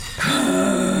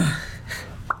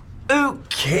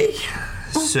 Okay.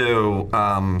 So,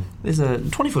 there's a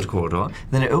 20-foot corridor,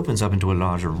 then it opens up into a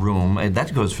larger room.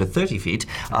 That goes for 30 feet.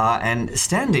 And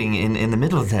standing in the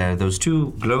middle there, those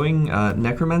 2 glowing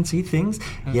necromancy things,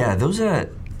 yeah, those are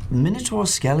Minotaur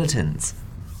skeletons.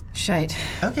 Shite.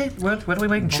 Okay, what are we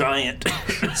waiting for? Giant.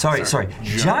 Sorry.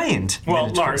 Giant. Well,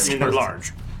 Minotaur large. I mean, they're skeletons.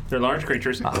 large. They're large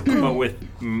creatures, but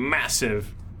with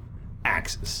massive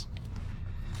axes.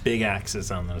 Big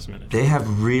axes on those Minotaurs. They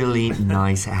have really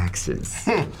nice axes.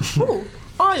 Ooh,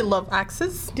 I love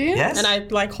axes. Do you? Yes? And I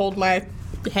like hold my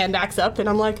hand axe up, and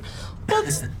I'm like,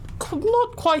 that's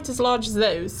not quite as large as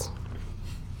those.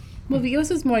 Well, but yours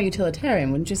is more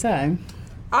utilitarian, wouldn't you say?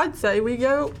 I'd say we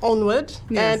go onward,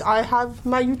 Yes. and I have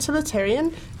my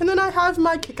utilitarian, and then I have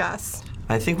my kick-ass.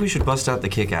 I think we should bust out the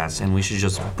kick-ass, and we should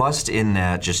just bust in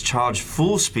there, just charge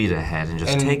full speed ahead, and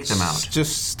just take them out.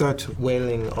 Just start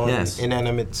wailing on Yes.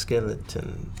 inanimate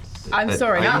skeletons. I'm But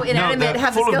sorry, are how you- inanimate no,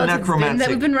 have the full of skeletons been that necromantic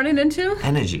we've been running into?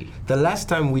 energy. The last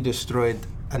time we destroyed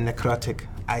a necrotic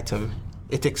item,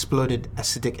 it exploded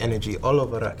acidic energy all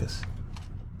over Arrakis.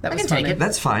 That was can take funny. it.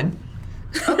 That's fine.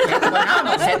 Well, now I'm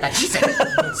upset that he said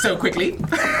it so quickly.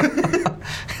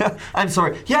 I'm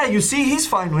sorry. Yeah, you see, he's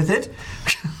fine with it.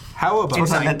 How That's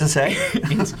what I meant about to say.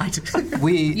 Inside.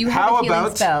 You have how a healing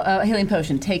about spell, healing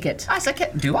potion. Take it. I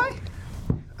said, do I?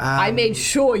 I made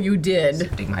sure you did.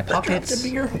 Dig my pockets.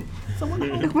 Oh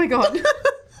my god.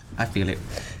 I feel it.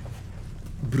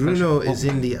 Bruno is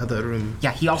in the other room?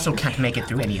 Yeah, he also can't make it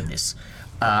through any of this.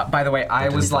 By the way, I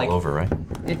Didn't was fall like, over, right?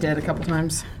 It did a couple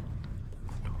times.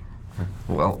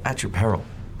 Well, at your peril.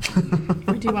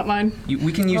 Do you want mine?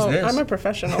 we can use Oh, this. I'm a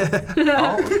professional.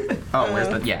 Oh, where's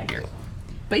the? Yeah, here.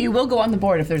 But you will go on the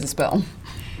board if there's a spell.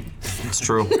 It's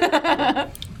true.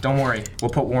 Don't worry,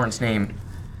 we'll put Warren's name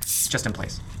just in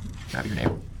place. Not your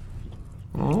name.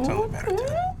 It's only better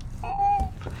to.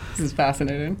 This is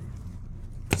fascinating.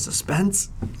 Suspense.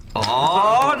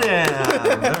 Oh,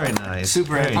 damn. Very nice.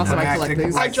 Super Very Also, I collect anticlimactic,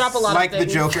 these. I drop a lot like of the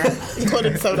things. Joker.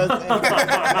 Including sodas.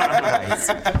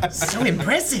 So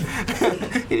impressive.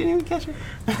 He didn't even catch it.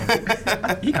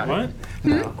 You got it.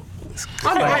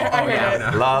 What? I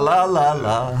heard it. La la la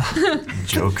la.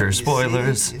 Joker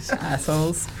spoilers.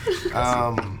 Assholes.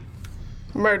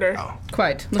 Murder.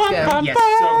 Quite. Let's go. Yes.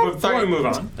 So before we move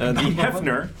on, the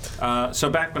Hefner. So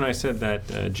back when I said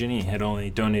that Ginny had only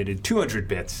donated 200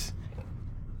 bits,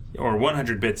 or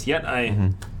 100 bits, yet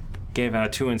I gave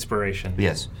out 2 inspiration.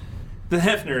 Yes. The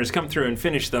Hefner has come through and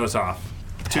finished those off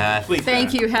to complete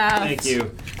Thank that. you, Heft. Thank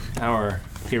you, our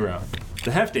hero.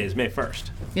 The Heft Day is May 1st.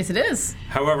 Yes, it is.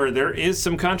 However, there is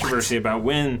some controversy about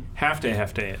when Half Day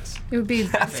Is. It would be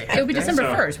December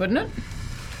So- 1st, wouldn't it?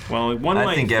 Well, one I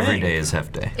might think every day is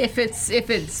Heft Day. If it's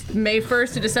May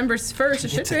 1st to December 1st, it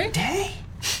should be. Day.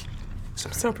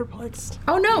 So perplexed.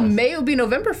 Oh no, May would be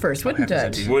November 1st, wouldn't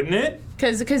it? Wouldn't it?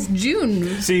 Because June.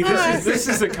 See, this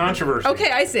is the controversy.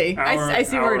 Okay, I see. I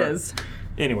see where it Our- is.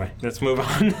 Anyway, let's move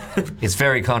on. It's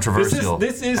very controversial.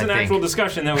 This is I an think. actual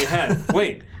discussion that we had.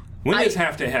 Wait, when is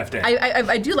Half Day?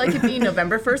 I do like it being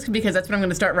November 1st because that's when I'm going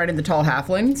to start writing the tall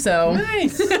halfling. So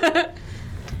Nice.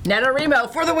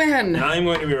 NaNoWriMo for the win. I'm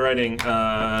going to be writing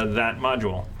that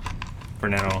module for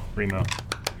NaNoWriMo.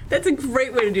 That's a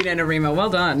great way to do NaNoWriMo. Well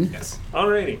done. Yes.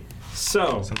 Alrighty.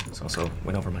 So, This also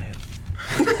went over my head.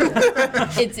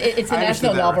 It's a understood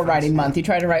National that Novel reference. Writing Month. You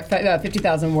try to write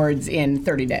 50,000 words in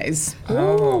 30 days.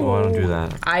 Oh, I don't do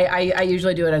that. I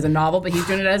usually do it as a novel, but he's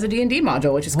doing it as a D&D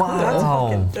module, which is cool.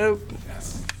 Wow. Dope.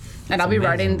 And I'll be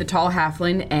writing the tall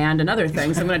halfling and another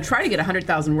thing. So I'm going to try to get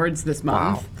 100,000 words this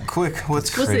month. Quick,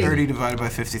 what's We'll see. 30 divided by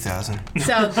 50,000?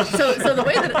 So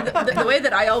the way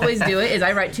that I always do it is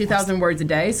I write 2,000 words a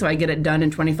day, so I get it done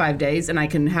in 25 days, and I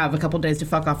can have a couple days to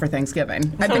fuck off for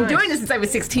Thanksgiving. I've been doing this since I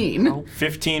was 16.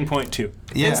 15.2.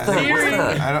 Yeah. What's the-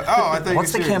 I thought you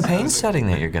What's were the serious. campaign setting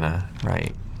that you're gonna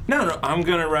write? No, I'm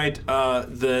going to write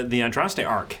the Andraste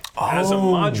arc as a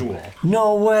module.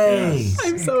 No way. Yes.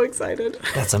 I'm so excited.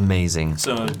 That's amazing.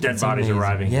 So dead bodies amazing.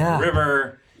 arriving Yeah. in the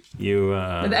river. You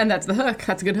And that's the hook.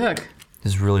 That's a good hook.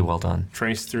 It's really well done.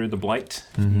 trace through the Blight.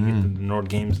 You get the Nord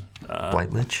Games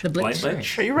Blightlich. The Blight Blitz.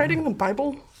 Lich. Are you writing the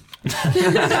Bible?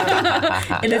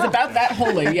 It is about that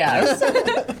holy, yes.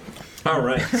 All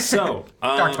right, so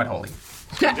Dark but holy.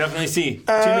 you definitely see two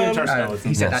minotaur skeletons.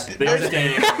 He said Yes. that. They are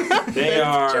staying. They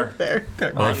are There.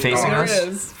 Are they facing guard,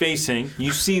 us? facing.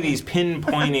 You see these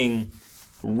pinpointing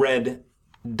red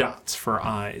dots for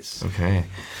eyes. Okay.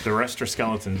 The rest are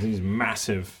skeletons. These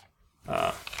massive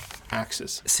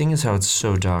axes. Seeing as how it's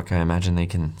so dark, I imagine they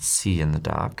can see in the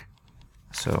dark.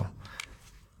 So,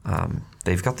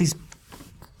 they've got these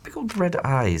big old red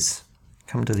eyes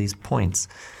come to these points.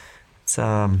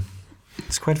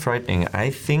 It's quite frightening. I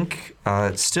think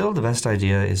still the best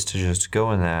idea is to just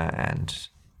go in there and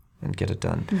get it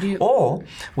done. Or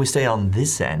we stay on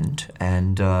this end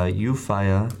and you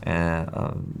fire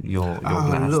your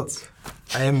blasts. Look,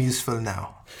 I am useful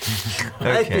now.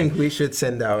 I Okay. think we should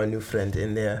send our new friend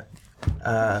in there,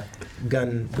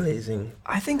 gun blazing.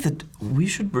 I think that we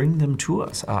should bring them to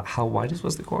us. How wide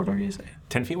was the corridor, you say?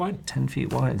 10 feet wide. 10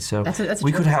 feet wide. So That's a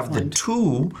we could terrific have the point.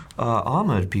 two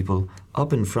armored people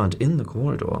up in front in the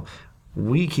corridor.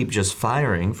 We keep just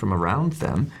firing from around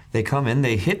them. They come in,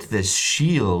 they hit this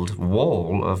shield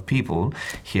wall of people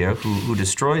here who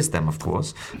destroys them, of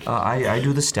course. I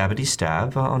do the stabbity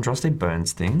stab. Andraste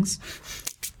burns things.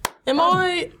 Am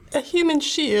I a human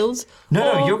shield?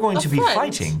 No, or you're going a to be friend?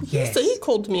 fighting. Yes. So he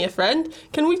called me a friend.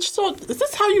 Can we is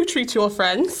this how you treat your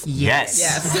friends? Yes.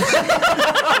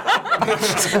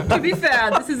 To be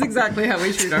fair, this is exactly how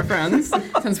we treat our friends,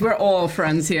 since we're all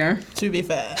friends here. To be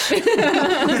fair.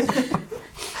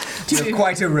 You're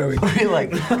quite heroic. We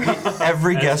like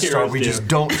every guest star, heroes we do. just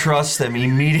don't trust them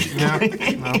immediately.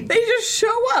 They just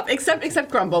show up, except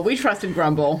Grumble. We trusted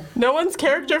Grumble. No one's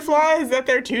character flaw is that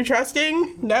they're too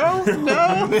trusting? No?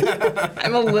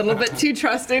 I'm a little bit too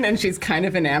trusting, and she's kind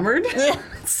of enamored.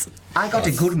 I got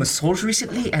a good massage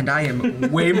recently, and I am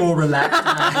way more relaxed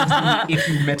than I would be if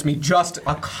you met me just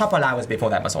a couple hours before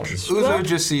that massage. Uzo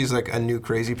just sees like a new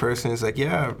crazy person. He's like,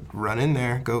 yeah, run in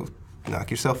there, go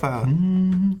knock yourself out.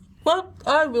 Well,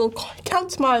 I will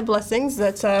count my blessings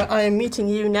that I am meeting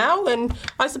you now, and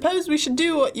I suppose we should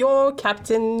do what your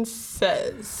captain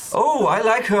says. Oh, I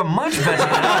like her much better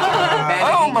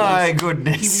now. Oh my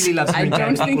goodness. He really loves I me.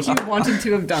 don't think you wanted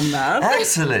to have done that.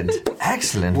 Excellent.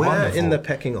 Excellent. Where Wonderful. in the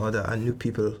pecking order are new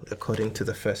people according to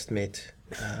the first mate?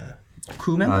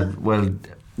 Crew member? Well,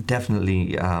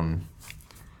 definitely, probably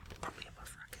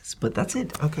above Ruckus, but that's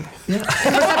it. Okay.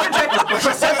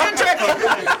 Perception check.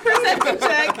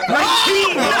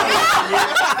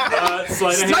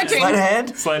 Sleight of hand. Sleight of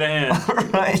hand? Sleight of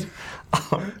hand.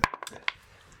 All right.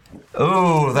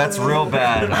 Oh, that's real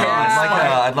bad.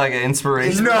 I'd like an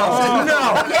inspiration. No.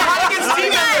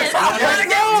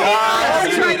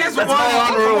 That's my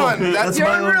own rule. That's Your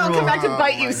my own rule come back to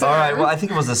bite you, sir. All right. Well, I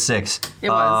think it was a 6. It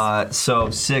was. So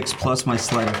 6 plus my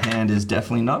sleight of hand is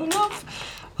definitely not enough.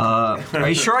 Are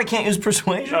you sure I can't use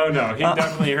persuasion? Oh no, he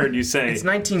definitely heard you say It's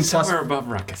 19 plus- somewhere above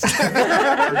Ruckus. We're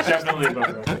definitely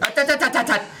above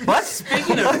Ruckus. What?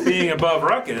 Speaking of being above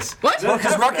Ruckus, What? Well,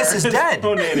 'cause Ruckus is dead.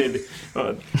 Donated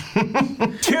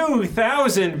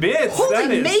 2,000 bits. Holy that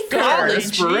is maker. full Golly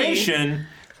inspiration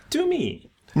to me.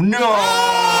 No.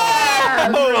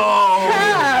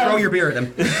 Throw your beer at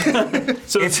him.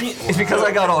 So It's because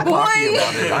I got all cocky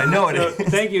about it. I know it So, is.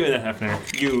 thank you, Hefner.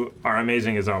 You are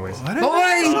amazing as always. So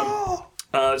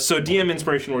DM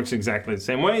inspiration works exactly the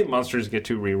same way. Monsters get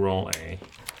to re-roll a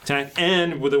attack,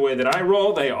 and with the way that I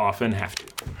roll, they often have to.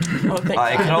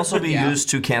 It can also be used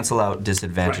to cancel out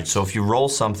disadvantage. Right. So if you roll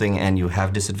something and you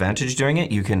have disadvantage during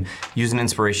it, you can use an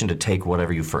inspiration to take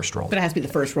whatever you first rolled. But it has to be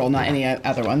the first roll, not any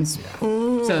other ones.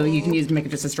 So you can use to make it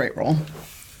just a straight roll.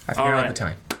 I figure All out right. the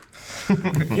time.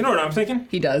 You know what I'm thinking?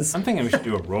 He does. I'm thinking we should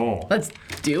do a roll. Let's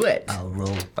do it.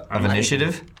 Of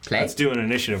initiative? Play. Let's do an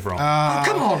initiative roll.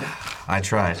 Come on. I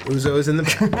tried. Uzo is in the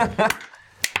back.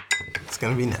 It's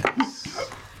gonna be nice.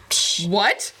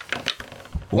 What?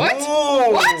 What?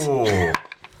 What?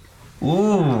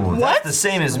 Ooh, that's the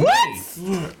same as me. What is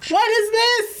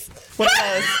this? What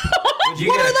is You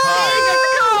get a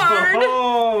card.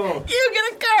 Oh, You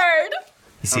get a card.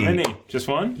 You how see, many? Just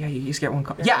one? Yeah, you just get one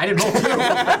card. Yeah, I didn't roll 2.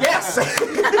 Yes.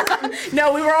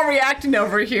 No, we were all reacting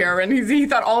over here, and he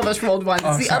thought all of us rolled ones.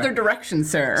 It's the sorry. other direction,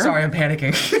 sir. Sorry, I'm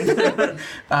panicking.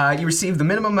 You receive the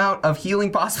minimum amount of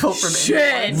healing possible from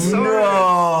Shit. I no.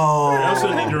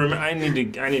 also need to remember. I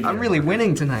need to. I'm really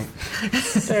winning tonight. You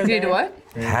need to what?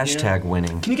 Hashtag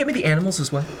winning. Can you get me the animals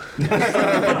as well?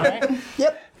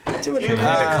 Yep. Do you need to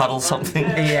cuddle something?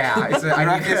 Yeah.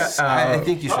 Ruckus, I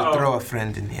think you should throw a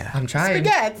friend in here. I'm trying.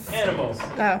 Spaghetti. Animals.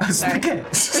 Oh, sorry.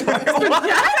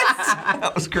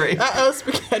 That was great. Uh-oh,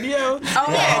 spaghetti-o.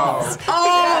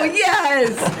 Oh,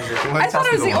 yes! I thought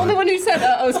I was the only one who said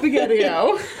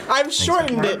spaghetti-o. I've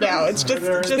shortened it now. It's just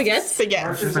Spaghetti?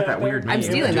 spaghetti. It's like that weird I'm name.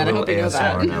 stealing that. I hope you know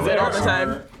that. ASMR Is it all the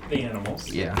time? The animals.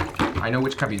 Yeah. I know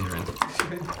which cubbies you're in.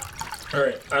 All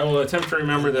right, I will attempt to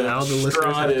remember that Now the listeners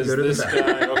Strahd have to is go to the this back.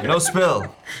 guy. Okay. No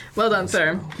spill. Well done,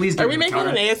 sir. Please do. Are we making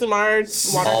an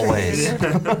ASMR water Always.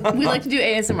 We like to do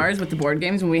ASMRs with the board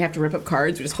games when we have to rip up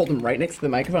cards. We just hold them right next to the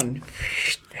microphone.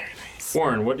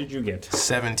 Warren, what did you get?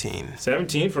 17.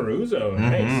 17 for Uzo.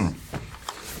 Nice.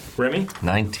 Remy?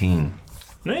 19.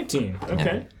 19.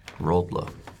 Okay. Rolled low.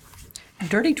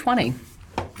 Dirty 20.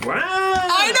 Wow.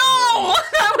 I know!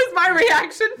 That was my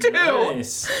reaction, too.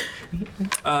 Nice.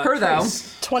 Her, though.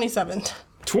 Trace. 27.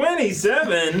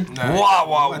 27. Wow,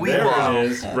 wow, wee, There wow. it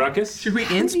is. Ruckus? Should we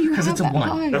insp? Because it's a 1.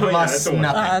 Oh, yeah, Plus that's a 1.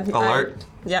 nothing. Alert.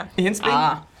 Yeah.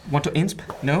 Insping? Want to insp?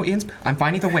 No insp? I'm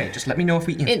fine either way. Just let me know if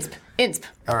we insp. Insp.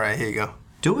 All right, here you go.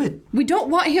 Do it. We don't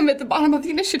want him at the bottom of the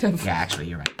initiative. Yeah, actually,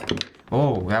 you're right.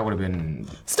 Oh, that would have been...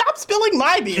 Stop spilling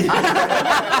my beer.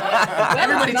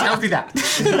 Everybody tells me that.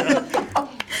 Oh,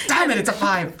 damn it, it's a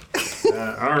 5.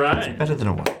 All right. Better than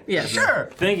a 1. Yeah. Sure.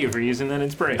 Thank you for using that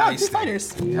inspiration. Oh, two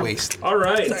fighters. Waste. All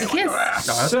right. Yes.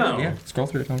 No, that's So- good, yeah. Scroll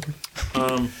through it. Okay.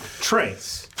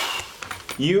 Trace,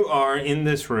 you are in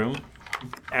this room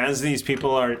as these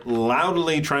people are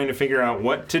loudly trying to figure out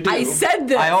what to do. I said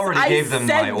this. I already gave them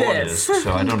said my orders,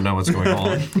 so I don't know what's going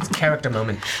on. It's character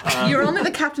moment. You're only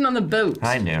the captain on the boat.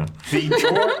 I knew.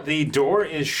 The door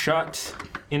is shut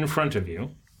in front of you.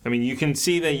 I mean, you can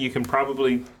see that you can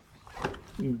probably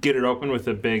get it open with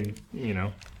a big,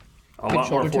 a lot more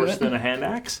shoulder to force it. than a hand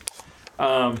axe.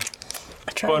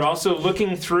 But also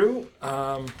looking through,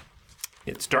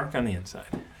 it's dark on the inside.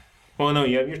 Well, no,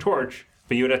 you have your torch,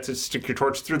 but you would have to stick your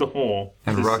torch through the hole.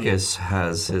 And to see Ruckus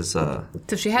has his, So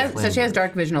she has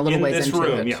dark vision a little in ways this into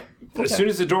room. it. Yeah. As soon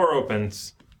as the door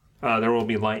opens, there will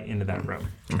be light into that room.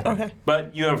 Okay.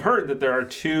 But you have heard that there are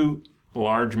 2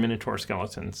 large minotaur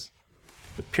skeletons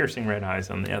with piercing red eyes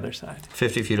on the other side.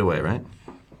 50 feet away, right?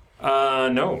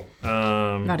 No.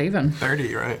 Not even.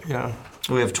 30, right? Yeah.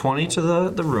 We have 20 to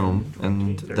the room,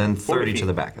 and then 30 to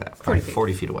the back of that.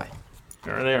 40 feet away.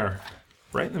 There they are.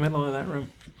 Right in the middle of that room.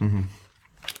 Mm-hmm.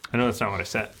 I know that's not what I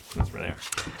said. That's where they are.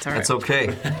 It's all right. That's okay.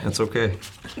 That's okay.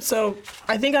 So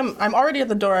I think I'm already at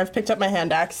the door. I've picked up my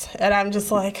hand axe, and I'm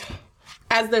just like,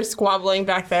 as they're squabbling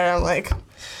back there, I'm like,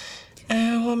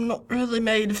 oh, I'm not really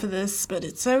made for this, but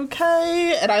it's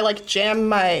okay. And I like jam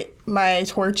my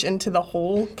torch into the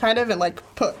hole, kind of, and like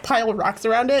pile rocks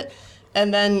around it,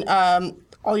 and then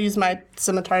I'll use my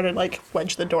scimitar to like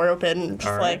wedge the door open, and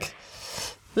just like,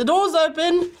 the door's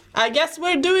open. I guess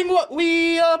we're doing what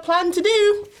we plan to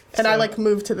do. And I like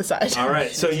move to the side. All right.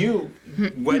 So you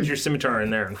wedge your scimitar in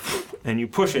there and you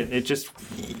push it. It just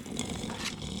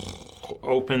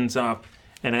opens up.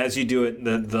 And as you do it,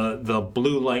 the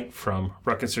blue light from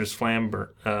Ruckus's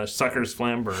Sucker's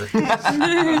Flamberge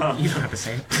You don't have to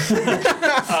say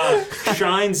it.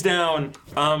 shines down,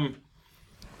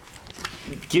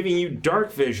 giving you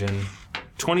dark vision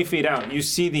 20 feet out. You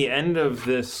see the end of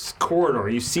this corridor.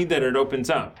 You see that it opens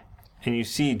up, and you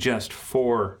see just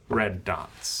 4 red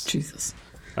dots. Jesus.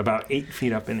 About 8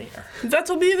 feet up in the air. That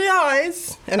will be the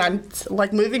eyes. And I'm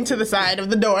like moving to the side of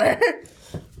the door.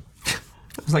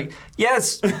 I was like,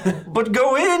 yes, but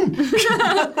go in.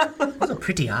 Those are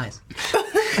pretty eyes.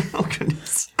 Oh,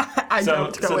 goodness. I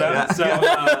don't go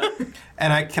in.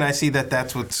 And can I see that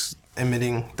that's what's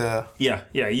emitting the... Yeah.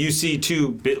 You see 2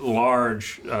 bit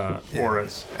large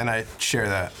auras. And I share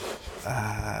that.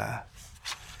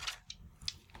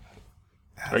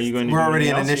 Are you going to? We're do already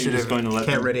anything in else, or you're initiative. just going to let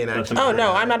Can't them, ready in let action. them Oh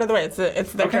no, I'm out of the way. It's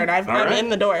their turn. I'm right. in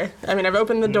the door. I mean, I've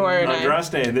opened the door and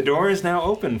Andraste, the door is now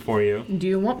open for you. Do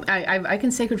you want? I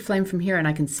can sacred flame from here and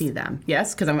I can see them.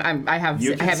 Yes, because I have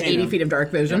You can see 80 them. feet of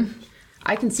dark vision.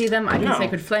 I can see them. I can No.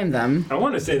 sacred flame them. I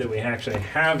want to say that we actually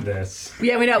have this.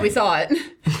 Yeah, we know. We saw it.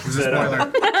 Set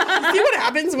up. see what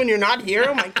happens when you're not here.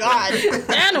 Oh my god,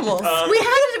 animals. we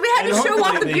had to show off the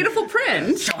hopefully beautiful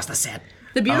print. Show us the set.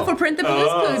 The beautiful print that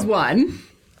Blue's Clues won.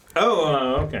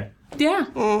 Okay. Yeah.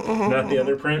 Not the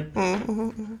other print?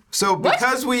 So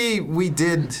because we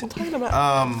did... Talking about.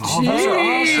 Awesome.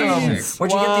 Where'd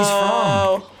you get these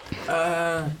from?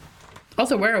 Oh,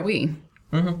 Also, where are we?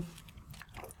 You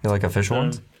like official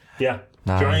ones? Yeah.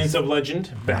 Nice. Giants of Legend,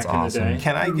 back That's in awesome. the day.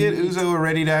 Can I get Uzo a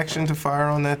ready to action to fire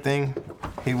on that thing?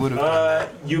 He would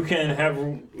have. You can have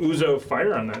Uzo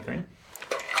fire on that thing.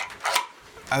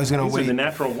 I was gonna These are wait. the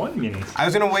natural 1 minis. I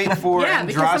was gonna wait for Yeah,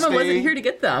 because someone wasn't here to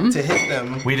get them. to hit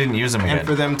them We didn't use them and again.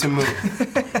 for them to move.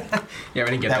 Yeah,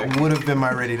 we didn't get That there. would have been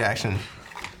my ready to action.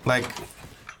 Like,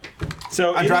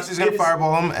 So Andraste's gonna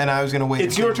fireball him, and I was gonna wait.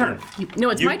 It's until- your turn. No,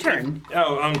 it's You- my turn.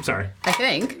 Oh, I'm sorry. I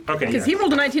think. Okay, Because yeah. he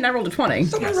rolled a 19, I rolled a 20.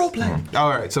 All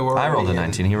right, so we're I rolled a already in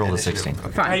 19, he rolled a initiative. 16.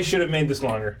 Okay. Fine. I should have made this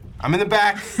longer. I'm in the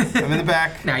back. I'm in the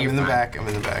back. Now I'm you're in the fine. back. I'm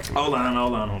in the back. Hold on.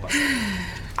 I'm in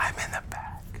the back.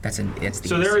 It's the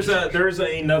So there's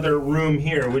another room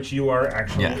here, which you are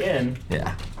actually Yeah. in,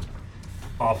 Yeah.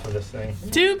 off of this thing.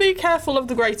 Do be careful of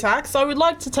the great axe. I would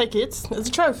like to take it as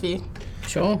a trophy.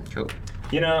 Sure.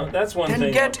 You know, that's one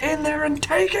thing. in there and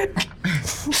take it.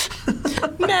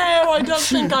 No, I don't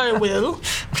think I will.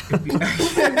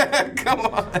 Come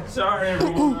on. Sorry,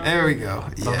 everyone. There we go.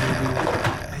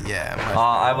 Yeah.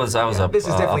 I was up. This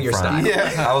is definitely your up front.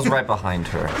 style. Yeah. I was right behind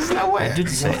her. No way. I did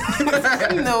say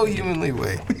it. No humanly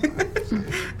way.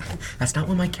 That's not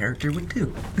what my character would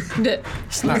do. not Well,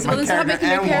 my then stop character making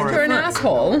your and character an Warren.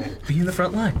 asshole. Be in the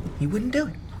front line. He wouldn't do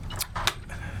it.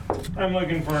 I'm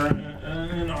looking for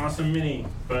an awesome mini,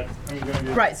 but I'm going to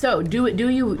do Right, so do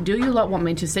you lot want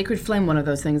me to Sacred Flame one of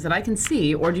those things that I can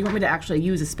see, or do you want me to actually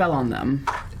use a spell on them?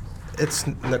 It's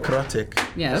necrotic.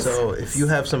 Yes. So if you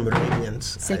have some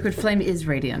radiance, Sacred Flame is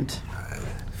radiant.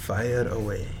 fire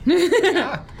away.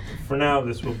 For now,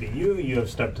 this will be you. You have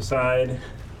stepped aside.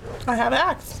 I have an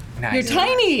axe. You're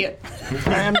tiny!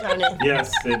 I am tiny.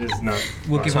 Yes, it is not.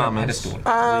 We'll give him a Thomas, pedestal.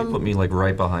 will you put me like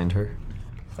right behind her?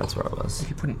 That's where I was.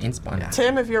 You put an insp on it.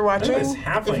 Tim, if you're watching, This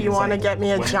halfling if you is want to like get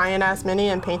me a what? giant ass mini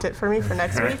and paint it for me for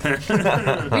next week,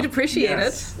 We'd appreciate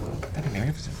Yes.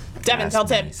 Devin, tell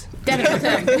Tim. it.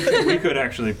 How's We could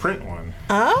actually print one.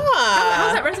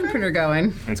 Ah. that resin printer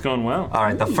going? It's going well. All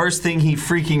right, the first thing he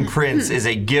freaking prints is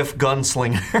a GIF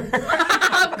gunslinger.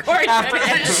 Of course After it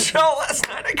that is. show last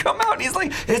night, I come out and he's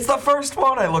like, "It's the first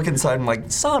one." I look inside, I'm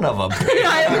like, "Son of a."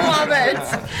 I love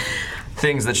it.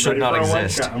 Things that should Ready not for a one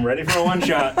exist. shot. I'm ready for a one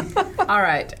shot. All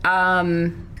right.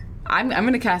 I'm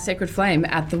going to cast Sacred Flame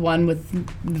at the one with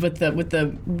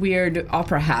the weird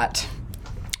opera hat.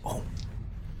 Oh.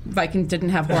 Vikings didn't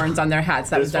have horns on their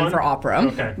hats. That was This done one? for opera.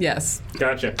 Okay. Yes.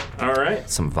 Gotcha. All right.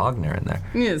 Some Wagner in there.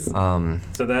 Yes.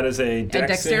 So that is a A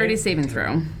dexterity saving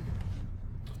throw.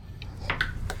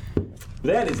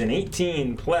 That is an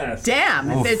 18 plus. Damn!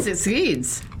 It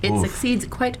succeeds. It Oof. succeeds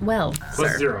quite well.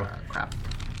 Plus sir. 0.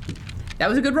 That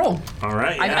was a good roll. All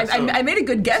right. I Yeah, I made a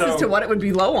good guess as to what it would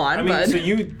be low on, I mean, but so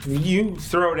you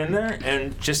throw it in there,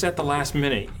 and just at the last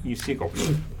minute, you see it go.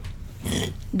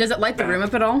 does it light the room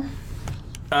up at all?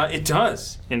 It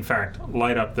does, in fact,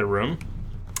 light up the room.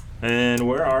 And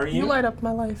where are you? You light up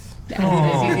my life.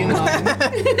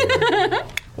 Oh.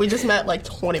 We just met like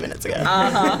 20 minutes ago.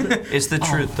 It's the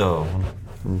truth, though.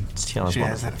 It's She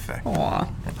has that effect. Aw,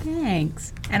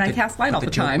 thanks. And I cast light all the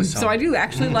the joke time, was so I do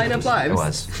actually light up lives. It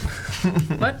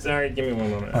was. Sorry, give me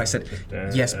one moment. Oh, I said,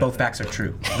 yes, both facts are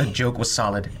true. The joke was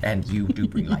solid, and you do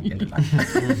bring light into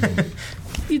life.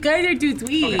 You guys are too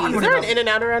sweet. Is there an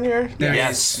In-N-Out around here?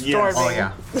 Yes. Yes. Oh,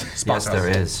 yeah. Yes, there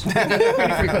is.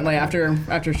 Pretty frequently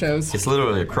after shows. It's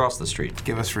literally across the street.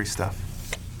 Give us free stuff.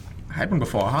 I had one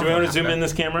before, huh? Do we want to zoom in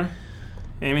this camera?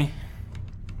 Amy?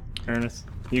 Ernest?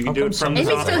 You can do it from the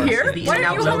Amy's software. still here? The Why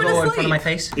In-N-Out aren't you logo home in to front of my sleep?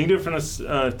 face. You can do it from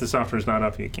the software's not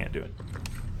up. You can't do it.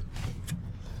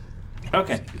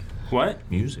 Okay. What?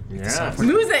 Music. Yeah.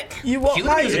 Music. You want We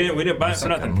my... didn't buy it for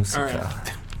nothing. All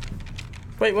right.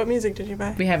 Wait, what music did you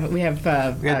buy? We have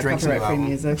got Drake's new copyright-free album.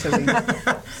 music. So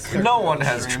we, No one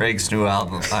has Drake's new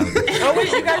album. Oh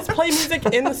wait, you guys play music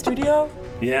in the studio?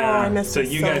 Yeah. Oh, I missed so it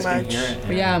you so guys much. can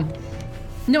hear it. yeah.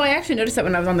 No, I actually noticed that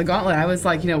when I was on the Gauntlet. I was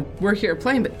like, we're here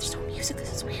playing, but there's no music.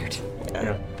 This is weird.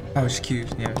 Yeah. Oh, it's cute,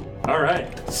 yeah. All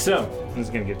right. So this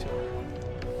is gonna get to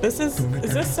it. Is this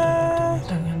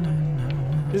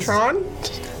Tron?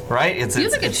 Right? It's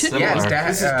Feels like it it's should be. similar. Is that,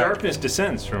 This is Darkness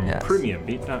Descends from Yes.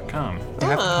 premiumbeat.com.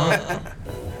 Sign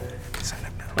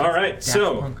up now. All right.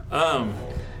 So,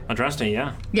 Andraste,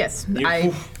 yeah. Yes,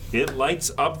 It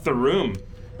lights up the room,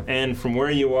 and from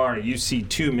where you are, you see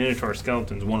 2 Minotaur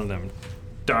skeletons. One of them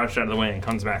dodged out of the way and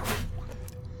comes back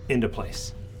into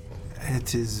place.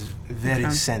 It is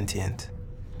very sentient.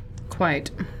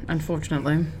 quite,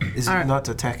 unfortunately. Is All it right. not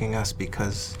attacking us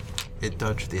because it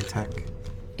dodged the attack?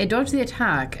 It dodged the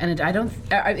attack, and I don't.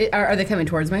 Are they coming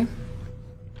towards me?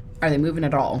 Are they moving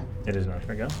at all? It is not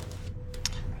gonna go.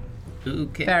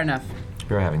 Okay. Fair enough.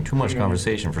 You're having too much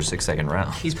conversation for 6-second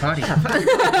round. He's potty.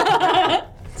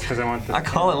 Because I want the I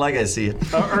call it like I see it.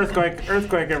 Oh, earthquake,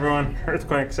 everyone.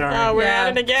 Earthquake, sorry. Oh, we're Yeah.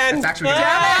 at it again. That's actually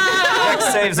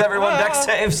Dex saves, everyone. Dex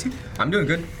saves. I'm doing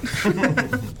good.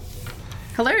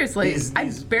 Hilariously, These I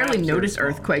barely maps are notice small.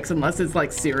 earthquakes unless it's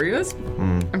like serious.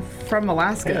 I'm from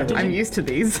Alaska. I'm used to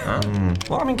these.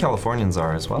 Well, I mean, Californians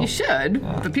are as well. You should,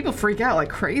 but people freak out like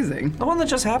crazy. The one that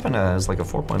just happened is like a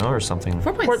 4.0 or something.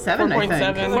 4.7, I think.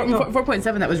 4.7.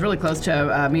 4.7, that was really close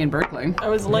to me in Berkeley. I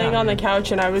was laying on the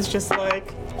couch and I was just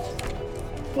like,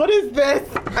 what is this?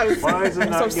 I was, Why is it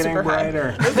I'm so not getting super high.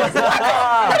 brighter?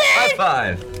 High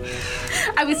five!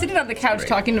 I was sitting on the couch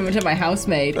talking to my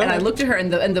housemate, and I looked at her,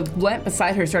 and the lamp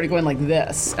beside her started going like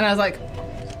this. And I was like,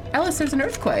 Ellis, there's an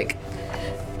earthquake.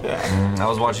 I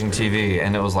was watching TV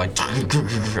and it was like,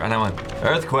 and I went,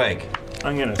 earthquake.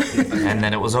 I'm gonna see. And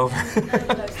then it was over.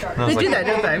 They do that,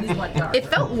 don't they? It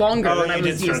felt longer Oh, than I you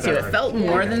was did used start to. that It felt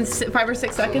more than 5 or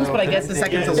 6 seconds, but I guess the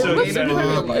seconds Yeah, a so little you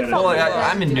bit. Well,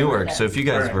 I'm in Newark, so if you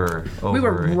guys were over We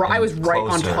were. I was right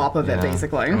on closer, top of it, yeah.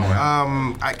 basically, Can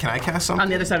I cast something? on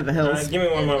the other side of the hills. Give me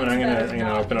one moment. I'm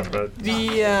gonna open up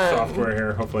the software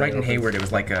here. Hopefully. Right in it opens. Hayward, it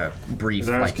was like a brief, Is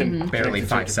that like barely connected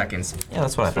 5 to- seconds. Yeah,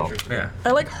 that's what I felt. Yeah.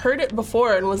 I like heard it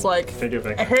before and was like, Take it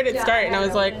back. I heard it start and I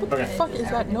was like, what the Okay. fuck is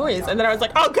that noise? And then I was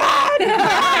like, oh god!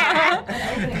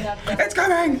 It's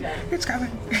coming! It's coming!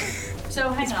 So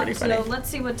hang on. So let's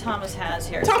see what Thomas has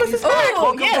here. Thomas is back!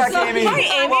 Oh, yes. back, Amy. Hi,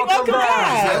 Amy. Welcome I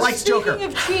back. like Joker. Speaking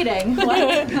of cheating,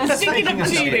 like, Speaking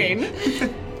of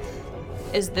cheating,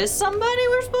 is this somebody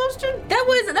we're supposed to?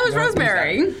 that was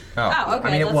Rosemary. Oh, okay.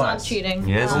 I mean, it that's was. not cheating.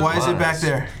 Yes, Why is it was. back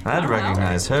there? I'd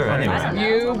recognize her anyway.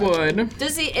 You would.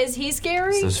 Does he? Is he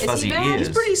scary? Those Is fuzzy he bad? ears.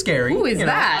 Pretty scary. Who is you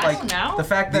know, that? Like, I don't know. the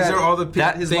fact These that are all the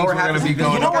his things lower we're half gonna is be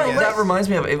going You know up what against. that reminds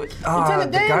me of? The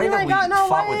Lieutenant Dan, guy you that ain't we got no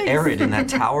fought with legs. Arid in that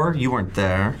tower, you weren't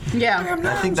there. Yeah.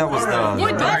 I think that was the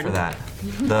What guy did? for that.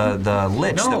 The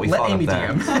lich No, that we let fought Amy up there.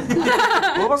 DM.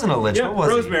 Well, it wasn't a lich. Yeah, What was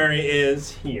Rosemary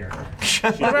is here. She's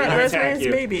What gonna about attack Rosemary's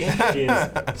you. baby? She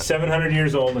is 700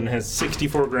 years old and has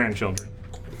 64 grandchildren.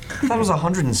 he? That was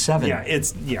 107. Yeah,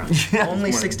 it's Only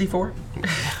Well, 64?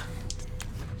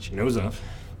 She knows of.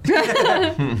 Wait.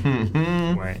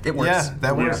 It works. Yeah,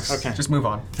 that works. Yeah, okay. Just move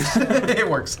on. It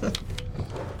works.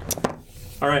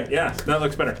 All right. Yeah, that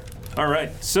looks better. All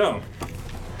right. So,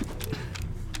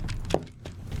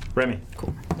 Remy.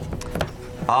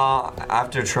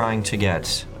 After trying to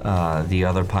get the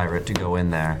other pirate to go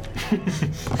in there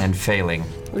and failing.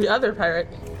 The other pirate.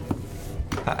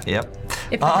 Yep.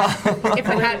 If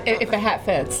the hat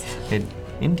fits.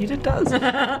 Indeed it does.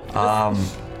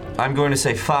 I'm going to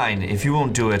say, fine, if you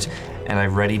won't do it, and I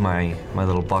ready my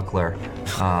little buckler,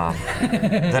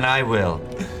 then I will.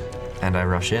 And I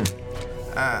rush in.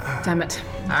 Damn it.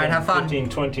 All right, have fun. 15,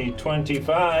 20,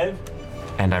 25.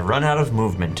 And I run out of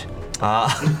movement.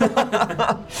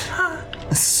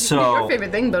 So, Your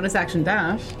favorite thing, bonus action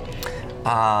dash.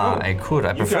 I could.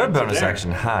 I prefer got it bonus there.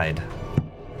 action hide.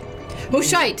 Oh,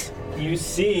 shite. You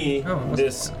see Oh,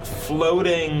 this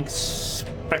floating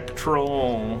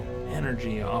spectral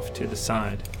energy off to the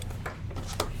side.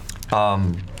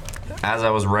 As I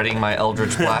was readying my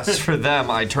Eldritch Blasts for them,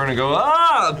 I turn and go,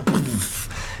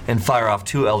 and fire off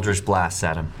 2 Eldritch Blasts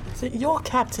at him. So your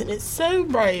captain is so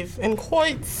brave and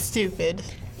quite stupid.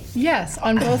 Yes,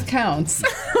 on both counts.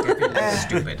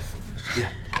 Stupid.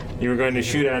 You were going to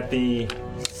shoot at the.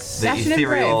 The Passionate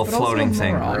ethereal brave, but also floating a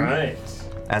thing. moron. Right.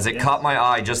 As it caught my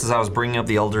eye just as I was bringing up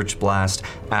the Eldritch Blast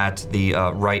at the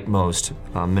rightmost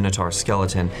Minotaur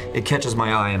skeleton, it catches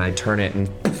my eye and I turn it and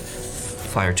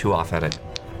fire 2 off at it.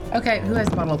 Okay, who has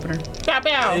the bottle opener? Bow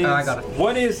bow. I got it.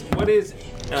 What is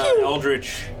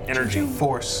Eldritch energy?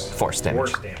 Force. Force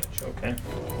damage. Force damage.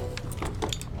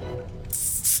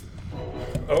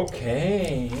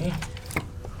 Okay.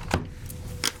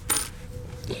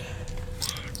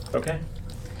 Okay.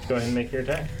 Go ahead and make your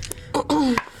attack.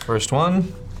 First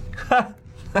one.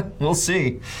 We'll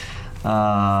see.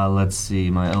 Let's see.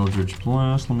 My Eldritch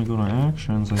Blast. Let me go to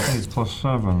actions. I think it's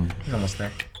 +7. You're almost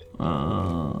there.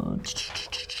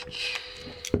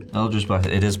 Eldritch Blast.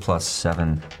 It is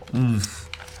 +7.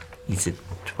 Is it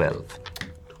 12?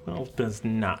 12 does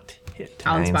not hit.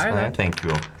 I'll Am I inspire that. Thank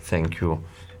you. Thank you.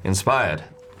 Inspired.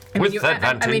 With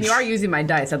advantage. I mean, you are using my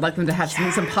dice. I'd like them to have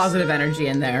some positive energy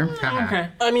in there. Okay.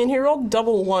 I mean, he rolled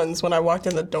double ones when I walked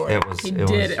in the door. It was. It did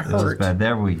was, hurt. It was bad.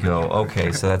 There we go.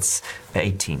 Okay, so that's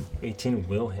 18. 18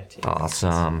 will hit you.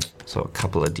 Awesome. So a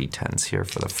couple of d10s here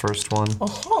for the first one.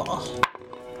 Oh.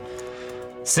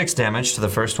 6 damage to the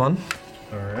first one.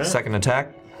 All right. Second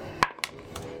attack.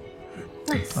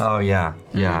 Oh yeah,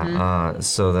 yeah.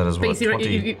 So that is But you what see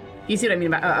 20. you see what I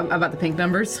mean about the pink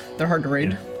numbers? They're hard to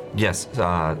read. Yes,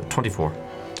 24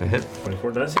 to hit.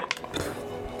 24 does hit.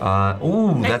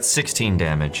 Ooh, that's 16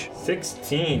 damage.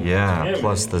 16. Yeah, Damn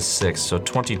plus it. the 6, so That's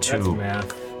 22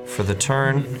 math. for the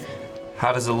turn.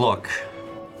 How does it look?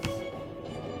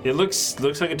 It looks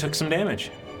like it took some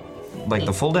damage. Like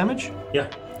the full damage? Yeah.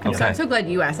 Okay. I'm so glad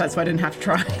you asked that, so I didn't have to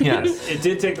try. Yes. It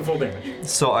did take the full damage.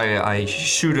 So I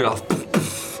shoot it off.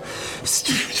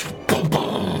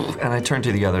 And I turn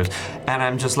to the others, and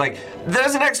I'm just like,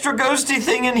 there's an extra ghosty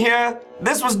thing in here.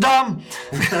 This was dumb.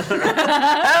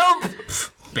 Help!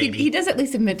 He does at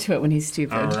least admit to it when he's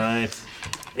stupid. All right.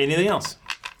 Anything else?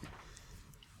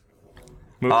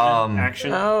 Movement,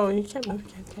 action. Oh, you can't move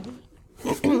again, can you?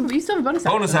 You still have a bonus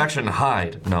action. Bonus action,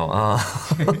 hide. No,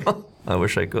 I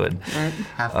wish I could.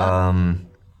 Have fun.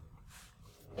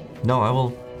 No, I will.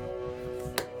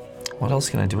 What else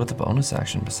can I do with the bonus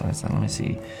action besides that? Let me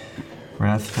see.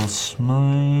 Wrathful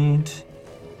Smite.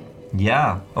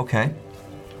 Yeah, okay.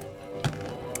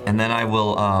 And then I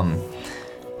will,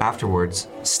 afterwards,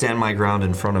 stand my ground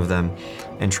in front of them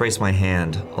and trace my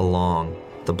hand along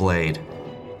the blade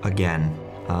again.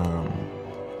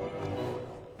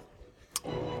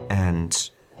 And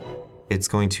it's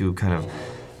going to kind of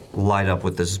light up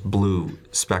with this blue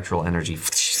spectral energy.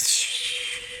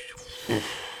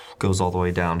 Goes all the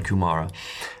way down Kumara.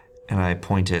 And I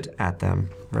point it at them,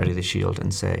 ready the shield,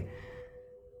 and say,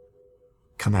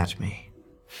 come at me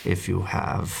if you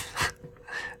have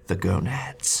the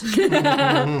gonads.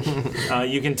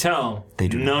 You can tell They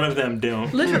do none of them do.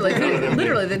 Literally,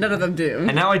 none of them do.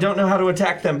 And now I don't know how to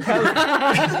attack them.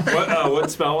 What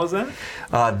spell was that?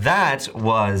 That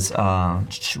was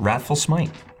Wrathful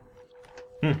Smite.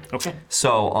 Okay.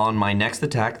 So on my next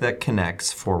attack that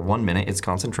connects for 1 minute, it's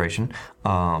concentration.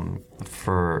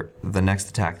 For the next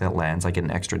attack that lands, I get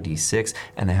an extra d6,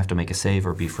 and they have to make a save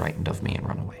or be frightened of me and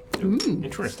run away. Ooh.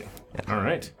 Interesting. Yeah. All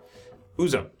right.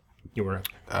 Uzo, you were up.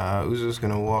 Uzo's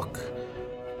gonna walk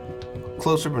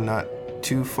closer, but not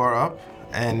too far up,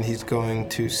 and he's going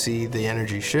to see the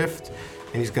energy shift,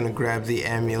 and he's gonna grab the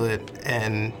amulet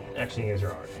and. Actually, you guys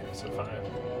are already. So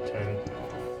 5, 10.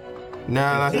 No,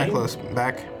 not that 15? close.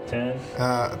 Back. 10.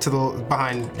 To the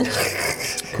behind.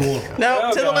 Cool. No,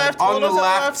 Oh, to the God. left. On little the to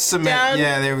left cement. down.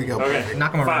 Yeah, there we go. Okay.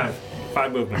 Knock him around.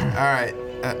 5 movement. All right.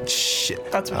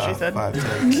 Shit. That's what she said. 5,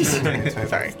 10, 20,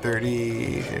 Sorry.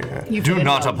 30. Do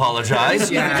not apologize.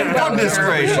 Goodness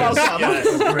gracious.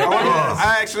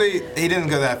 I actually, he didn't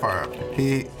go that far up.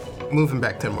 He moving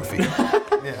back 10 more feet.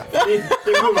 Yeah.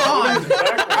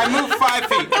 I moved 5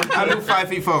 feet. I moved 5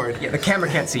 feet forward. Yeah, the camera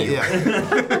can't see you.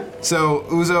 Yeah. So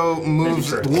Uzo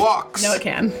walks. No, it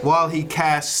can. While he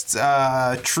casts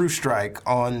True Strike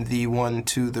on the one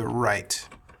to the right.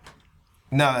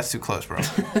 No, that's too close, bro.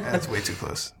 That's way too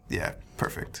close. Yeah,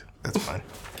 perfect. That's fine.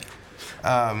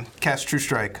 Cast True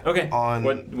Strike. Okay. On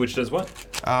Which does what?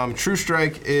 True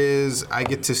Strike is I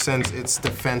get to sense its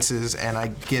defenses and I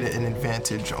get an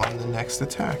advantage on the next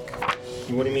attack.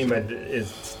 What do you mean by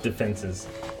its defenses?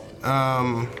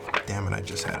 Damn it, I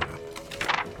just had it up.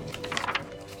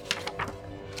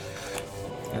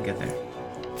 I'll get there.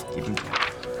 Keep him.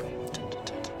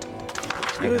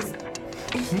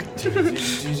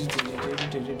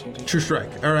 True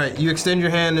Strike. All right, you extend your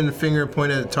hand and the finger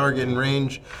point at a target in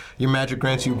range. Your magic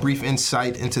grants you brief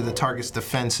insight into the target's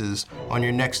defenses. On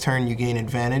your next turn, you gain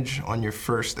advantage on your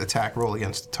first attack roll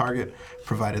against the target,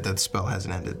 provided that the spell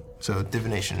hasn't ended. So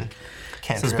divination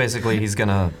can't. So it's basically he's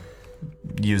gonna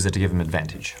use it to give him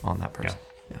advantage on that person.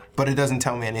 Yeah. But it doesn't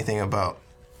tell me anything about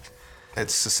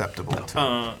it's susceptible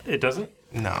to. It doesn't?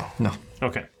 No. No.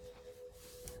 Okay.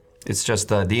 It's just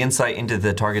the insight into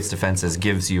the target's defenses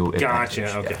gives you advantage.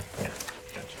 Gotcha. Okay. Yeah. Yeah.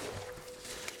 Gotcha.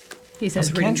 He says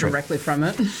That's a reading cantrip. directly from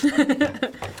it.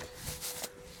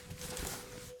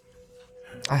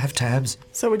 I have tabs.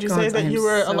 So would you God, say I that am you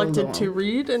were so elected long. to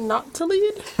read and not to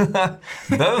lead?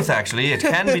 Both, actually. It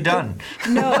can be done.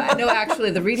 No,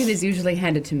 actually, the reading is usually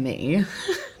handed to me.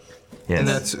 Yes. And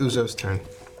that's Uzo's turn.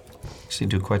 Actually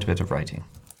do quite a bit of writing.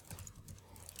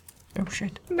 Oh,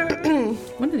 shit.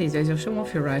 One of these days, you'll show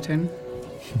off your writing.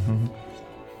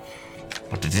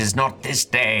 But it is not this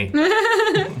day.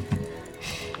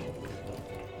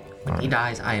 He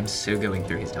dies. I am so going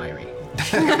through his diary.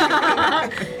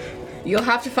 You'll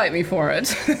have to fight me for it.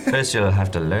 First, you'll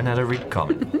have to learn how to read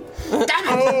common.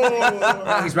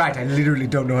 Oh, he's right. I literally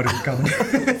don't know how to read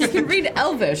common. He can read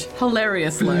Elvish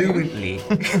hilariously, Fluently.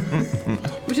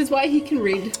 which is why he can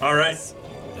read All right.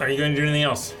 Are you going to do anything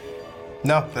else?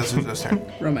 No, that's Uzo's turn.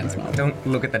 romance novels. Don't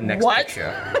look at the next What?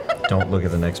 picture. Don't look at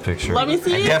the next picture. Let me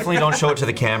see. And definitely don't show it to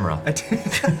the camera. I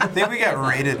think we got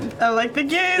rated. I like the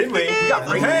gays. Did we? We got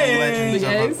Legends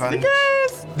of Yes. Abundance.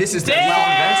 Yes. This is the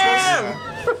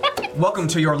Welcome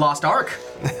to your lost ark.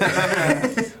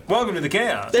 Welcome to the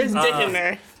chaos. There's dick in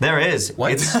there. There is.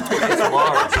 What? It's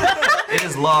large. It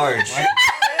is large.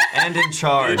 And in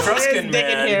charge. The Etruscan Dick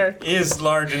in man here. is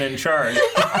large and in charge. No,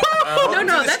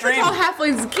 that's the tall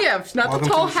halfling's gift, not the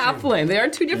tall halfling. They are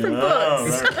two different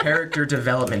books. It's character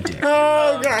development, Dick.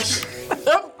 Oh gosh.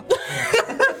 Oh.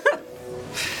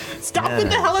 Stop with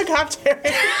the helicopter.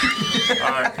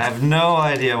 I have no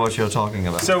idea what you're talking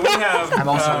about. So we have. I'm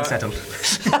also unsettled.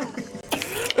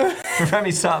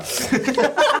 Remy, stop.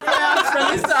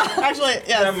 Actually,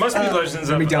 yeah. That must be Legends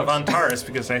of don't. Antares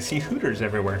because I see Hooters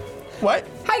everywhere. What?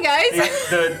 Hi guys.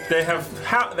 They have.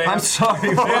 I'm sorry.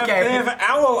 They have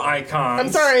owl icons. I'm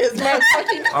sorry. Is my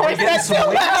fucking Are we voice getting that some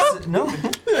too loud? leaks? No.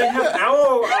 They have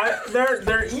owl.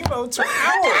 Their emotes are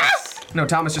owls. No,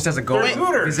 Thomas just has a goal They're of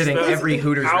Hooters. visiting They're every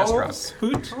Hooters owls? restaurant.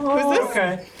 Hoot? Who's this?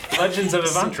 Okay. Legends of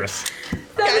Avantris.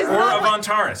 Guys, Or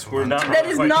Avantaris. We're not. That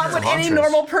is quite not sure. what any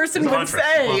normal person would Avantris.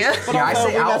 say. Yeah, I say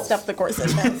we owls. messed up the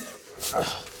courses.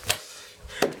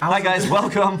 Hi, guys.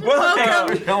 Welcome.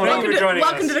 Welcome. Thank you for joining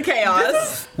Welcome us. to the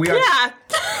chaos. We are, Yeah.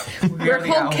 We're the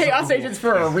called owls chaos of the agents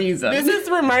for a reason. This is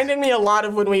reminding me a lot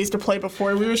of when we used to play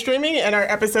before we were streaming, and our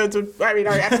episodes would,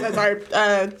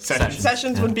 our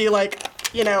sessions would be like,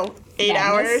 8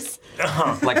 hours.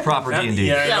 Like proper D&D.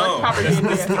 Yeah, I Yeah, know. like proper D&D.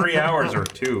 It's 3 hours or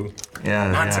 2.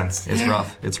 Yeah, Nonsense. It's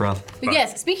rough. It's rough. But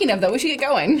yes, speaking of though, we should get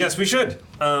going. Yes, we should.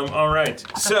 All right.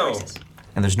 So.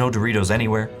 And there's no Doritos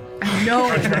anywhere.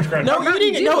 No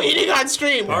eating on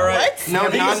stream. All right. What? No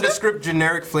nondescript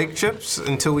generic flake chips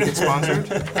until we get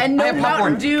sponsored. And no Mountain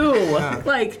popcorn. Dew.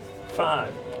 Like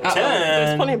 5, There's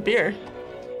 10, plenty of beer.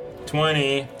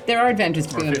 20. there are adventures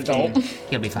to being an 15. adult.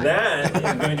 He'll be fine. That is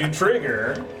going to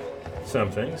trigger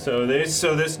something. So this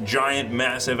giant,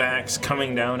 massive axe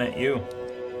coming down at you.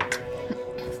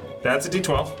 That's a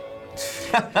D12.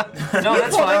 No,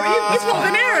 that's fine. He's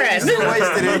holding Aaron.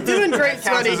 Wasted it. Doing great, That counts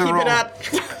Sweaty. as a Keep roll. it up.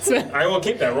 I will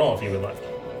keep that roll if you would like.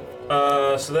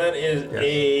 So that is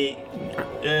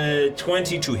a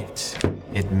 22 hit.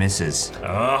 It misses.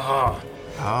 Ah,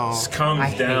 this comes I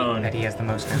hate down. that he has the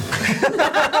most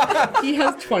number. He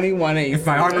has 21 AC. If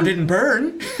my armor didn't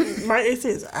burn. My AC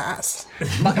is ass.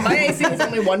 My AC is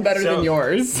only one better So- than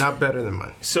yours. Not better than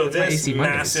mine. So this AC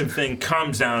Mondays. massive thing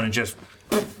comes down and just,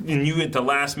 and you at the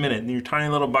last minute, and your tiny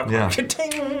little buckler, Yeah.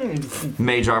 ka-ting,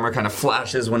 Mage armor kind of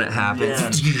flashes when it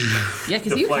happens. yeah. Yeah,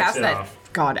 because you deflects cast it that, off.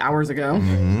 God, hours ago.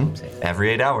 Every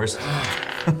 8 hours.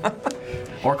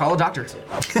 Or call a doctor.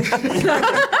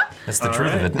 That's the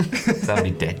truth of it. That'd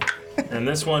be dead. And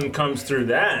this one comes through.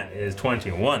 That is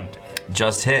 21.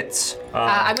 Just hits.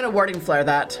 I'm going to warding flare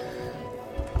that.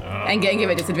 And give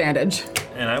it disadvantage.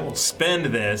 And I will spend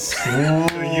this.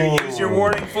 You use your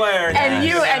warding flare. And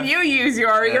you use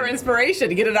your inspiration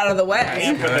to get it out of the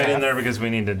way. Put that in there because we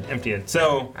need to empty it.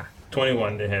 So,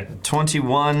 21 to hit.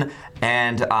 21,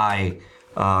 and I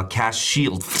cast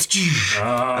shield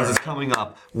as it's coming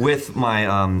up with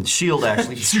my shield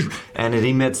actually, and it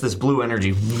emits this blue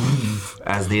energy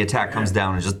as the attack comes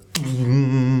down and just.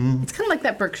 It's kind of like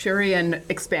that Berkshirian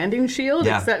expanding shield,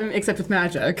 Yeah. except with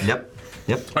magic.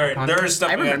 Yep. All right, there's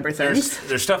stuff. I remember things.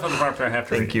 There's stuff on the prompt I have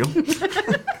to read. Thank you.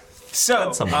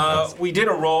 So, something else. we did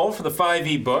a roll for the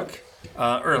 5e book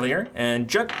earlier, and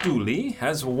Juck Dooley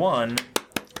has won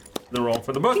the roll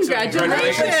for the book.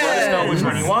 Congratulations. So let us know which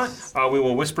one you want. We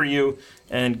will whisper you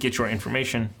and get your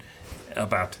information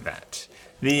about that.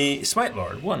 The Smite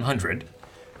Lord, 100.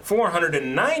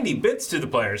 490 bits to the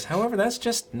players. However, that's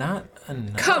just not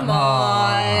enough. Come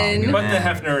on. But the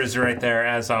Hefner is right there,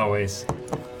 as always,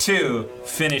 to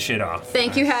finish it off.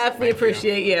 Thank you, Hef. We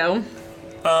appreciate you.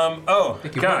 Oh,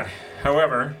 God.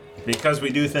 However, because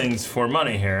we do things for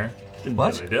money here,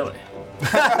 What? dilly. There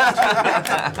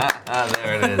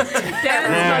it is.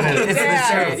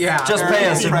 There it is. Yeah. Just pay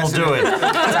us and we'll do it.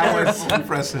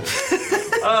 Impressive.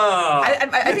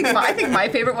 I think my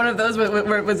favorite one of those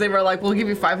was they were like, we'll give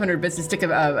you 500 bits to stick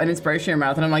an inspiration in your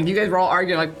mouth. And I'm like, you guys were all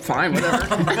arguing, like, fine,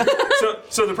 whatever.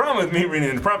 So the problem with me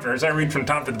reading the prompter is I read from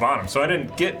top to the bottom. So I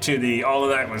didn't get to the all of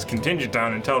that was contingent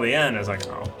on until the end. I was like,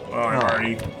 oh, well, I've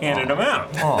already handed them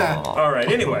out. All right,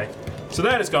 anyway. So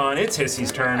that is gone. It's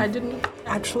Hissy's turn. I didn't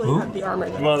actually have the armor.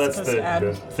 That Well, I was that's supposed to add.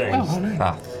 the thing.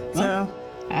 Ah. So,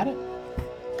 Add it.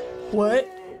 what?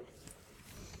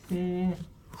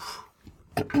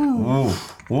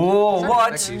 Whoa,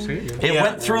 what? It Yeah.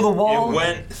 went through the wall? It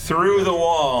went through the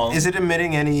wall. Is it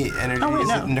emitting any energy? wait, Is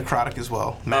no. it necrotic as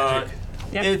well? Magic.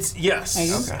 Yep. It's yes.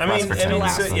 Okay. I mean, Lasts for 10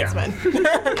 it's, minutes.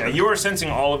 yeah. Yeah, you are sensing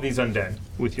all of these undead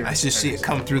with your. I just see it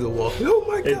come through the wall. Oh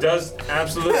my It god. does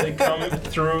absolutely come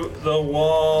through the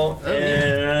wall,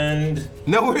 and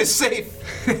Nowhere is safe.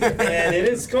 and it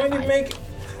is going to make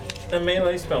a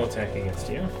melee spell attack against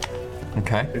you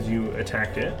Okay. because you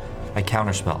attacked it. I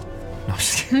counterspell. No, I'm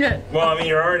just kidding. Well, I mean,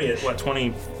 you're already at, what,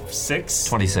 26?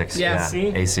 26, Yeah.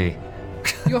 yeah. AC.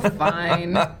 You're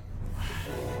fine.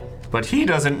 But he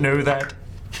doesn't know that.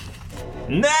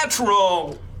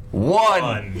 Natural!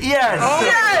 One. Yes!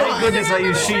 Thank goodness I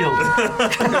use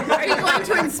shield. Are you going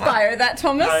to inspire that,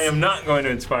 Thomas? I am not going to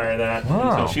inspire that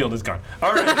until shield is gone.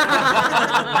 All right.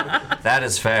 That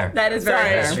is fair. That is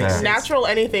very Sorry. fair. fair. Natural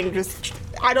anything, just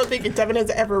I don't think Devin has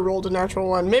ever rolled a natural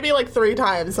one. Maybe like 3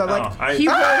 times. So I'm like, He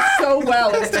rolls so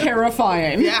well, it's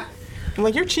terrifying. yeah. I'm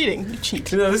like, you're cheating. You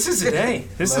cheat. No, this is a day.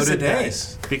 This is a Loaded day.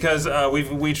 dice. Because we've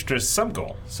reached a sub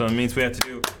goal. So it means we have to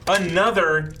do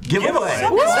another giveaway.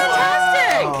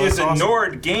 Fantastic! It's a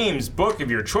Nord Games book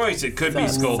of your choice. It could be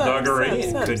Skullduggery.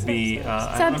 It could be.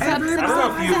 I don't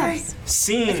know if you've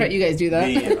seen That's right, you guys do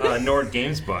that. the Nord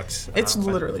Games books. It's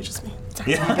literally just me.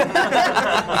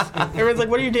 Yeah. Everyone's like,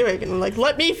 what are you doing? And I'm like,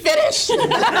 let me finish. There's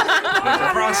a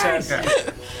process.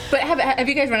 But have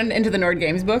you guys run into the Nord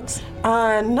Games books?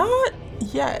 Not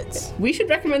yet. We should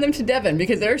recommend them to Devin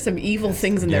because there are some evil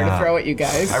things in there to Yeah. throw at you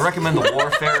guys. I recommend the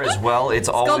Warfare as well. It's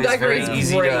always Skullduggery very is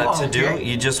easy great. to do.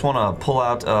 You just want to pull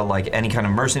out like any kind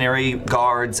of mercenary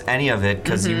guards, any of it,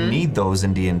 because you need those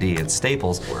in D&D. It's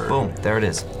staples. Boom, there it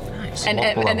is. And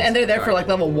they're there for like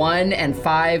level 1 and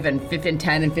 5 and 15 and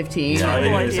 10 and 15. It is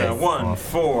ideas. 1,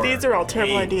 4. These are all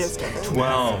terrible 8, ideas, Devin.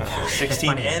 12,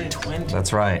 16, and 20.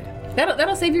 That's right.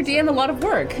 That'll save your DM a lot of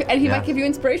work, and he might give you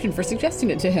inspiration for suggesting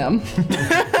it to him.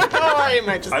 Oh, I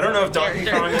might just. I don't know if Donkey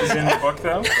Kong is in the book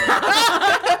though.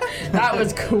 That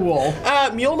was cool.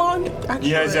 Mulemon?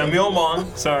 Yeah, it's a Mulmon.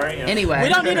 Sorry. Yeah. Anyway. We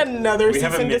don't need another We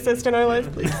have cease a and desist in our life,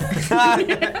 please.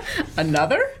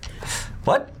 Another?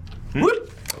 What?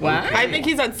 Wow. I think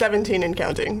he's at 17 and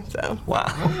counting, so. Wow.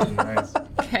 Nice.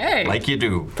 Okay. Like you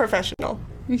do. Professional.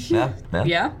 Yeah.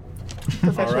 Yeah?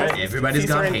 All right. Everybody's Cease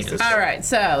gone and hate desist. All right,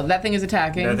 so that thing is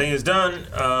attacking. That thing is done.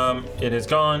 It is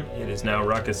gone. It is now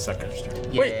Ruckus' second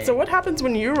turn. Wait, so what happens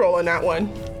when you roll in that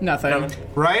one? Nothing.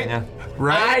 Right? Yeah.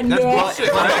 Right? I That's know.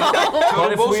 bullshit, right?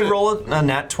 But if we bullshit. roll a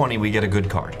nat 20, we get a good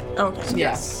card. Okay.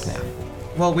 Yes.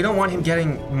 Well, we don't want him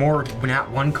getting more nat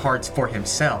 1 cards for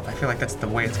himself. I feel like that's the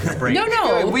way it's gonna break. No,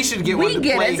 no. We should get one We to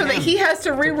get play it so that him. he has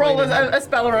to re-roll a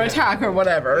spell or attack or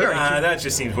whatever. That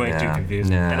just seems way too Yeah.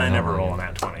 confusing. Yeah, And I I never don't roll like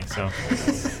on that 20. So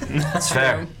That's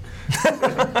fair.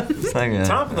 It's like,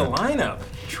 top of the lineup,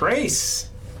 Trace.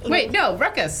 Wait, no,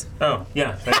 Ruckus. Oh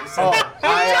yeah. You just said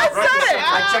it.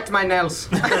 I checked my nails.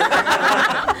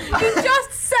 You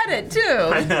just said it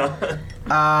too.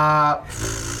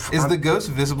 Is the ghost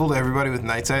visible to everybody with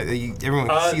night sight? Everyone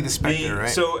can see the specter, right?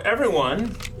 So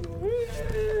everyone.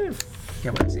 Yeah,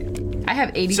 what is it? I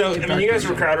have 80. So I mean, you guys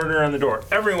were crowded around the door.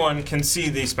 Everyone can see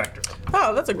the specter.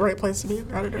 Oh, that's a great place to be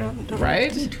crowded around.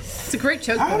 Right? It's a great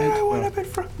choke point. What happened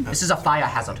from? This is a fire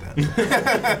hazard.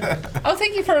 Oh,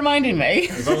 thank you for reminding me.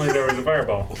 If only there was a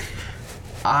fireball.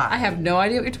 I have no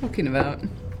idea what you're talking about.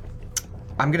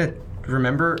 I'm gonna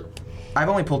remember. I've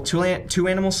only pulled two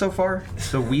animals so far: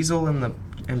 the weasel and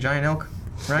giant elk,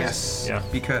 right? Yes. Yeah.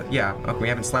 Because okay, we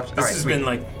haven't slept. This has been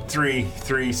like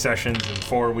three sessions in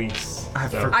 4 weeks.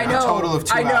 So. I know. A total of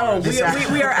 2 I know. hours.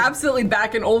 We are absolutely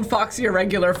back in old Foxy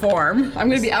irregular form. I'm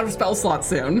going to be out of spell slot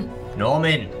soon.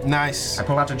 Norman. Nice. I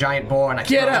pull out a giant boar and I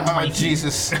Get throw him. it Oh, 20 feet.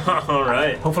 Jesus. All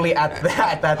right. Hopefully at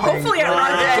that thing. Hopefully,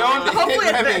 hopefully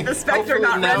hit Remy. the specter Hopefully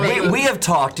not no. Remy. we have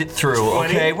talked it through,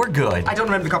 okay? We're good. I don't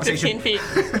remember the conversation. 15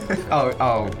 feet.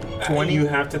 Oh, 20? You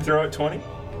have to throw it 20.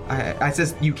 I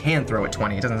says you can throw it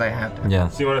 20. It doesn't say I have to. Yeah.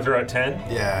 So you want to throw it 10?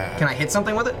 Yeah. Can I hit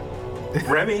something with it?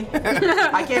 Remy.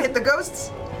 I can't hit the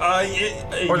ghosts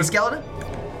or the skeleton.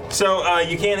 So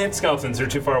you can't hit skeletons; they're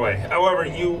too far away. However,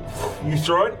 you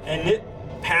throw it and it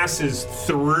passes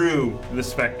through the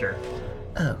specter.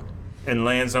 Oh. And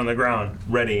lands on the ground,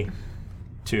 ready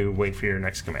to wait for your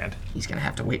next command. He's gonna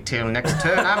have to wait till next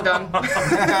turn. I'm done.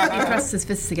 He presses his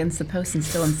fists against the post and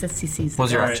still insists he sees What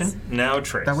was your All right, action? now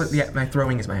Trace. That was my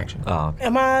throwing is my action. Oh, okay.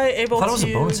 Am I able I thought it was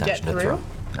to a bonus get action to through? throw.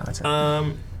 No, that's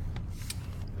it.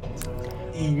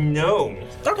 No.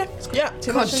 Okay. Yeah.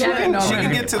 Too much Jack in and She Norman.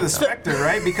 can get to the specter,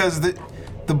 right? Because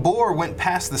the boar went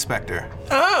past the specter.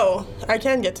 Oh, I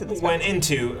can get to this one. Went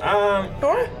into.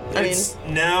 Or? I mean,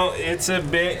 No, it's a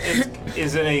bit.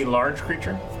 Is it a large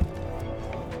creature?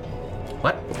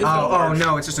 What? Oh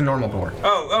no, it's just a normal boar.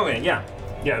 Oh, okay, yeah.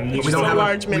 Yeah, you We just don't a have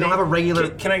large we mini. don't have a regular.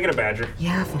 Can I get a badger?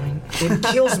 Yeah, fine. It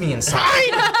kills me inside.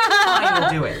 I will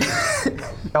do it.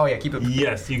 Oh yeah, keep it.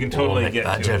 Yes, you can totally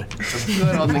get to it.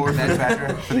 Boar for the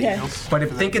badger, for the eagles. But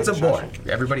think it's a boar.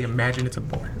 Everybody imagine it's a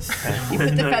boar. You put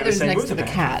the No, feathers say next move to the the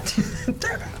cat.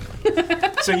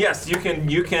 So yes, you can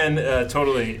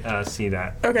totally see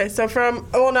that. okay, so I'm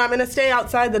gonna stay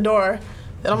outside the door.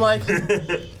 And I'm like,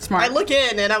 Smart. I look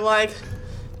in and I'm like,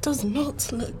 does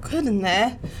not look good in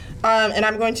there. And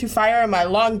I'm going to fire my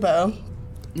longbow.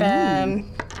 In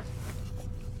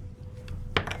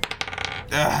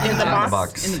the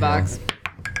box. In the box.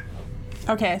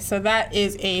 Okay, so that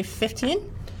is a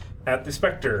 15 At the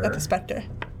Spectre. at the Spectre.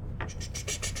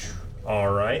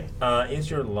 All right. Is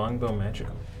your longbow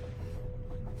magical?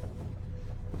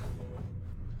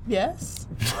 Yes.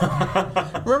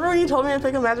 Remember when you told me to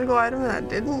pick a magical item and I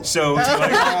didn't? So, would you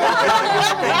like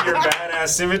to pick your badass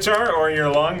scimitar or your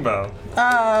longbow?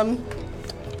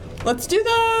 Let's do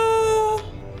the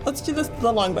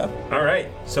longbow. All right.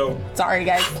 So, Sorry,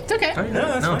 guys. It's okay. Oh, No,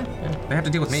 that's fine. yeah. They have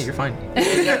to deal with me. You're fine.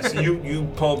 yeah, so you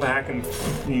pull back and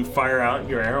you fire out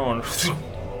your arrow and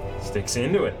sticks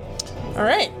into it. All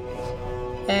right.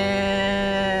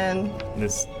 And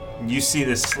You see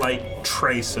this slight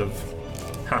trace of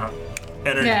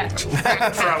energy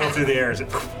travel through the air as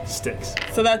it sticks.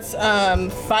 so that's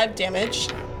 5 damage.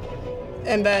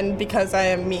 And then because I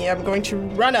am me, I'm going to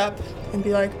run up and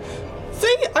be like,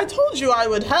 see, I told you I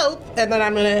would help. And then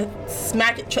I'm going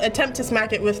to attempt to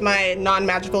smack it with my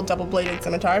non-magical double-bladed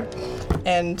scimitar.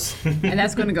 And And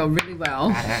that's going to go really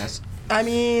well. Badass. I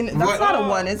mean, that's What? not a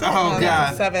 1, is it? Oh, No, God.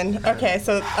 that's a 7. Okay,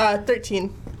 so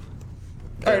 13.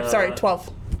 Or, sorry,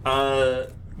 12.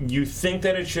 You think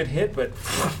that it should hit, but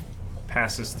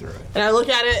passes through it. And I look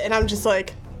at it and I'm just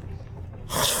like,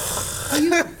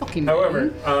 Fucking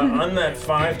However, on that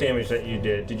 5 damage that you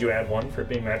did you add 1 for it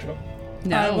being magical?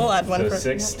 no. we'll add 1 So for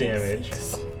 6 damage.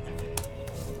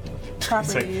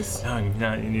 properties.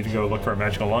 Now you need to go look for a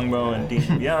magical longbow and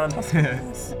D&D Beyond.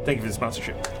 Thank you for the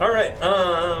sponsorship. All right.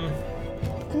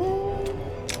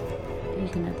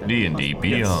 D&D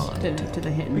Beyond. To the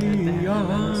hit and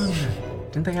the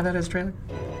Didn't they have that as a trailer?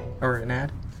 Or an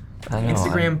ad? I know,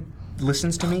 Instagram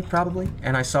listens to me, probably.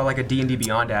 And I saw like a D&D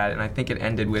Beyond ad, and I think it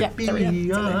ended with Yeah, there we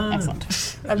go. Excellent. I've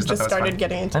Just thought just that was started fun.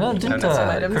 getting into I know, didn't some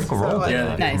items, Critical so, Role like, do Yeah,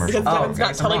 that nice. commercial? because Devin's not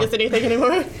guys, telling I'm us anything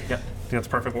anymore. Yeah, that's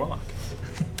perfect warlock.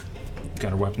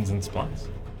 Got our weapons and supplies.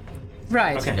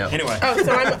 Right. Okay. No. Anyway. Oh,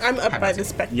 so I'm up by the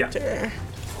Spectre. Yeah.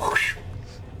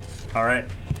 All right.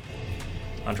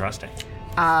 Andraste.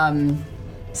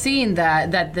 Seeing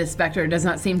that the Spectre does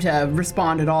not seem to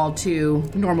respond at all to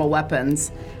normal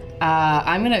weapons,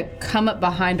 I'm gonna come up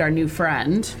behind our new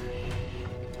friend,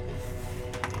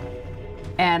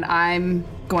 and I'm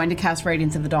going to cast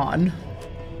Radiance of the Dawn.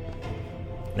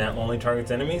 That only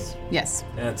targets enemies? Yes.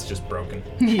 That's just broken.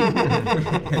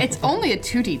 It's only a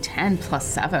 2d10 plus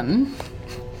 7.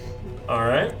 All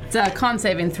right. It's a con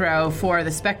saving throw for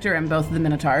the Spectre and both of the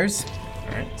Minotaurs.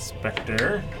 All right.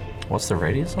 Spectre. What's the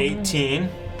radius on that? 18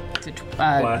 To,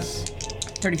 plus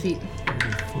 30 feet.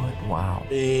 Wow.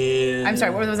 is... I'm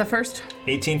sorry, what was the first?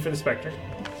 18 for the Spectre.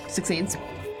 Succeeds.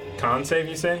 Con save,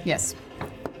 you say? Yes.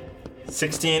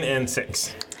 16 and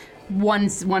 6. One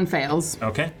fails.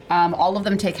 Okay. All of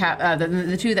them take half.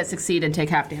 The 2 that succeeded take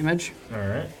half damage. All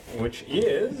right. Which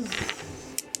is...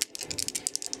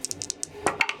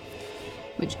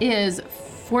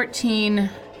 14,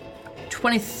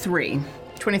 23.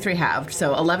 23 halved.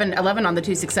 So 11 on the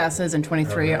 2 successes and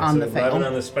 23 on the so fail. 11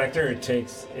 on the Spectre, it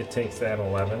takes that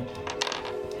 11.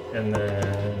 And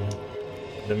then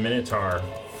the Minotaur,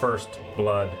 first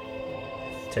blood,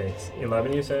 takes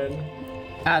 11, you said?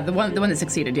 The one that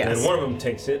succeeded, yes. And one of them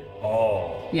takes it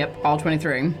all. Yep, all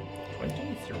 23.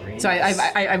 23. So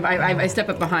I step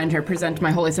up behind her, present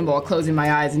my holy symbol, closing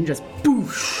my eyes, and just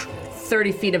boosh,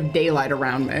 30 feet of daylight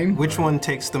around me. Which one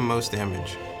takes the most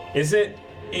damage? Is it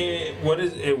what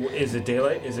is it? Is it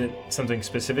daylight? Is it something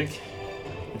specific?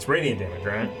 It's radiant damage,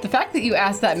 right? The fact that you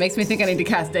asked that makes me think I need to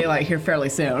cast daylight here fairly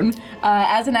soon.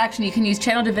 As an action, you can use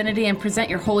Channel Divinity and present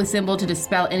your holy symbol to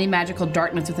dispel any magical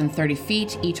darkness within 30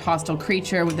 feet. Each hostile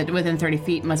creature within 30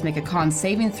 feet must make a con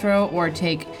saving throw or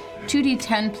take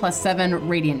 2d10 plus 7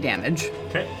 radiant damage.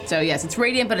 Okay. So yes, it's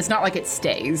radiant, but it's not like it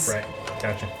stays. Right.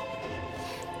 Gotcha.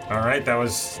 All right, that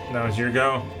was your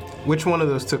go. Which one of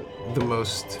those took the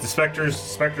most? The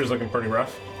Spectre's looking pretty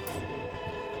rough.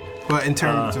 But in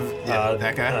terms of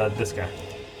that guy? This guy.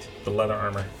 The leather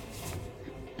armor.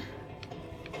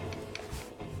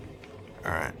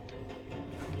 All right.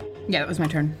 Yeah, that was my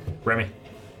turn. Remy.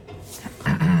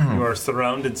 You are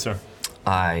surrounded, sir.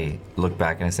 I look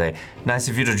back and I say, nice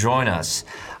of you to join us.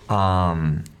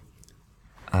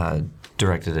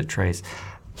 Directed at Trace.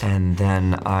 And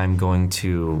then I'm going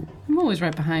to I'm always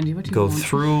right behind you. What do you go want?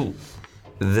 through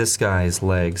this guy's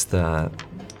legs, the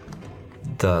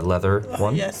leather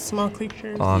one, Yes, small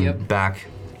creatures. Yep. back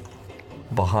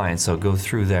behind. So go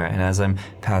through there. And as I'm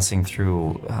passing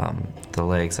through the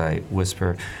legs, I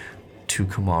whisper to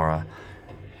Kumara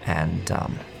and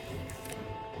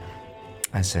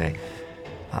I say,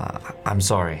 I'm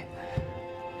sorry.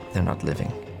 They're not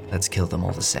living. Let's kill them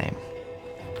all the same.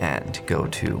 And go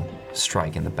to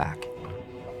strike in the back.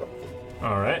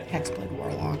 All right. Hexblade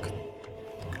Warlock.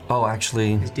 Oh,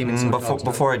 actually,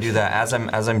 before I do that, as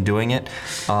I'm doing it,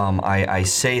 I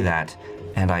say that,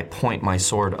 and I point my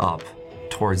sword up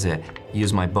towards it.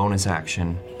 Use my bonus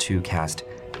action to cast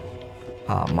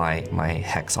my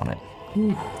hex on it.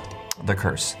 The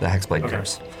curse, the hexblade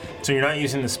curse. So you're not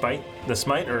using the smite,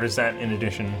 or is that in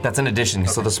addition? That's in addition.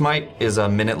 Okay. So the smite is a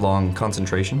minute-long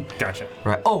concentration. Gotcha.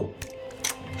 Right. Oh.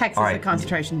 Hex is a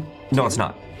concentration. No, it's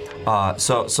not.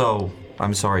 So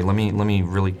I'm sorry. Let me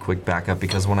really quick back up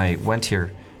because when I went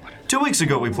here 2 weeks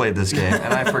ago, we played this game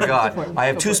and I forgot. I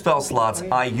have 2 spell slots.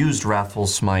 I used Wrathful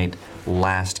Smite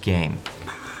last game,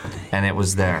 and it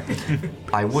was there.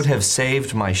 I would have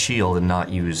saved my shield and not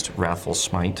used Wrathful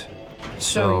Smite.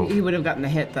 So you would have gotten the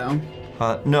hit though.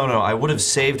 No, I would have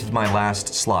saved my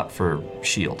last slot for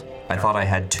shield. I thought I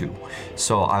had 2.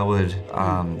 So I would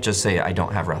just say I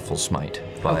don't have Wrathful Smite,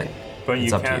 but But you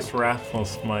it's up cast to you. Wrathful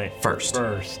Smite First.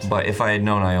 First. But if I had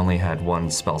known I only had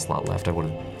 1 spell slot left, I would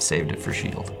have saved it for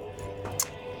shield.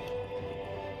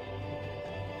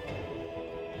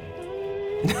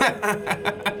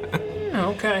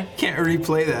 Okay. Can't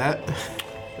replay that.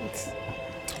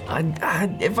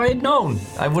 If I had known,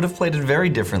 I would have played it very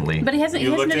differently. But he hasn't.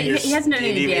 You looked at your He hasn't done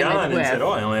any D&D damage Beyond with. and said,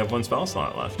 "Oh, I only have 1 spell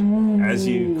slot left." As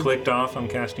you clicked off, I'm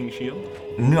casting shield.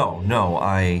 No,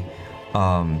 I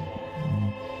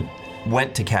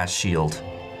went to cast shield.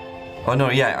 Oh no,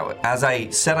 yeah. As I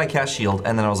said, I cast shield,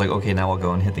 and then I was like, okay, now I'll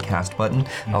go and hit the cast button.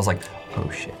 I was like, oh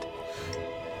shit.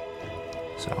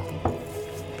 So.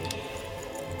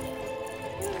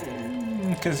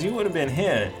 Because you would have been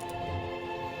hit.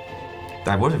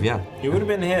 I would have, yeah. You would have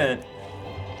been hit.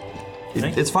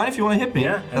 It's fine if you want to hit me.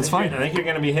 Yeah, that's fine. I think you're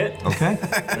going to be hit. Okay. I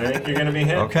think you're going to be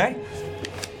hit. Okay.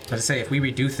 I was to say, if we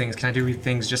redo things, can I do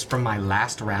things just from my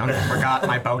last round? I forgot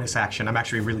my bonus action. I'm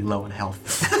actually really low in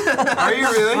health. Are you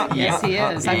really? Yes, he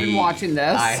is. I've been watching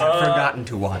this. I have forgotten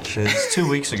to watch. It's 2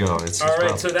 weeks ago. It's All right,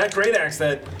 rough. so that great axe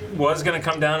that was going to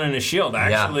come down in a shield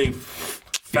actually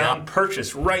found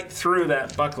purchase right through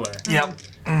that buckler. Yep.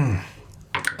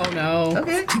 Oh no.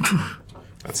 Okay.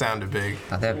 That sounded big.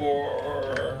 Not that.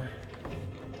 4,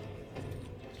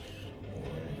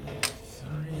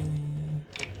 3.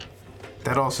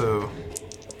 That also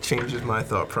changes my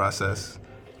thought process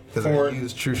because I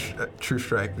used True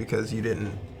Strike because you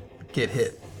didn't get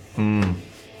hit.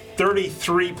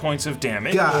 33 points of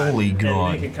damage. God. Holy And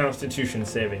God. make a Constitution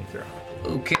saving throw.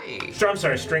 Okay. I'm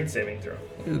sorry, Strength saving throw.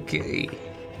 Okay.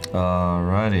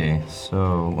 Alrighty,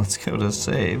 so let's go to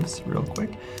saves real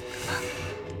quick.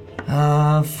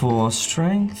 For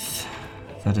strength,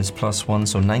 that is +1,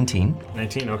 so 19.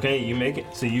 19. Okay, you make it.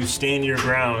 So you stand your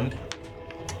ground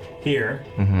here,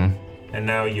 and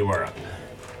now you are up.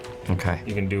 Okay.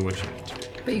 You can do what you need to do.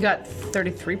 But you got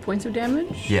 33 points of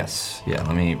damage? Yes, yeah,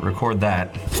 let me record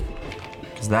that.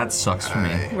 Because that sucks for me.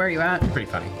 Where are you at? Pretty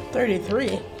funny.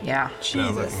 33. Yeah. Not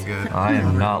Jesus. looking good. I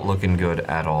am not looking good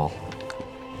at all.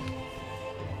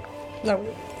 No,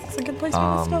 it's a good place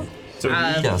for this stuff. So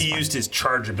that's he fine. used his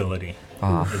charge ability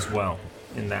as well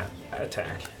in that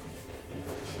attack.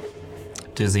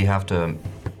 Does he have to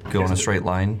go in a straight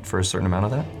line for a certain amount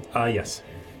of that? Yes.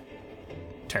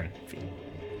 10 feet.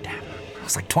 I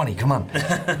was like 20, come on.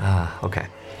 Okay.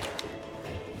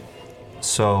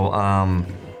 So, I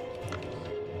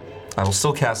will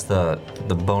still cast the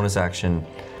bonus action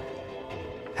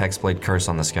Hexblade Curse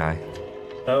on this guy.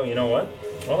 Oh, you know what?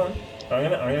 Hold on. I'm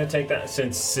gonna take that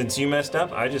since you messed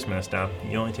up. I just messed up.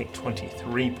 You only take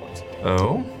 23 points.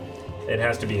 Oh? It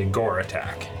has to be a gore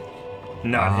attack,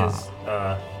 not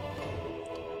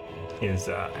his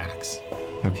axe.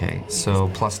 Okay, so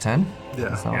 +10?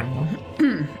 Yeah. Is that what I'm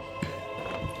doing?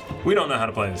 We don't know how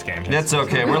to play this game. That's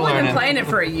okay, we're We've been learning. playing it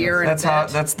for a year. That's and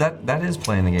how. bit. That is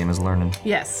playing the game is learning.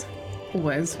 Yes.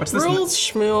 Always. What's this? Rules,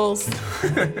 schmules.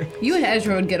 You and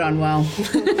Ezra would get on well.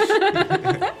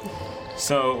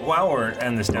 So while we're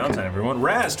in this downtime, everyone,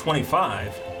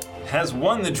 Raz25 has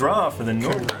won the draw for the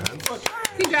Northern. They're gonna get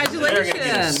a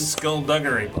Congratulations.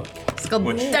 Skullduggery book.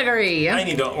 Skullduggery. I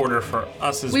need to order for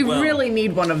us as We well. really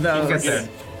need one of those. Good.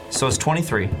 So it's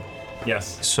 23.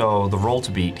 Yes. So the roll to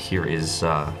beat here is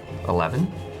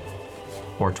 11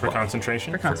 or 12 For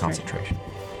concentration? For for concentration.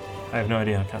 I have no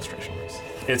idea how concentration works.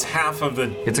 It's half of the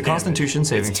It's a damage. Constitution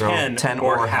saving It's throw, 10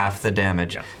 or half the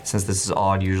damage. Yeah. Since this is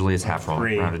odd, usually it's half roll,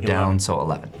 3, rounded 11. down, so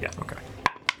 11. Yeah. Okay.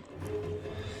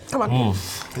 Come on.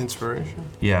 Inspiration.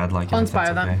 Yeah, I'd like it. I'll if that's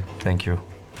inspire them. okay. Thank you.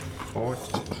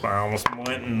 I almost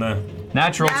went in the...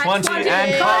 Natural 20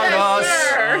 and caught us.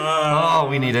 Oh,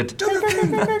 we need it.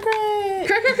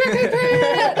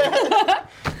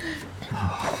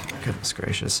 Goodness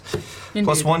gracious. Indeed.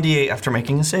 Plus 1d8 after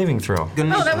making a saving throw. Oh, that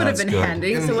would have That's been good.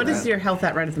 handy. So what is your health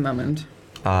at right at the moment?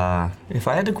 If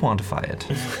I had to quantify it,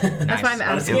 That's why I'm On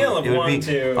a asking. scale of it would 1 be,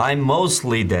 to... I'm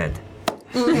mostly dead.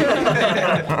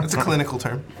 That's a clinical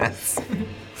term.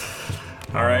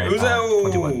 All right,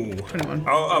 Uzo. 21.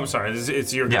 Oh, I'm sorry.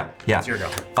 It's your go. Yeah. It's your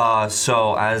go.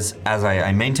 So as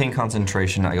I maintain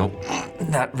concentration, I go,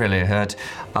 that really hurt,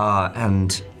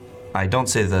 and I don't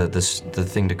say the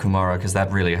thing to Kumara because that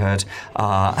really hurt.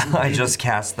 I just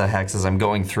cast the hex as I'm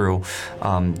going through,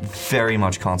 very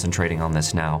much concentrating on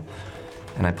this now,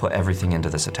 and I put everything into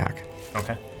this attack.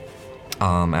 Okay.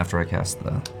 After I cast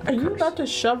the. Are you about to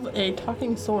shove a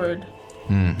talking sword?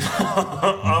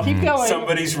 Keep going.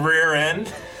 Somebody's rear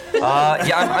end.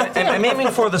 Yeah, I'm aiming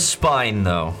for the spine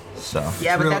though. So.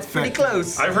 Yeah, but Real that's pretty effective.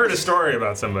 close. I've heard a story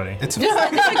about somebody. It's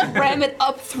Like ram it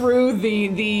up through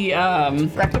the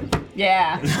rectum.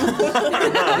 Yeah.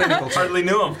 Hardly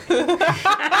knew him.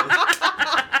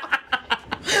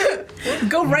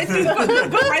 Go right through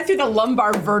the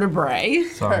lumbar vertebrae.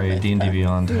 Sorry, D&D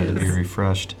Beyond had to be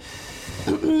refreshed.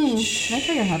 Can I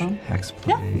try your hat on?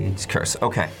 Hexblades. Curse.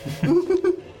 Okay.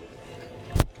 Can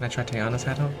I try Tiana's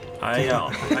hat on?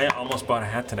 I almost bought a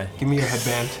hat today. give me your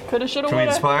headband. Coulda, shoulda, Can we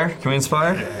woulda. inspire? Can we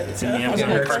inspire? It's in the It Amazon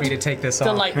hurts cart. me to take this off.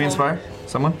 Delightful. Can we inspire?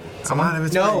 Someone?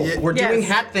 No, we're doing Yes.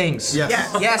 hat things. Yes.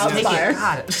 Yes, take Inspire. it.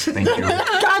 God. Thank you.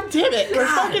 God damn it! We're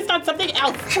focused on something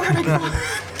else.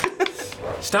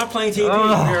 Stop playing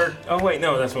TD. Oh wait,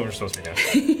 no, that's what we're supposed to be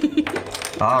doing.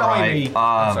 All Blimey.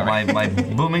 right. Sorry. My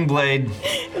booming blade.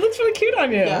 It looks really cute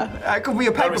on you. Yeah. I could be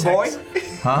a paper was boy.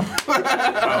 hex. Huh?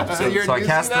 So you're So I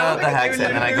cast the hex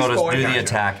and then I go to Boy. do the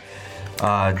attack.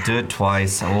 Do it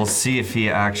twice. And we'll see if he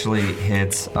actually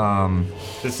hits.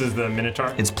 This is the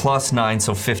Minotaur. It's +9,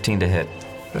 so 15 to hit.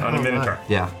 On a Minotaur.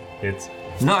 Yeah. It's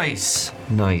Nice.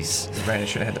 Nice. Brandon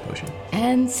should have had the potion.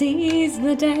 And seize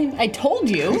the day. I told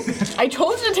you. I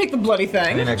told you to take the bloody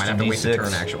thing. An Might extra have to waste a D6.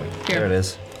 turn, actually. There it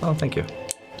is. Oh, thank you.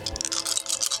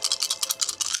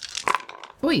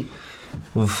 Oi.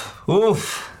 Oof.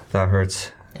 Oof. That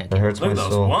hurts. That hurts look my at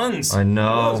those soul. ones. I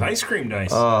know. Those ice cream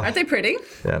dice. Aren't they pretty?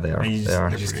 Yeah, they are. They are.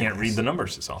 I just can't read the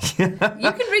numbers. Is all. You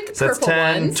can read the So that's purple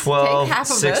 10, ones. 12, Take half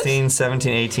of 16,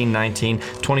 17, 18, 19,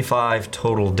 25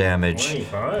 total damage.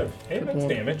 25. Hey, that's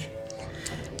damage. it.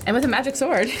 And with a magic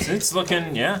sword. It's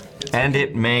looking, yeah. And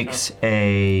it makes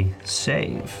a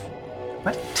save.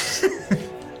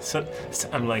 So,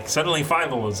 I'm like, suddenly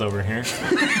Fievel is over here.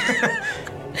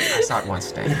 I saw it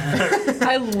once today.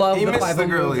 I love He the missed Five the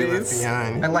girl he left movies.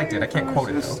 behind. I liked it. I can't quote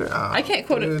it though. I can't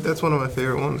quote it. Dude, that's one of my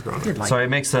favorite ones growing up. So it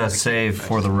makes a save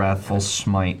for the Wrathful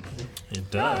Smite.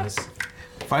 It does.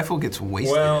 Fifo gets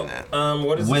wasted Well, in that.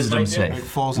 what is Wisdom this save. He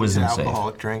falls Wisdom into save.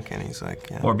 alcoholic drink and he's like,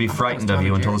 yeah. Or be frightened of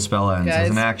you until the spell ends. As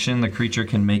an Guys. action, the creature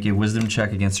can make a wisdom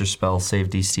check against your spell save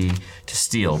DC to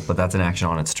steal, but that's an action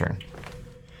on its turn.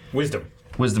 Wisdom.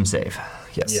 Wisdom save.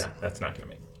 Yes. Yeah, that's not gonna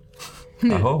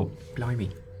make. I hope.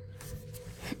 Blimey.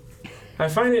 I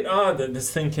find it odd that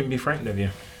this thing can be frightened of you.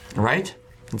 Right?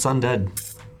 It's undead.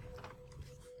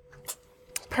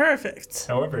 Perfect.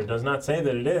 However, it does not say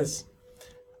that it is.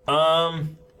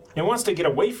 It wants to get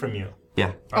away from you.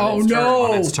 Yeah. Oh its turn,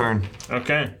 no! On its turn.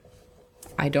 Okay.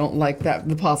 I don't like that.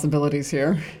 The possibilities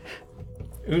here.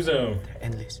 Uzo.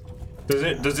 Endless.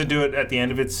 Does it do it at the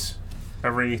end of its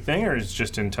everything, or is it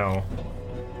just until?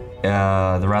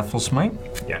 The Wrathful Smite?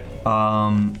 Yeah.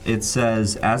 It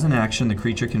says, as an action, the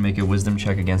creature can make a wisdom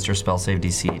check against your spell save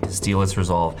DC to steal its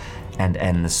resolve and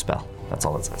end the spell. That's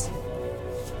all it says.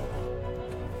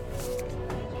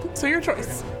 So your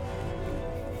choice.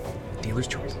 Dealer's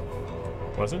choice.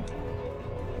 Was it?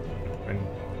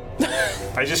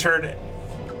 I just heard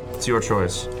It's your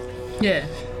choice. Yeah.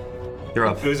 You're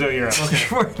up. Uzo, you're up.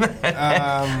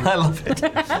 I love it.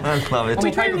 I love it.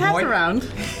 We turned half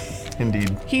around.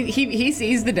 Indeed. He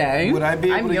sees the day. Would I be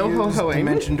able I'm to use yo-ho-hoing.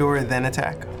 Dimension Door and then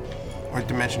attack? Or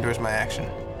Dimension Door is my action?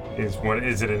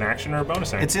 Is it an action or a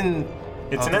bonus action? It's in...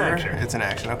 It's an other? action. It's an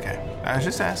action, okay. I was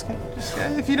just asking. Just,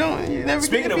 if you don't, you never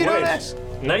Speaking if of you don't which, ask.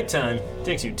 nighttime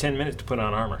takes you 10 minutes to put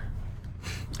on armor.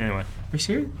 Anyway. Are you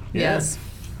serious? Yes.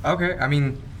 Okay, I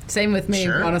mean, Same with me,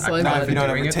 Sure. honestly. I've Not not if you don't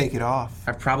doing ever it. take it off.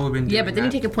 I've probably been doing Yeah, but then you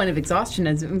that. take a point of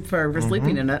exhaustion for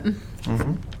sleeping in it.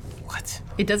 What?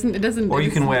 It doesn't. Or you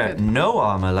it's can not wear good. no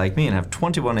armor like me and have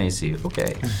 21 AC.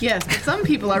 Okay. Yes, but some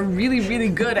people are really, really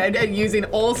good at using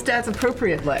all stats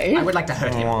appropriately. I would like to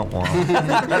hurt him. Wah, wah.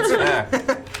 That's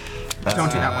fair. Don't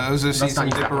do that one. Uzo sees Let's not him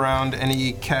use dip that one. around and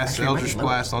he casts Actually, Eldritch might be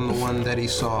Blast on the one that he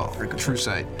saw, True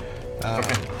Sight.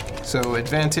 So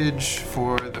advantage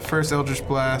for the first Eldritch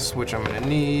Blast, which I'm going to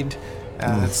need.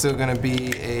 That's still going to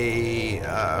be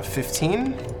a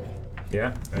 15.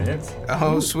 Yeah, that hits.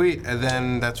 Oh, sweet. And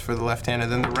then that's for the left hand.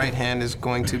 And then the right hand is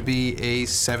going to be a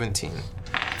 17.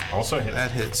 Also hits.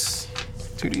 That hits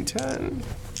 2d10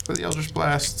 for the Eldritch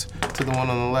Blast to the one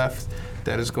on the left.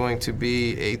 That is going to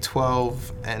be a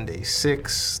 12 and a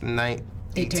 6,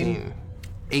 18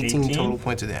 total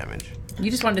points of damage. You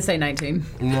just wanted to say 19.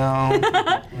 No.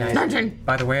 19.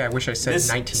 By the way, I wish I said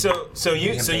 19. So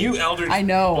you Eldritch I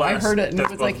know. Blast, I heard it, and it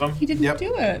that's was both like of them? he didn't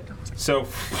do it. So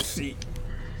see,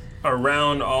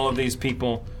 around all of these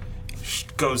people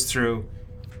goes through,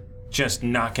 just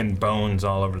knocking bones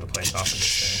all over the place off of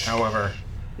this thing. However,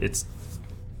 it's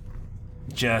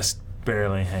just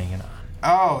barely hanging on.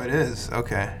 Oh, it is.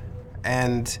 Okay.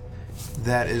 And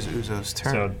that is Uzo's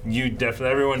turn. So you definitely,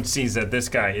 everyone sees that this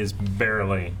guy is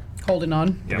barely holding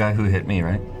on. The guy who hit me,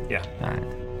 right? Yeah. All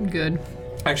right. Good.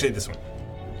 Actually, this one.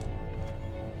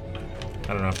 I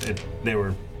don't know if they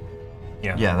were.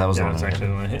 Yeah. Yeah, that was the one That's that hit actually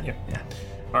the one that hit you. Yeah.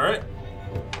 All right.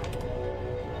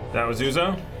 That was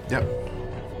Uzo. Yep.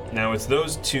 Now it's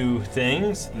those two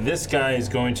things. This guy is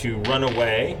going to run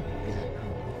away.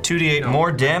 2d8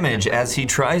 more damage as he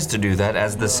tries to do that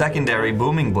as the secondary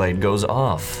booming blade goes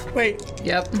off. Wait.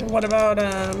 Yep. What about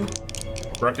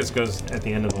Ruckus goes at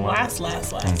the end of the line. last?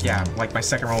 Yeah, like my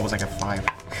second roll was like a 5.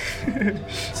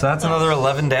 So that's another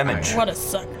 11 damage. What a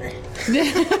sucker.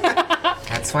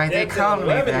 That's why they call me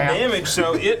 11 that. damage,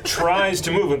 so it tries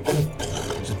to move and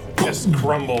just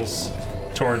crumbles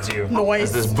towards you. As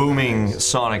Noise. this booming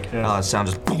sonic sound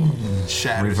just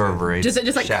Shatters it. reverberates. Just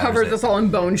it like shatters covers it. us all in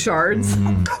bone shards.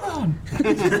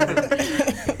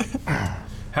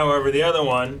 However, the other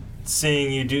one,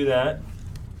 seeing you do that,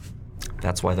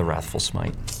 That's why the Wrathful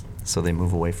Smite. So they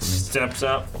move away from me. steps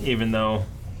up, even though.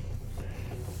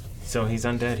 So he's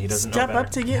undead. He doesn't Step know better.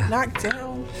 up to get knocked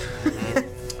down.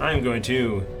 I'm going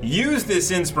to use this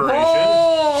inspiration.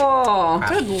 Oh!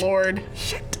 Good lord.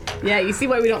 Yeah, you see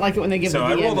why we don't like it when they give So the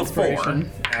I DM rolled a 4,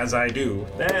 inspiration. as I do.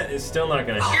 That is still not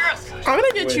going to hit. I'm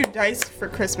gonna get you dice for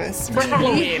Christmas. For We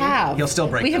Halloween. have. You'll still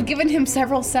break We have them. given him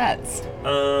several sets.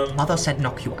 Mother said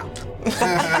knock you out.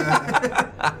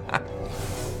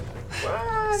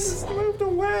 Ah, just moved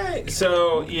away.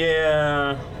 So,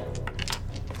 yeah.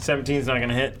 17's not going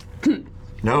to hit.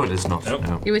 No, it is not. Nope.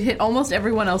 No. It would hit almost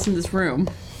everyone else in this room.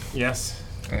 Yes.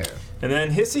 And then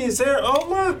Hissy is there. Oh,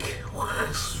 look.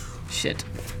 Shit.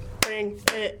 Bring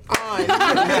it on.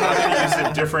 I'm going to use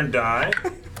a different die.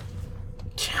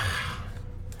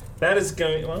 That is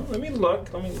going. Well, let me look,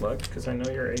 because I know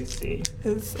your AC.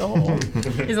 It's old.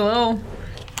 He's a little.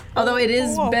 Although it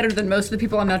is better than most of the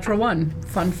people on Natural One.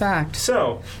 Fun fact.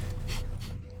 So,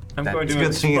 I'm going to It's a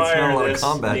good thing it's not a inspire lot of this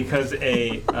combat. because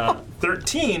a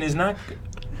 13 is not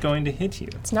going to hit you.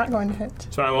 It's not going to hit.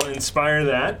 So I will inspire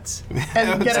that.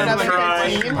 And get another try.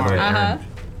 15. Uh-huh.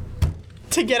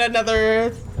 To get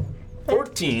another.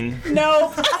 14,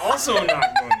 No. also not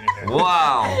going to hit.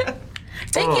 Wow.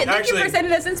 Thank you for actually-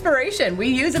 sending us inspiration. We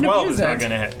use and 12 abuse is not it.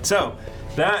 going to hit. So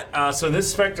that so this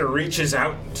specter reaches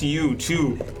out to you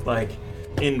to like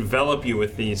envelop you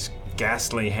with these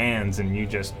ghastly hands, and you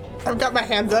just I've got my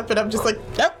hands up and I'm just like,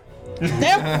 nope.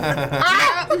 Nope.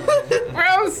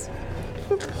 Gross.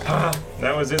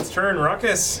 that was its turn.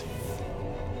 Ruckus.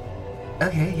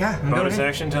 Okay, yeah. I'm Bonus going in.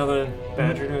 action, tell the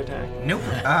badger to attack. Nope.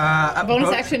 Bonus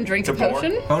action, drink a to boar.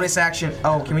 potion. Bonus action.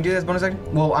 Oh, can we do this bonus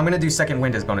action? Well, I'm gonna do second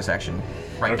wind as bonus action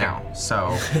right Okay. now.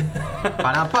 So,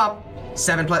 pop.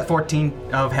 7 plus 14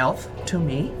 of health to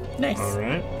me, Nice. All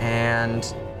right.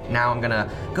 and now I'm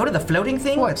gonna go to the floating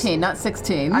thing. 14, not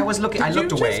 16. I was looking. I Did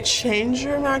looked you away. just change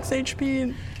your max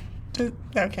HP?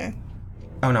 Okay.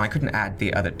 Oh no, I couldn't add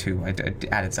the other 2. I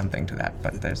added something to that,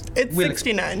 but there's. It's we'll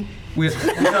 69. No,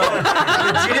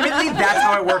 legitimately, that's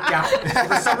how it worked out.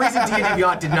 For some reason, D&D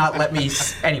Beyond did not let me.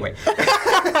 Anyway,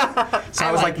 so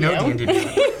I was like, no D&D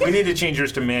Beyond. We need to change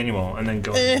yours to manual and then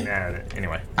go and add it.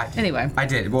 Anyway. Anyway. I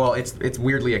did. Well, it's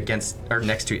weirdly against or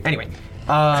next to it. Anyway,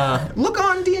 look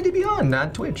on D&D Beyond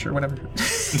on Twitch or whatever.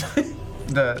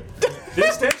 The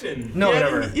extension. No,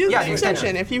 whatever. Use Yeah, the the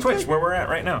extension. If you Twitch, where we're at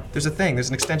right now. there's a thing. There's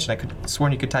an extension. I could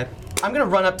sworn you could type. I'm gonna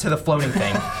run up to the floating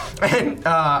thing, and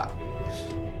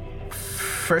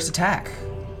first attack.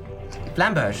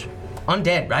 Flamberge,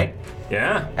 undead, right?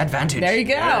 Yeah. Advantage. There you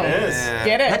go. It is.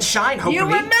 Get it. Let's shine. Hopefully. You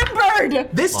remembered.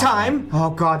 This time, oh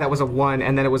god, that was a 1,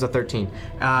 and then it was a 13.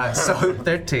 So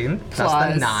 13 plus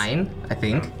Plus. the 9, I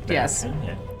think. Yes.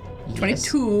 Yeah.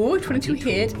 22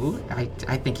 hit. Ooh,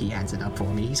 I think he adds it up for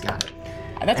me. He's got it.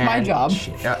 That's my And job.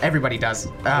 everybody does.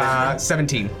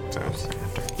 17.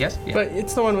 Yes? Yeah. But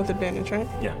it's the one with advantage, right?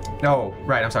 Yeah. No,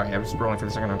 right, I'm sorry. I was rolling for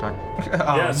the second time.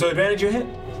 Yeah, so advantage you hit.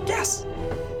 Yes!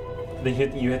 Then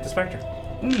you hit the Spectre.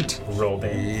 Neat. Roll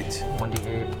damage.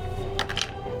 1d8.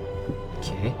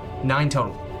 Okay. 9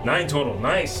 total. 9 total.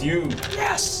 Nice. You.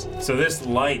 Yes! So this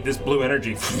light, this blue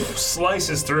energy,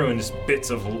 slices through, and just bits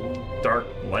of dark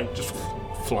light just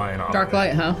flying off. Dark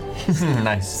light, huh?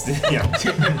 Nice. Yeah.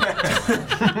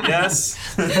 Yes.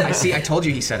 I see, I told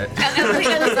you he said it. At least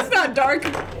it's not dark,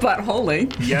 but holy.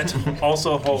 Yet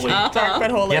also holy. Dark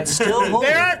but holy. Yet still holy.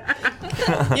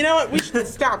 You know what? We should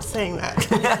stop saying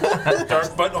that.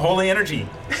 Dark but holy energy.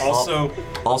 Also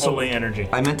holy energy.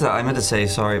 I meant to say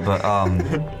sorry, but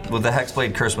with the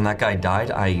Hexblade curse, when that guy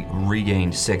died, I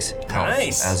regained 6 health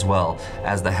Nice. as well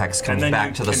as the hex And comes then back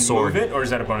you to the can sword. move it, or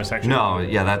is that a bonus action? No,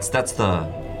 yeah, that's the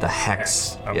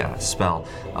hex, Okay. spell.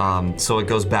 So it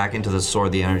goes back into the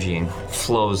sword, the energy, and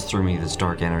flows through me, this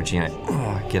dark energy, and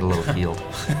I get a little healed.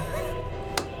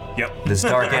 Yep. This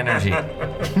dark energy.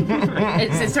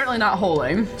 It's certainly not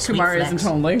holy. Kumari isn't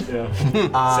holy. Yeah.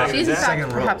 She's in fact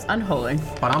Second roll. perhaps unholy.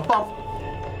 Ba-dum-bum.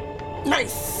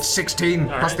 Nice. 16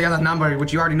 plus the other number,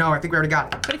 which you already know. I think we already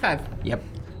got. 25. Yep.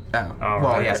 Oh. All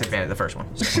Well, right. yes, advantage the first one.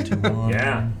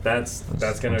 Yeah, that's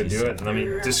gonna do it. Let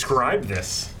me describe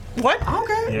this. What?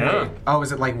 Okay. Yeah. Oh,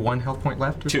 is it like 1 health point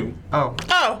left? Or 2. Oh.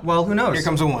 Oh. Well, who knows? Here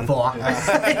comes a 1.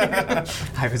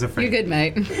 I was afraid. You're good,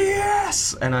 mate.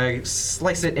 Yes! And I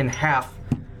slice it in half,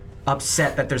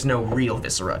 upset that there's no real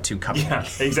viscera to cover. Yeah,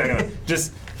 exactly.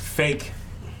 Just fake,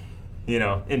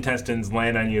 intestines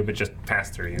land on you, but just pass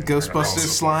through you. Ghostbusters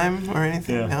slime or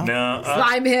anything? Yeah. No? No.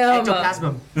 Slime him.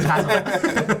 Ectoplasm.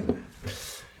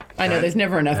 I know, there's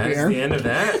never enough That's beer. the end of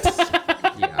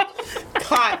that. Yeah.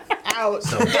 Caught out.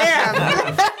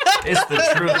 Damn. It's the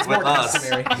truth with us.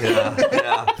 customary.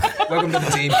 Yeah. Welcome to the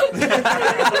team.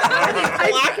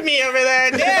 Block me over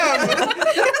there. Damn.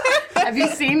 Have you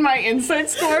seen my insight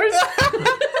scores?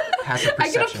 Passive I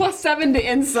get a perception. +7 to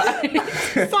insight.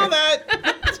 Saw that.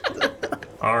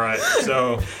 All right,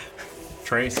 so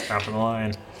Trace, top of the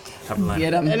line.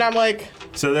 Get him. And I'm like,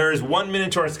 So there is one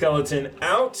Minotaur skeleton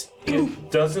out. It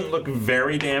doesn't look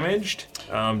very damaged.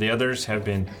 The others have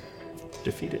been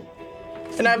defeated.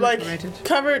 and I'm like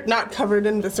not covered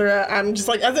in viscera. I'm just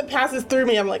like, as it passes through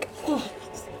me, I'm like, oh,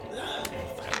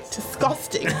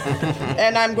 disgusting.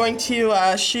 And I'm going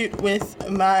to shoot with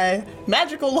my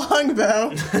magical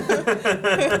longbow.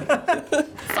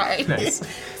 Sorry. Nice.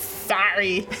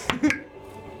 Sorry.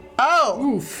 Oh.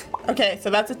 Oof. Okay, so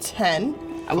that's a 10.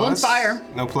 I will inspire.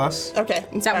 No plus? Okay.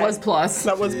 That inspire. was plus.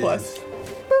 That was plus.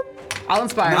 I'll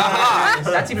inspire.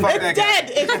 That's even Fuck better. that guy.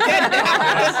 Dead! It's dead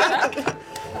now.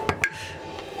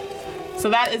 So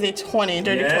that is a 20,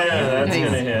 dirty 20. Yeah, that's Nice.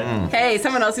 gonna hit. Hey,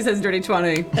 someone else who says dirty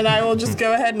 20. And I will just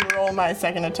go ahead and roll my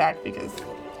second attack because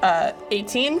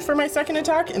 18 for my second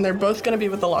attack, and they're both going to be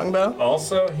with the longbow.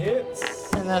 Also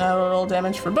hits. And then I will roll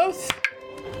damage for both.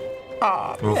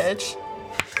 Aw, bitch.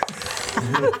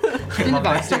 In the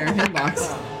box, dear. In the box.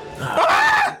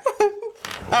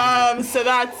 So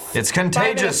that's It's 5 and a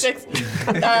contagious. 6,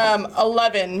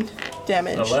 11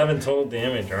 damage. 11 total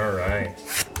damage. All right.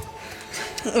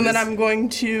 And then I'm going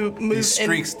to move These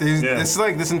streaks. This is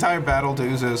like this entire battle to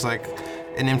Uzo is like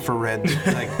an infrared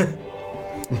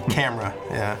camera.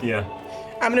 Yeah. Yeah.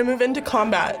 I'm gonna move into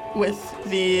combat with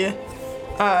the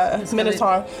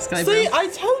Minotaur. Skelly See, Bro. I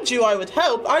told you I would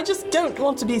help. I just don't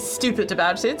want to be stupid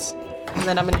about it. And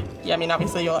then I'm gonna,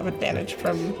 obviously you'll have advantage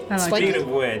from Speaking of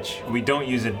which, we don't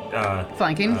use it.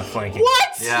 Flanking. Flanking. What?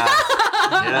 Yeah.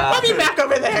 Yeah. Let me back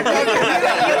over there.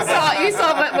 You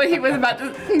saw what he was about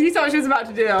to. You saw what she was about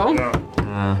to do.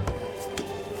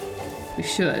 We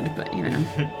should, but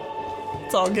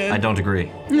It's all good. I don't agree.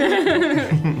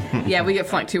 Yeah, we get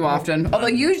flanked too often. Although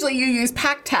usually you use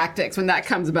pack tactics when that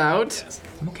comes about.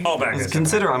 All back. this time.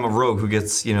 Consider I'm a rogue who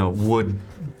gets, wood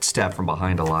stabbed from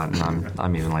behind a lot, and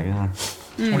I'm even like,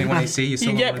 21 AC, you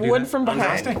still You get wanna do wood that? from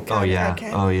behind. oh yeah,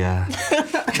 Okay. oh yeah.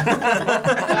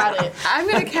 Got it. I'm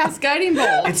gonna cast Guiding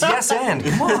Bolt. It's yes and,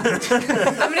 come on. I'm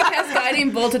gonna cast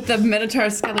Guiding Bolt at the Minotaur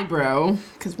Skelly Bro.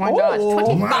 Because why not? Oh,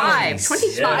 25. nice.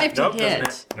 25 to Nope, doesn't hit.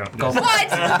 hit. No, Go.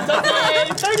 What? Okay,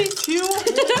 32. Roll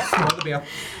the BL.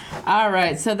 All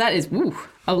right, so that is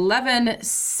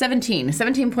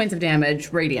 17 points of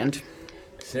damage, radiant.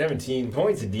 17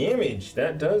 points of damage.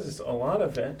 That does a lot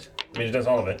of it. I mean, it does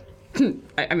all of it,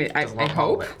 I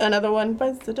hope. Another one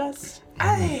bites the dust.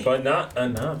 but not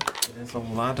enough. That's a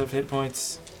lot of hit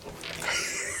points.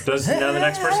 Does now the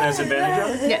next person has advantage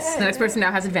on it? Yes, the next person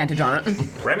now has advantage on it.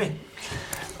 Remy.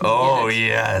 Oh,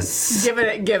 yes. Give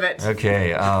it. Okay,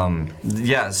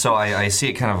 yeah, so I see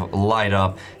it kind of light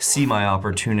up, see my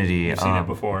opportunity. You've seen it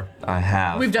before. I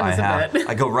have. We've done this a bit.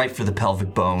 I go right for the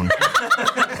pelvic bone.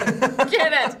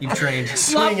 Get it. You've trained.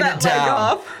 Swinging that it leg down.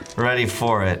 off. Ready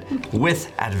for it.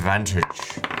 With advantage.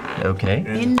 Okay.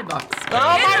 In the box.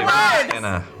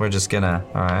 We're just gonna,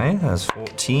 all right, that's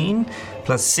 14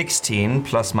 plus 16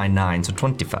 plus my 9, so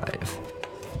 25.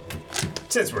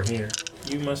 Since we're here,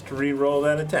 you must re-roll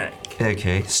that attack.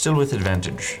 Okay, still with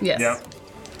advantage. Yes. Yep.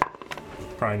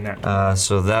 Probably not.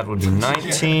 So that would be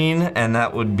 19, and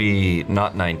that would be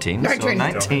not 19. So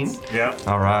 19. Yeah.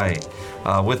 All right.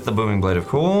 With the booming blade, of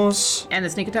course, And the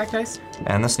sneak attack dice.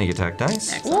 and the sneak attack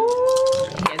dice. Excellent.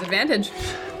 He has advantage.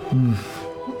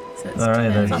 All right,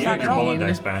 then. You get your bullet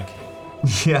dice back.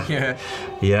 Yeah.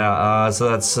 Yeah, so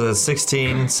that's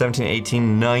 16, 17,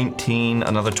 18, 19,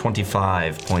 another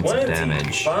 25 points of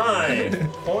damage.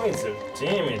 25 points of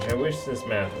damage. I wish this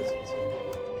math was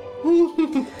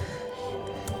easy.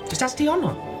 Just ask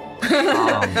Diana.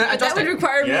 That would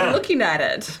require Yeah. me looking at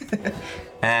it.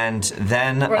 And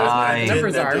then Where those I...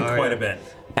 numbers That did are. quite a bit.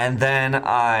 And then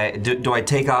I... Do I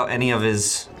take out any of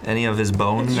his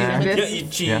bone there?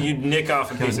 You nick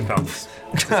off a piece of pelvis.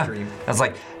 I was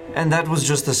like, and that was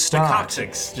just the start.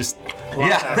 Coccyx. Just lop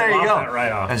Yeah, that, there you lop go. that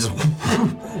right off. I just,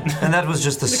 and that was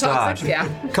just the start. coccyx, yeah.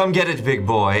 Come get it, big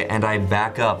boy, and I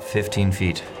back up 15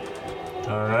 feet.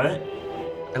 All right.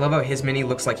 I love how his mini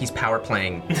looks like he's power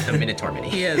playing the Minotaur mini.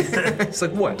 He is. It's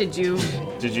like, what? Did you?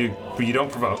 But you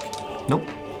don't provoke. Nope.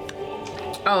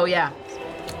 Oh yeah.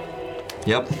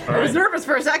 Yep. All I was right. nervous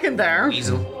for a second there.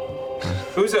 Weasel.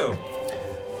 Uzo.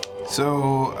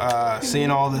 So, seeing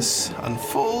all this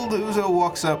unfold, Uzo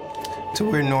walks up to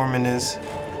where Norman is.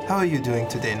 How are you doing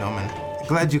today, Norman?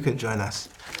 Glad you could join us.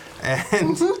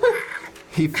 And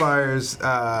he fires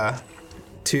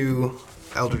 2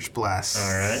 Eldritch Blasts.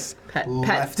 All right. Pet.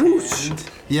 Left hand.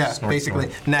 Yeah, basically.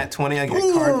 Nat 20, I get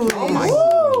a card. Oh my.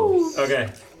 Okay.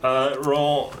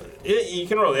 Roll. You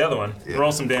can roll the other one.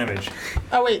 Roll some damage.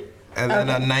 Oh wait, And then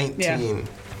a 19.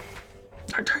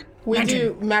 we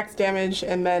do max damage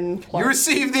and then plus. You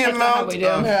receive the how amount we do.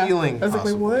 of Yeah. healing. I was like,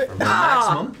 wait, possible. what?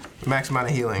 Maximum. Max amount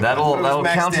of healing. That'll It was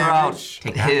max counter out damage.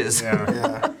 his.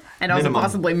 Yeah. And also Minimum.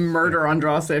 possibly murder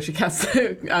Andrasa if she casts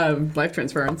life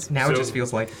transference. Now So- it just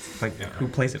feels like who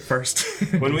plays it first.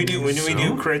 When we do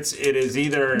crits, it is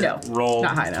either No, roll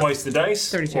not high enough. twice the dice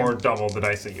 32. or double the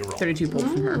dice that you roll. 32 pulled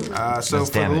from her. So That's for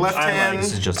the damage. left I like hand,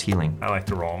 This is just healing. I like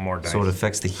to roll more dice. So it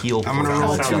affects the heal I'm gonna portion.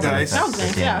 roll Sounds 2 nice. dice. Sounds The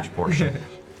nice, damage yeah. portion.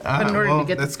 But in order well, to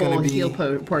get the that's gonna full be, heal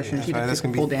portion, she'd have to that's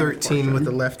get gonna the be full damage 13 with portion.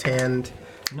 the left hand.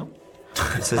 Nope.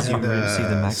 It says you receive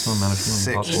the maximum amount of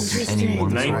healing possible from any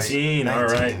one source. 19. All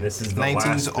right. This is the 19's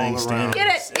last all thing around. standing. Get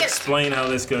it, get it. Explain how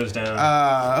this goes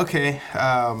down. Okay.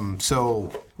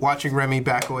 So watching Remy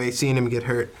back away, seeing him get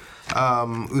hurt,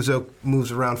 Uzo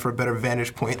moves around for a better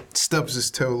vantage point, stubs his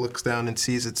toe, looks down and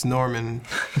sees it's Norman.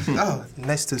 Oh,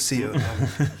 nice to see you.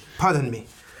 Pardon me.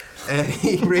 And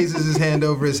he raises his hand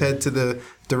over his head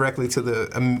directly to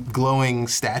the glowing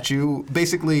statue.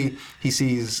 Basically, he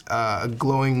sees a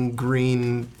glowing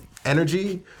green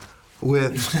energy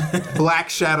with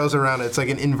black shadows around it. It's like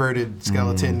an inverted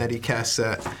skeleton that he casts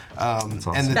at. And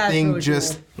the That's thing really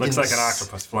just cool. Looks like an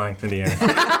octopus flying through the air.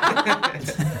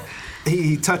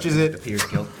 He touches it Pierce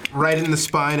Guild. right in the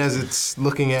spine as it's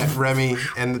looking at Remy,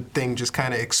 and the thing just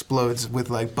kind of explodes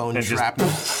with like bone And just shrapnel.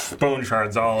 bone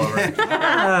shards all over it.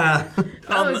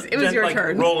 It was your like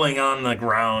turn. rolling on the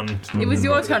ground. It was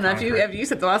your turn after you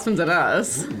said the last ones at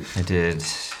us. I did.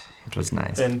 It was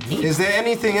nice. And Is there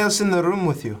anything else in the room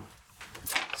with you?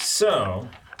 so,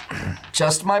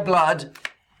 Just my blood.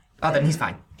 Oh, then he's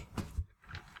fine.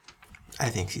 I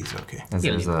think he's okay. As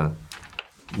there's a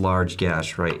large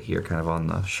gash right here, kind of on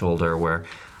the shoulder, where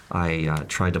I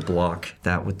tried to block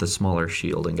that with the smaller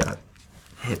shield and got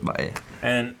hit by it.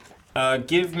 and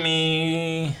give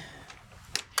me.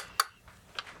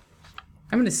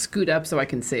 I'm gonna scoot up so I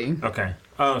can see. Okay.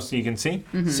 Oh, so you can see?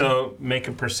 So make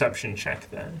a perception check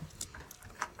then.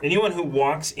 Anyone who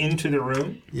walks into the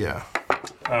room Yeah.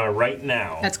 right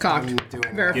now, That's cocked. I'm doing that. give me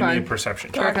a Verified.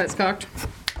 perception check. Verify it's cocked.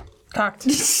 Cocked.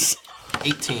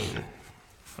 18.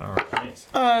 All right. 20.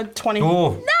 Oh, 20.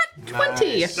 Oh, you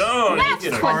get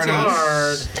a 20.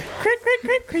 card.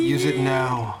 Use it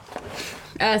now.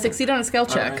 Succeed on a skill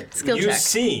check. Alright. Skill you check.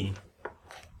 see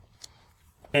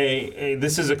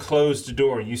this is a closed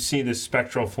door. You see this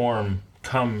spectral form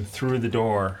come through the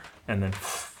door and then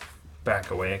back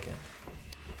away again.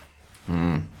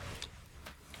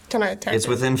 Can I attack it's it?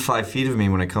 within 5 feet of me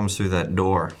when it comes through that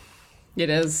door. It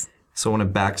is. So when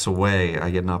it backs away, I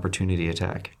get an opportunity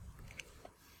attack.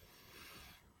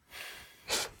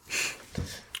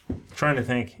 trying to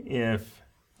think if.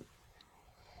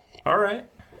 All right.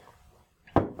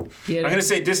 Yeah. I'm going to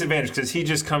say disadvantage because he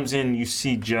just comes in, you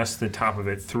see just the top of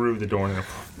it through the door.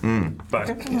 But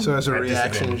So as a at reaction,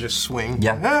 disadvantage. just swing.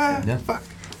 Yeah. Yeah. Fuck.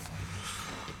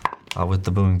 With the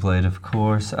booming blade, of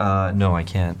course. No, I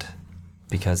can't.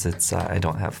 Because it's I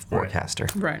don't have forecaster.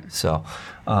 Right. So,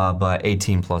 but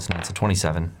 18 plus 9, so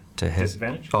 27 to hit.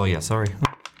 Disadvantage? Oh yeah, sorry.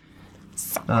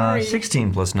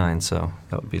 16 plus 9, so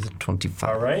that would be the 25.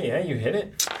 All right, yeah, you hit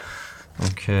it.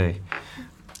 Okay.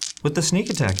 With the sneak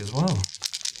attack as well.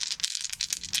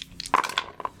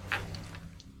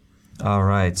 All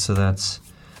right, so that's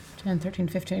 10, 13,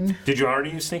 15. Did you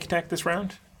already use sneak attack this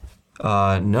round?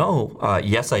 no.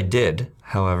 Yes, I did.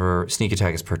 However, sneak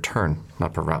attack is per turn,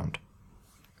 not per round.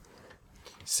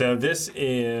 So this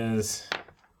is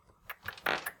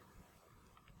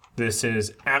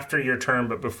after your turn,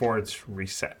 but before it's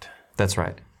reset. That's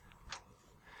right.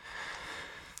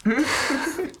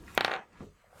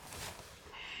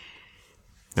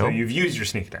 So Nope. you've used your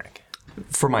sneak attack.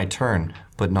 For my turn,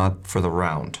 but not for the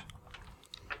round.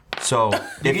 So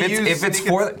can use if it's sneak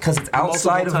for because it's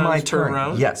outside of multiple my times per turn,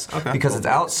 round? yes, Okay. because it's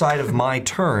outside of my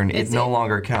turn, it no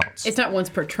longer counts. It's not once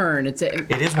per turn. It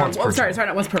is once per Sorry, turn.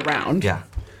 not once per round. Yeah,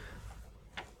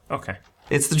 Okay.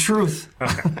 it's the truth.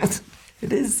 Okay.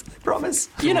 It is. I promise.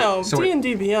 You know, So wait.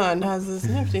 D&D Beyond has this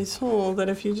nifty tool that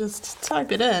if you just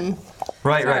type it in,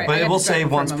 Right, Sorry, right. But I it got will distracted say for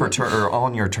a once per moment. turn, or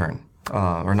on your turn,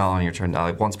 or not on your turn.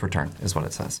 Once per turn is what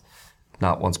it says,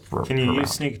 not once per. Can you per use round.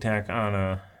 sneak attack on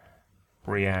a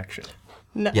reaction?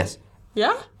 no. Yes.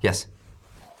 Yeah? Yes.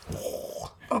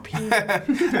 OP. On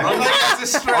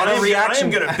a reaction.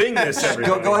 I'm gonna bing this.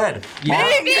 Everybody. Go ahead.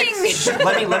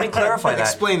 Let me clarify that.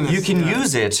 Explain this, You can yeah.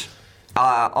 use it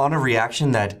on a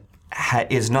reaction that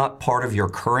is not part of your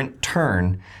current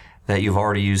turn that you've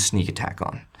already used sneak attack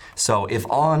on. So if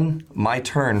on my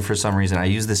turn for some reason I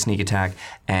use the sneak attack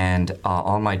and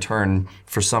on my turn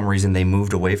for some reason they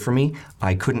moved away from me,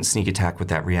 I couldn't sneak attack with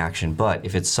that reaction. But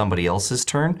if it's somebody else's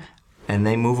turn and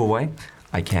they move away,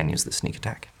 I can use the sneak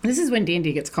attack. This is when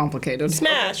D&D gets complicated.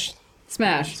 Smash.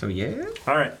 Smash. So yeah.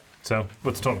 All right. So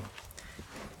what's the total?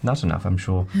 Not enough, I'm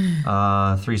sure.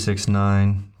 3, 6,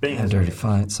 9. Bing. And dirty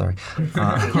 5, sorry.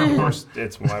 Of course,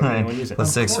 it's why would anyone use it?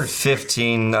 Plus 6,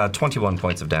 15, 21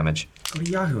 points of damage. Go to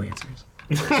Yahoo Answers.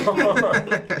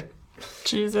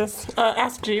 Jesus.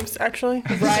 Ask Jeeves, actually.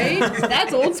 Right?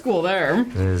 That's old school there.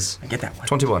 It is I get that one.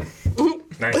 21.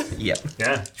 Nice. Yep.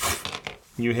 Yeah.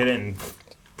 You hit it and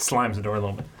slimes the door a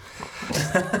little bit.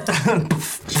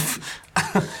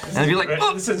 And I'd be like,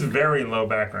 oh, This is very low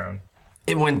background.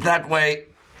 it went that way,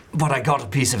 but I got a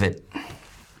piece of it.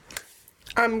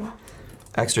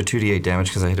 Extra 2d8 damage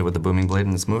because I hit it with the booming blade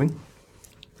and it's moving.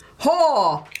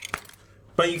 Ho!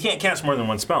 But you can't cast more than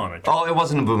one spell on it. Oh, it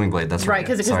wasn't a booming blade, that's right. Right,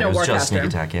 'cause it was Sorry, no it was just sneak Warcaster.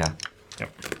 attack, yeah. Yep.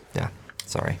 Yeah,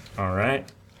 sorry. All right.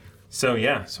 So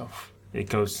yeah, so it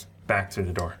goes back through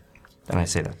the door. And I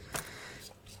say that.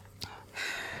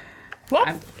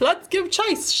 Well, let's give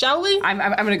chase, shall we? I'm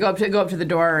gonna go up to the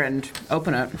door and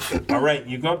open it. All right,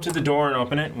 you go up to the door and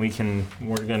open it.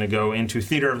 We're gonna go into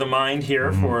Theater of the Mind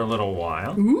here for a little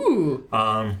while. Ooh.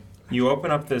 You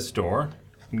open up this door.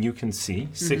 You can see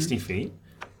 60 feet.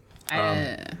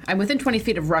 I'm within 20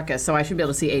 feet of Ruckus, so I should be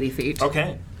able to see 80 feet.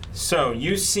 Okay. So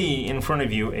you see in front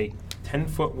of you a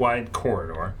 10-foot wide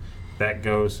corridor that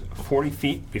goes 40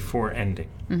 feet before ending.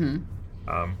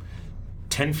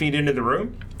 10 feet into the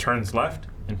room, turns left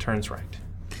and turns right.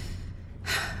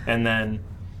 And then,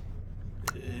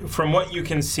 from what you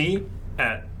can see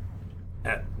at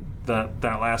that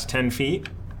last 10 feet,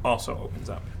 also opens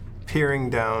up. Peering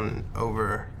down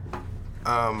over.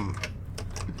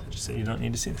 Just so you don't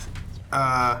need to see this.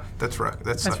 That's Ruck.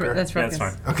 That's Sucker. That's Yeah, Ruckus.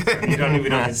 that's fine. Okay. We don't need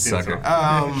to see this. Sucker.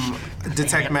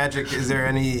 Detect magic. Is there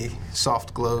any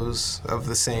soft glows of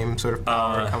the same sort of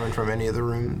power coming from any of the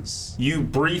rooms? You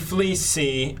briefly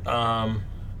see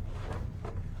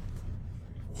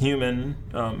human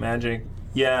magic.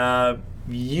 Yeah,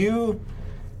 you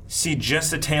see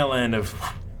just the tail end of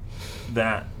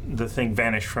the thing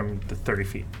vanish from the 30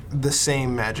 feet. The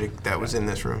same magic that was in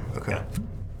this room. Okay. Yeah.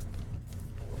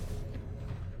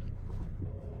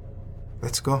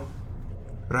 Let's go.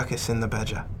 Ruckus and the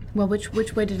Badger. Well, which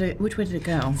way did it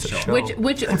go? show. Which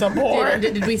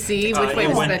did we see which way it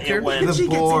was went- Vector? it went- The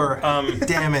boar.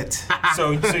 Damn it.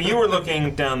 So you were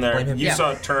looking down there. You Yeah.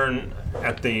 saw it turn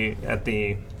at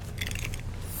the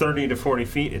 30 to 40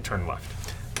 feet. It turned left.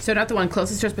 So not the one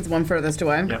closest to us, but the one furthest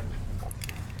away. Yep.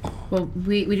 Well,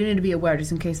 we do need to be aware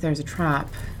just in case there's a trap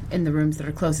in the rooms that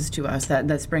are closest to us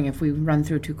that spring if we run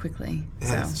through too quickly.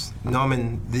 Yes.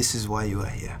 Norman, this is why you are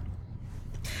here.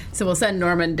 So we'll send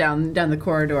Norman down the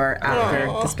corridor after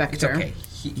the specter. It's okay.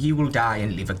 He will die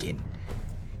and live again.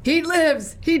 He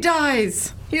lives. He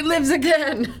dies. He lives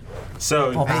again.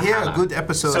 So I hear a good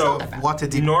episode of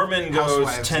Waterdeep. Norman goes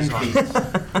Housewives 10 is on.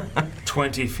 feet,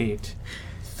 20 feet,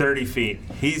 30 feet.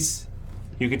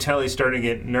 You can tell he's starting to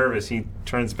get nervous. He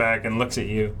turns back and looks at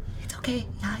you. It's okay.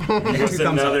 He goes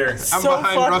another. I'm So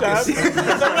behind fucked Ruckus. up. The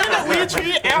way that we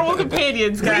treat animal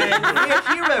companions,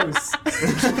 guys.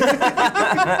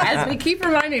 As we keep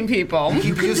reminding people,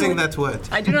 Keep using that word.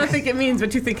 I do not think it means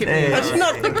what you think it means. I should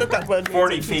not think that would be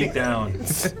 40 feet down.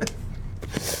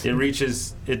 It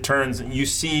reaches, it turns. You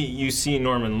see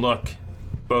Norman look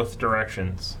both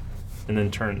directions and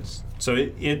then turns. So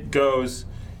it goes,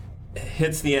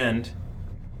 hits the end,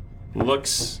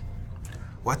 looks,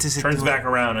 What is it turns doing? back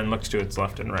around and looks to its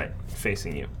left and right,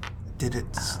 facing you. Did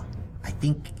it? I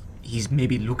think he's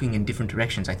maybe looking in different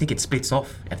directions. I think it splits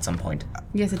off at some point.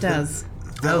 Yes, it does.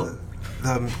 The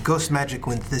ghost magic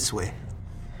went this way.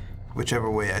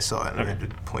 Whichever way I saw it, I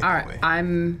did point All that right, way.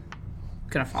 I'm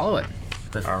gonna follow it.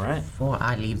 All right. Before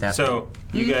I leave that. So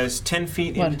you guys 10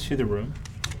 feet into the room,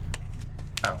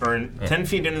 or 10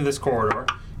 feet into this corridor.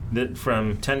 That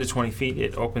from 10 to 20 feet,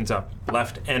 it opens up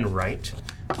left and right.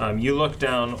 You look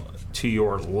down to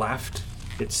your left.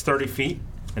 It's 30 feet,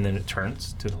 and then it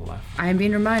turns to the left. I am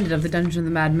being reminded of the Dungeon of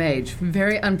the Mad Mage,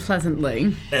 very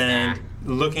unpleasantly. And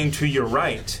looking to your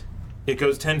right, it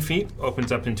goes 10 feet,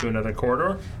 opens up into another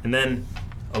corridor, and then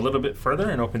a little bit further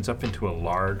and opens up into a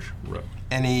large room.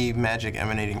 Any magic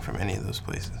emanating from any of those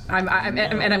places? And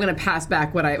I'm gonna pass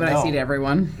back what I No. see to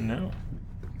everyone. No.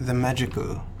 The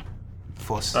magical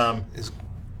force is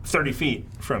 30 feet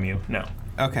from you, no.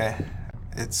 okay.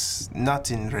 It's not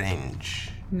in range.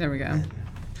 There we go.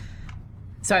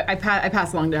 So I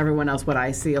pass along to everyone else what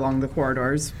I see along the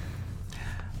corridors.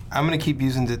 I'm gonna keep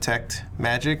using detect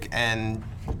magic and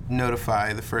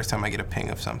notify the first time I get a ping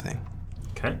of something.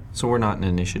 Okay. So we're not in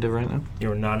initiative right now?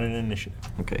 You're not in initiative.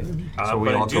 Okay. So we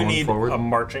but all I do going need forward? a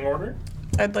marching order.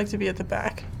 I'd like to be at the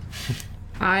back.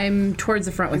 I'm towards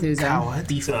the front with Uzo. Coward.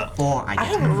 Before I I get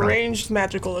have in front. ranged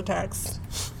magical attacks.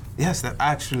 Yes, that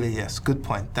actually, yes, good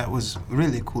point. That was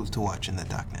really cool to watch in the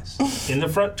darkness. In the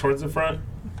front, towards the front.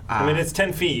 I mean, it's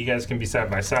 10 feet. You guys can be side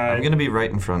by side. I'm gonna be right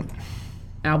in front.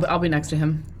 I'll be next to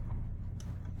him.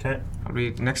 Okay. I'll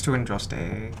be next to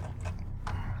Andraste.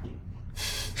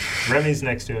 Remy's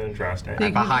next to Andraste.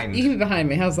 Behind. You can be behind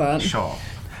me. How's that? Sure.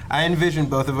 I envision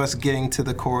both of us getting to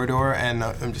the corridor, and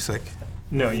I'm just like,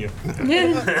 No, you.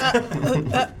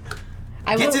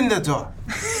 I get will, in the door.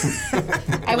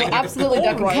 I will absolutely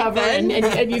duck and Alright cover then.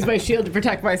 and use my shield to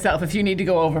protect myself if you need to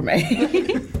go over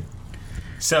me.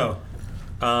 So,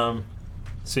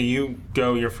 so you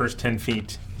go your first 10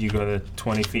 feet. You go to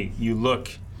 20 feet. You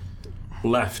look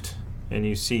left, and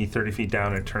you see 30 feet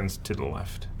down. It turns to the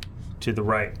left, to the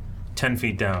right. 10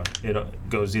 feet down, it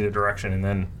goes either direction, and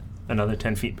then another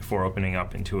 10 feet before opening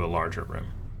up into a larger room.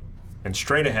 And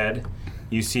straight ahead,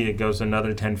 you see it goes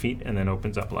another 10 feet and then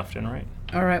opens up left and right.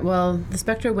 All right, well, the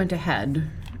Spectre went ahead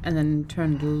and then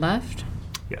turned left.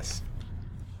 Yes.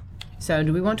 So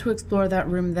do we want to explore that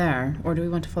room there, or do we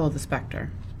want to follow the Spectre?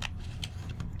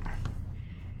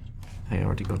 I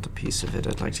already got a piece of it.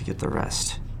 I'd like to get the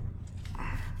rest. Are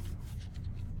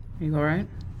you all right?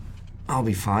 I'll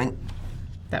be fine.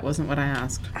 That wasn't what I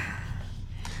asked.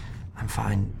 I'm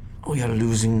fine. We are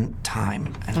losing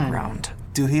time and ground.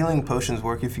 Do healing potions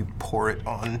work if you pour it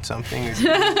on something? Or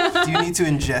do you need to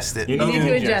ingest it? You You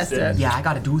need to ingest it. Yeah, I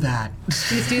gotta do that.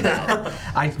 Please do that.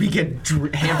 I begin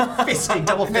hand-fisting,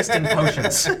 double-fisting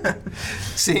potions.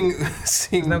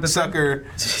 Seeing that the Sucker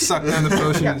suck down the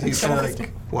potions, he's kind of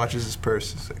like watches his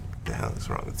purse. He's like, what the hell is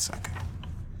wrong with Sucker?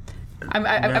 I'm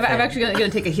actually going to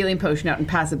take a healing potion out and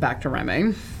pass it back to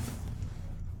Remy.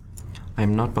 I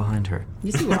am not behind her.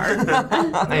 Yes, you are.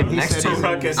 I am next to you.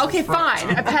 Ruckus. Okay, fine.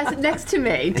 I pass it next to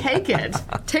me. Take it.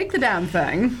 Take the damn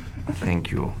thing. Thank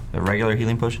you. A regular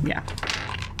healing potion? Yeah.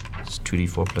 It's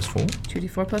 2d4 plus 4.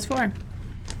 2d4 plus 4. Do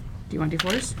you want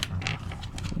d4s?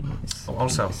 Oh,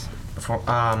 also,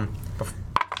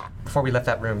 before we left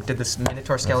that room, did the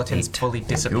Minotaur skeletons fully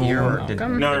disappear, or did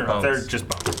No, bones? they're just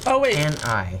bones. Oh wait, Can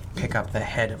I pick up the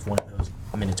head of one of those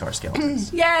Minotaur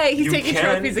skeletons? Yay, he's You taking can.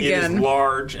 trophies It is again.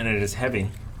 large and it is heavy.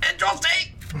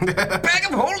 Andraste! Bag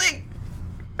of holding!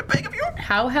 A bag of your...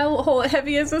 How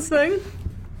heavy is this thing?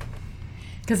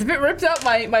 Because if it ripped out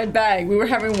my bag, we were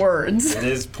having words. It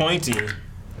is pointy.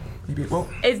 Maybe, well,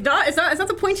 It's not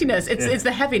the pointiness. It's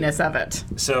the heaviness of it.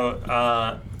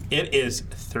 So it is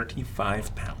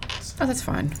 35 pounds. Oh, that's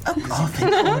fine. oh,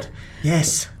 thank God.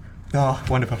 Yes. Oh,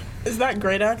 wonderful. is that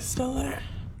great axe still there?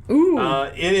 Ooh.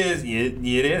 It is. It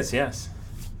is. Yes.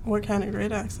 What kind of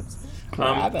great axe is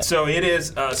it? So it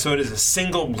is a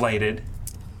single-bladed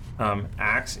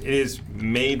axe. It is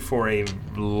made for a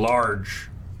large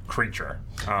creature.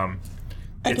 I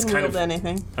can wield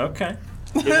anything. Okay.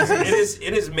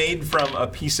 It is made from a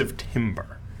piece of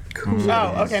timber. Cool.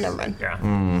 Oh, okay, never mind.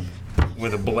 Yeah.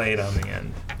 With a blade on the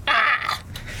end.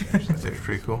 That's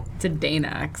pretty cool. It's a Dane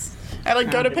axe. I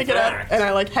go to pick it up and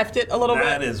I heft it a little bit.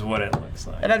 That is what it looks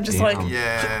like. And I'm just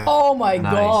Yeah. Oh my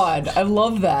god, I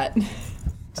love that.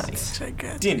 Nice.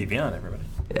 D&D Beyond, everybody.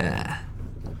 Yeah.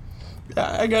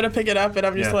 I go to pick it up and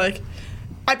I'm just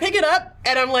I pick it up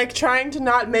and I'm trying to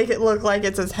not make it look like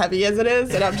it's as heavy as it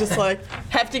is, and I'm just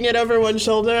hefting it over one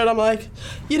shoulder, and I'm like,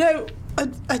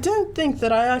 I don't think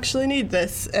that I actually need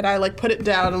this, and I put it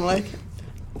down and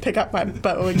pick up my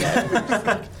bow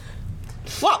again.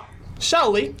 Well,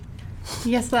 shall we?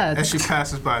 Yes, lads. As she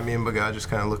passes by, me and Bagad just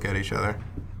kind of look at each other.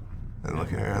 And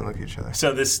look at her and look at each other.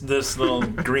 So this little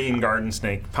green garden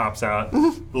snake pops out,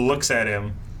 looks at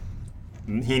him,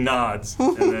 he nods,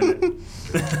 and then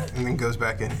and then goes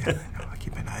back in. Yeah, I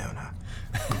keep an eye on her.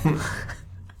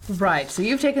 Right, so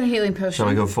you've taken a healing potion. Shall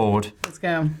I go forward? Let's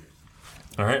go.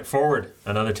 all right, forward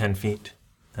another 10 feet,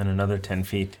 and another 10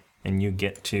 feet, and you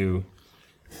get to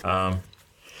a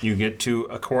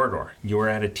corridor. You are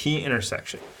at a T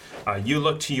intersection. You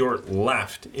look to your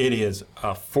left. It is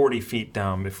 40 feet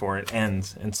down before it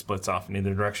ends and splits off in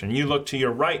either direction. You look to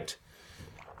your right,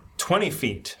 20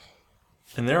 feet,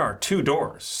 and there are 2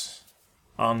 doors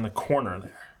on the corner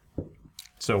there.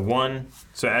 So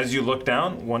as you look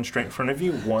down, one straight in front of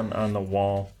you, one on the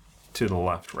wall to the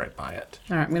left, right by it.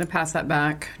 All right, I'm going to pass that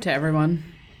back to everyone.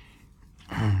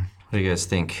 What do you guys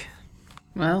think?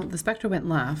 Well, the Spectre went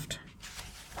left,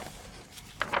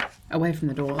 away from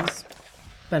the doors.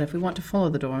 But if we want to follow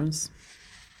the doors...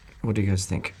 What do you guys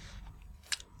think?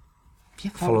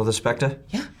 Yeah, Follow the Spectre?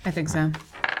 Yeah. I think so.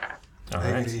 All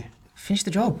right. Finish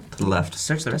the job. To the left.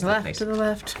 Search the To rest the of the left, place. to the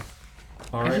left.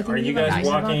 All right. Everything Are you you like. guys Nice.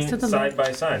 walking To the side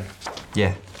by side?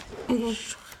 Yeah.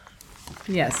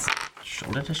 Yes.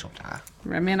 Shoulder to shoulder.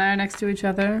 Remy and I are next to each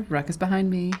other. Ruck is behind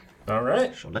me. All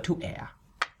right. Shoulder to air.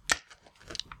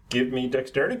 Give me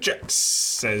dexterity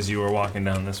checks as you are walking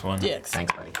down this one. Yes.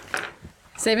 Thanks, buddy.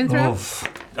 Saving throw?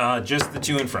 Just the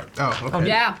 2 in front. Oh, okay.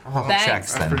 Yeah. Thanks.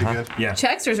 Checks then, Pretty huh? good. Yeah.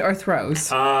 Checks or throws?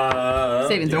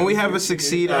 Saving throw. Don't we have a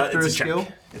succeed after it's a a check. skill?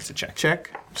 It's a check.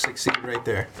 Check. Succeed right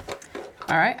there.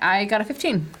 All right, I got a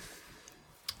 15.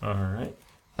 All right.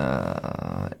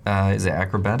 Is it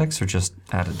acrobatics or just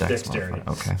added dex Dexterity.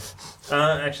 modifier?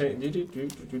 Okay. Actually,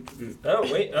 oh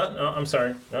wait, no, I'm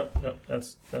sorry. No,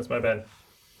 that's my bad.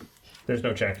 There's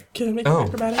no check. Can I make Oh.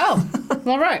 acrobatics? Oh,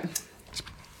 all right.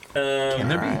 Can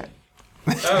there be?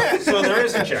 Oh, so there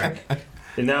is a check,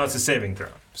 and now it's a saving throw.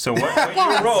 So what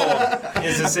you roll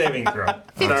is a saving throw.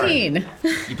 15.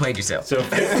 You played yourself. So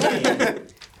 15.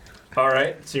 All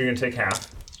right, so you're gonna take half.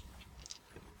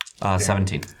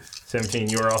 17. 17.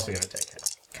 You are also gonna take half.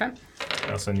 Okay.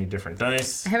 I also need different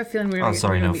dice. I have a feeling we're Oh, going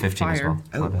sorry, to no, be 15 as fire. well.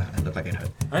 Oh, that looked like it hurt.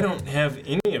 I don't have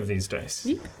any of these dice.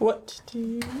 What do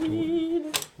you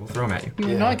need? We'll throw them at you.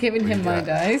 You're not giving him my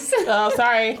dice. Oh,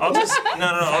 sorry. I'll just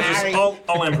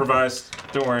I'll improvise.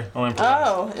 Don't worry, I'll improvise.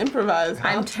 Oh, improvise. Huh?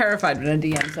 I'm terrified when a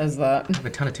DM says that. I have a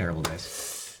ton of terrible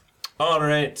dice. All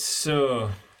right, so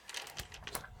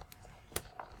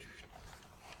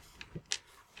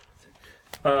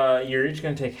you're each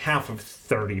going to take half of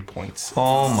 30 points.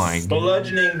 Oh my god.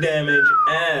 Bludgeoning damage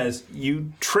as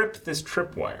you trip this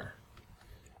tripwire.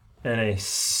 And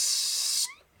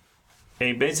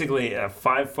basically a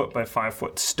 5 foot by 5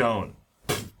 foot stone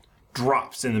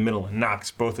drops in the middle and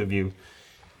knocks both of you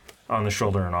on the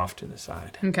shoulder and off to the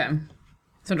side. Okay.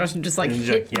 So Justin just like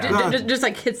Yeah. just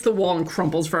like hits the wall and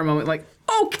crumples for a moment. Like,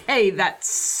 okay, that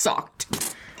sucked.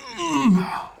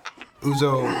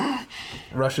 Uzo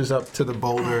rushes up to the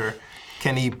boulder.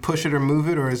 Can he push it or move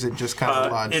it, or is it just kind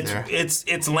of lodged there?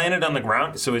 It's landed on the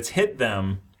ground, so it's hit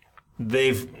them.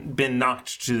 They've been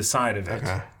knocked to the side of it,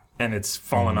 and it's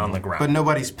fallen on the ground. But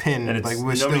nobody's pinned. And it's Like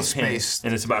we're still nobody's pinned, spaced.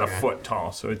 and it's about a foot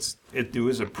tall, so it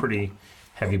was a pretty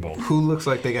heavy boulder. Who looks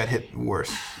like they got hit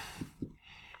worse?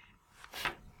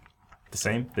 The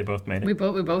same? They both made it. We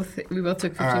both took 15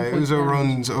 All right, points. Uzo damage.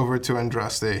 runs over to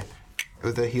Andraste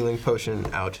with a healing potion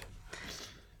out.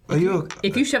 Are you okay?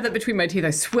 If you shove that between my teeth, I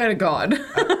swear to God.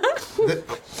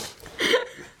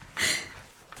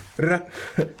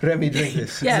 Remy, drink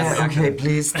this. Yes. Okay,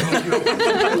 please. Thank you.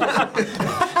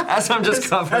 As I'm just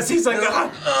covering. As he's like,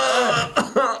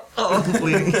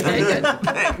 please. Very good.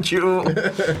 Thank you.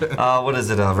 What is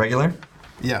it? Regular?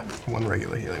 Yeah, one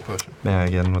regular healing potion. Yeah,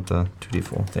 again with the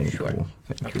 2d4. Thank you. Sure.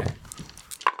 Thank you.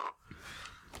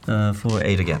 For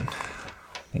 8 again.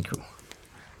 Thank you.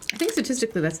 I think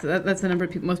statistically that's the number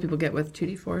of most people get with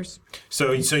 2d4s.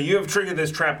 So you have triggered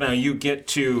this trap now. You get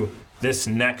to this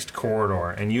next corridor,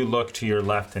 and you look to your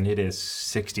left, and it is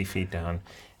 60 feet down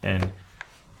and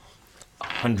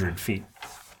 100 feet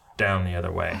down the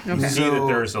other way. You see that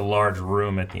there's a large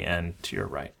room at the end to your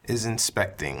right. Is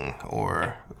inspecting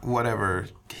or whatever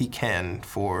he can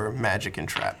for magic and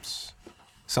traps.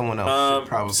 Someone else should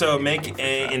probably. So make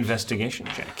an investigation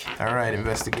check. All right,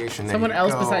 investigation. There Someone you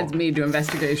else go. besides me do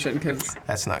investigation, because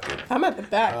That's not good. I'm at the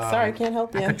back. Sorry, I can't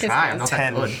help you. Try. I'm not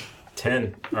that good.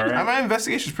 10. All right. My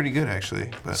investigation's pretty good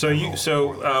actually. But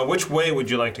So which way would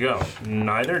you like to go?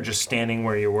 Neither, just standing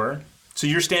where you were. So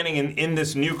you're standing in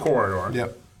this new corridor.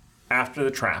 Yep. After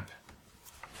the trap.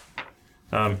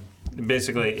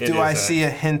 Basically, it Do is I see a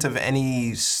hint of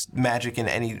any magic in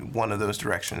any one of those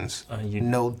directions?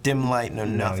 No dim light, no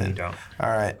nothing. No, you don't. All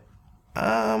right.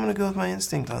 I'm going to go with my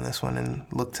instinct on this one and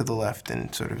look to the left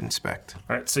and sort of inspect.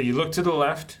 All right, so you look to the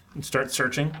left and start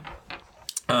searching.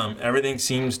 Everything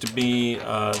seems to be,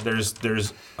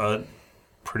 there's a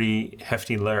pretty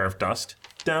hefty layer of dust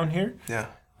down here. Yeah.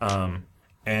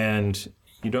 And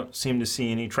you don't seem to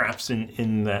see any traps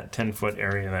in that 10-foot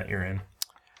area that you're in.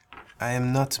 I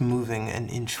am not moving an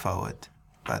inch forward,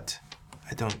 but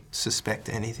I don't suspect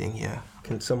anything here.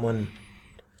 Can someone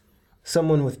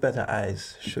with better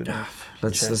eyes should...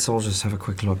 Let's all just have a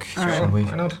quick look, All right. shall we?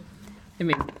 Why not? I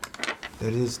mean,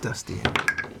 It is dusty.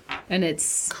 and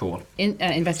it's Cool.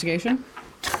 investigation.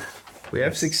 We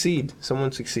have succeed.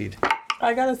 Someone succeed.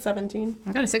 I got a 17.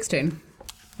 I got a 16.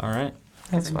 All right.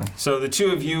 That's fine. So the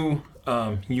two of you,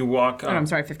 you walk Oh, I'm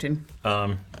sorry, 15.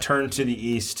 turn to the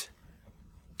east,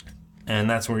 and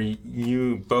that's where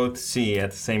you both see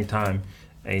at the same time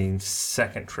a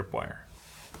second tripwire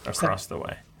across the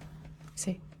way.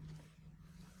 See.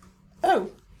 Oh.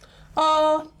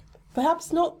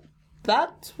 Perhaps not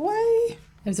that way?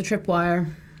 There's a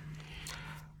tripwire.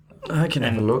 I can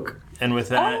have a look. And with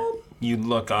that, you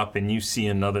look up and you see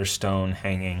another stone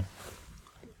hanging.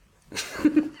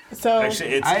 So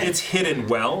Actually, it's hidden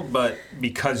well, but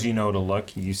because you know to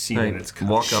look, you see that it's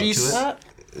covered. Walk up to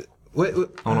it. Wait. I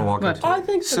want to walk up to I it.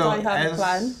 think that So I have a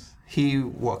plan. as he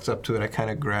walks up to it, I kind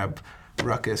of grab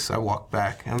Ruckus. I walk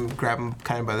back. I'm grabbing him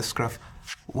kind of by the scruff.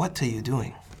 What are you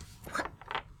doing?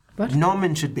 What?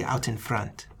 Norman should be out in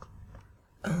front.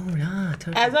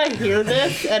 As I hear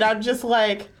this, and I'm just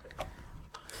like,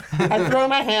 I throw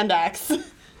my hand axe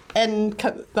and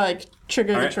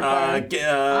trigger the tripwire. I'll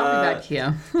be back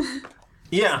here.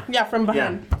 Yeah. Yeah, from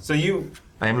behind. Yeah. So you.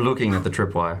 I am looking at the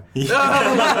tripwire.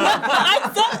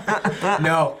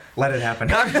 No, let it happen.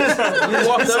 You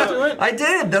walked up to it? I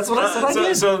did. That's what I said I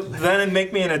did. So then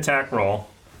make me an attack roll.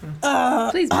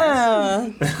 Please.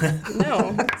 No.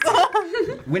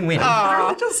 Win-win.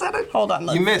 I just said it. Hold on.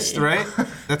 You missed, right?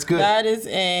 That's good. That is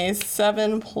a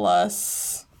 7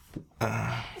 plus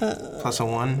Plus a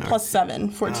 1? plus 7,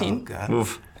 Oh, 14. God.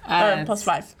 Oof. Or plus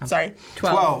 5. Sorry.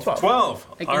 12. 12.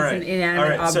 Against All right. an inanimate All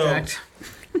right, object.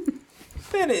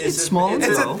 That is It's small It's,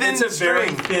 though. it's a very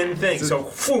thin thing.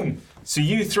 So, boom. So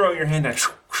you throw your hand out,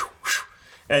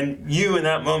 and you in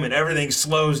that moment, everything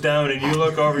slows down, and you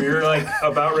look over. You're like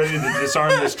about ready to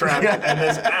disarm this trap, and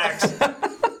this axe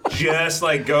just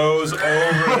like goes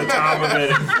over the top of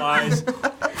it and flies,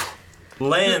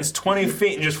 lands 20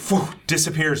 feet, and just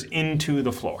disappears into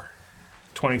the floor.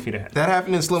 20 feet ahead. That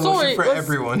happened in slow motion for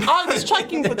everyone. I was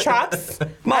checking for traps.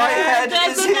 My head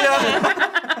There's is here.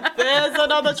 There's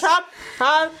another trap.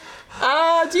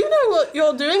 Do you know what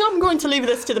you're doing? I'm going to leave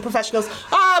this to the professionals.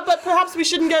 But perhaps we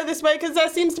shouldn't go this way because there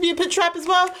seems to be a pit trap as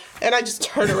well. And I just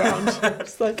turn around.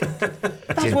 Just like,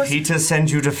 Did Peter send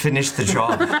you to finish the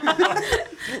job?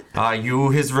 Are you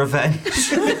his revenge?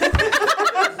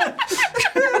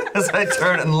 As I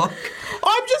turn and look.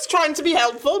 I'm just trying to be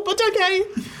helpful, but okay.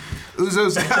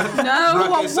 Uzo's got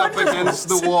Ruckus up against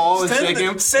the wall and shaking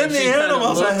him. Send the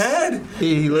animals ahead.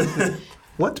 He listens.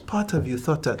 What part of you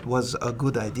thought that was a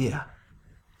good idea?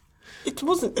 It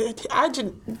wasn't. I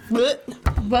didn't. Bleh.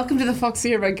 Welcome to the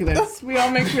Foxy Irregulars. We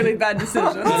all make really bad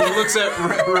decisions. And he looks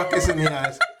at Ruckus in the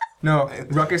eyes. No,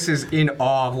 Ruckus is in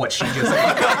awe of what she just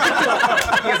said.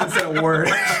 He hasn't said a word.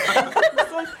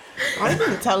 I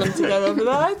didn't tell him to go over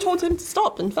there. I told him to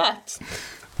stop, in fact.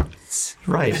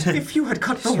 Right. If you had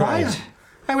cut the Right. wire,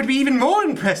 I would be even more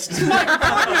impressed. What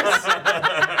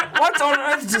on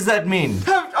earth does that mean?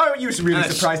 Are you really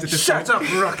surprised at this? Shut up,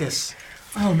 Ruckus.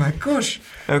 Oh my gosh.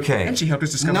 Okay. And she helped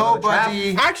us discover the trap.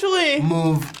 Nobody Actually,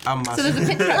 move a muscle. So there's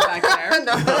a pit trap back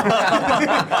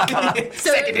there.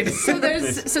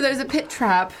 So there's a pit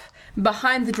trap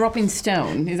behind the dropping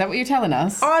stone. Is that what you're telling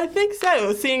us? I think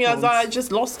so, seeing as I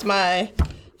just lost my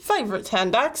favorite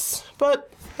hand axe, but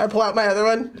I pull out my other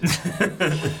one.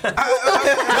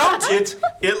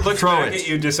 It looks Throw back it. at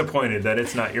you disappointed that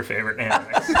it's not your favorite hand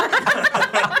axe.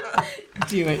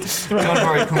 Do it. Don't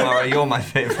worry, Kumara, you're my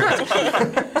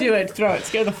favorite. Do it. Throw it.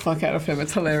 Scare the fuck out of him.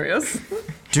 It's hilarious.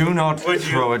 Do not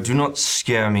throw it. Do not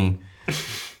scare me.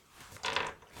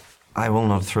 I will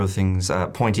not throw things,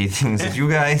 pointy things at you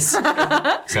guys.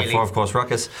 Except for, of course,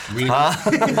 Ruckus.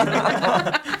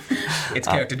 It's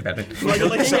character development. Like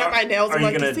looking at my nails, Are I'm you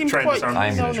like, gonna you seem try and quite disarm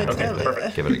I'm gonna on try. it. Okay,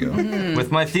 perfect. Give it a go.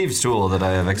 With my thieves' tool that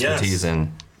I have expertise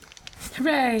in.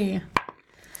 Hooray.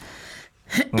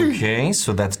 Okay,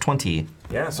 so that's 20.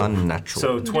 Yeah, so, Unnatural.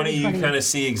 So 20, you kind of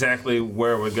see exactly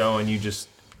where it would go, and you just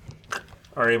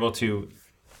are able to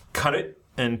cut it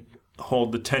and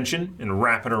hold the tension and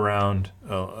wrap it around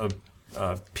a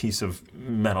piece of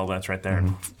metal that's right there.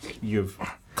 And you've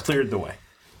cleared the way.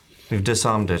 We've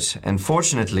disarmed it, and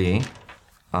fortunately,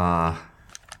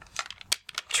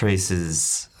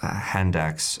 Trace's hand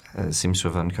axe seems to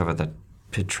have uncovered that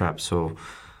pit trap. So,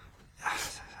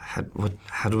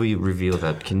 how do we reveal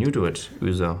that? Can you do it,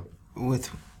 Uzo? With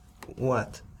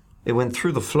what? It went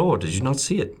through the floor. Did you not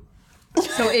see it?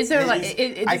 So is there like...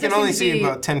 I can only see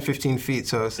about 10, 15 feet,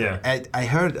 so it's, Yeah. I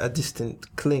heard a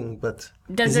distant cling, but...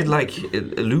 Does Is it like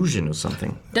illusion or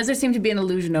something? Does there seem to be an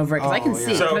illusion over it? Because I can Oh, yeah.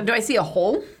 see. So- Do I see a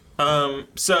hole?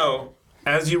 So,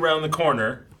 as you round the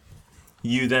corner,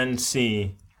 you then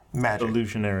see Magic.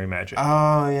 illusionary magic.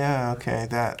 Oh, yeah, okay,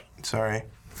 that. Sorry.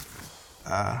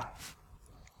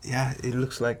 Yeah, it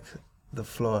looks like the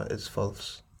floor is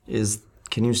false.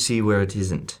 Can you see where it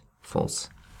isn't false?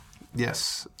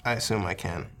 Yes, I assume I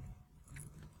can.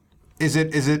 Is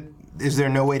there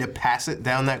no way to pass it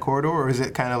down that corridor, or is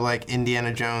it kind of like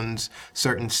Indiana Jones,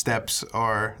 certain steps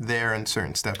are there and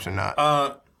certain steps are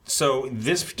not? So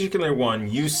this particular one,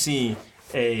 you see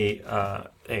a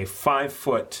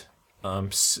 5-foot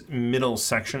middle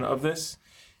section of this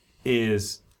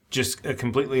is just a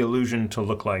completely illusion to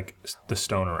look like the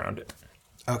stone around it.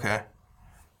 Okay.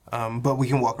 But we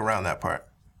can walk around that part.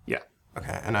 Yeah.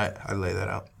 Okay, and I lay that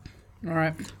out. All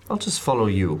right. I'll just follow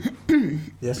you.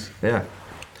 Yes. Yeah.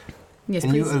 Yes,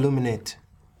 Can please. you illuminate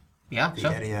Yeah, the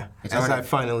sure. area It's as I already-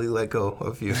 finally let go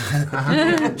of you?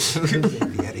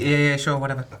 The area. Yeah, sure,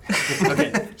 whatever.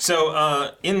 Okay.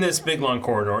 So in this big long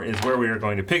corridor is where we are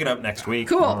going to pick it up next week.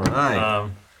 Cool. All right.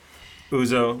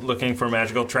 Uzo looking for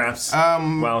magical traps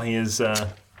while he is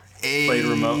played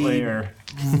remotely, or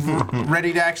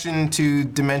Ready to action to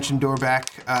dimension door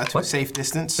back to a safe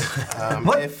distance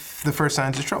if the first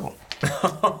signs of trouble.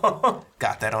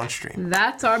 Got that on stream.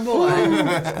 That's our boy.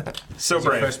 so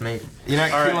brave. First mate. You're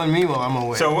not All right. killing me while I'm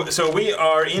away. So we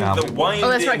are in the winding Oh,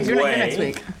 that's right, 'cause you're not here way. next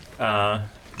week.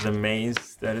 The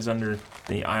maze that is under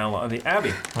the aisle of the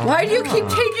Abbey. Why do you keep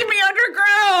taking me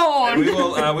underground?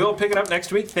 We will pick it up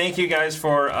next week. Thank you guys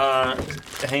for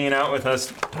hanging out with us,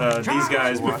 these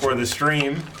guys, before the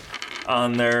stream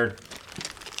on their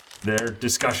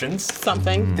discussions.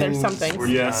 Something. There's something.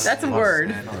 Yes. That's a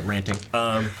word. Ranting.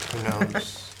 Who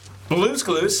knows? Blues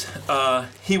Clues.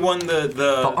 He won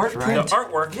the art print. The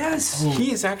artwork. Yes.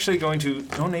 He is actually going to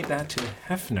donate that to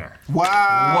Hefner.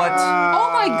 Wow. What?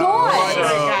 Oh my god!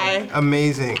 Great guy.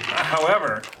 Amazing.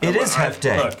 However, It is Hef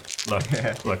Day.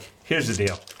 Look. Here's the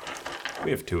deal.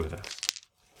 We have 2 of those.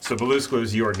 So Blues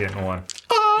Clues, you are getting one.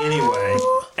 Anyway,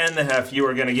 and the Hef, you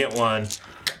are going to get one.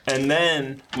 And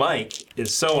then Mike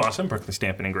is so awesome. Berkeley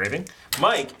Stamp and Engraving.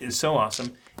 Mike is so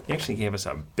awesome. He actually gave us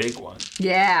a big one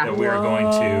Yeah. that we are going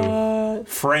to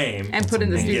frame And put in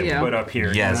the and get studio. put up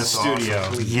here Yes. in the studio.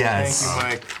 Awesome. Yes. Thank you,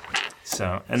 Mike.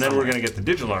 So, and then we're going to get the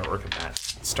digital artwork of that.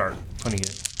 Start putting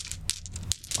it.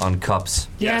 On cups.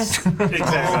 Yes. Exactly.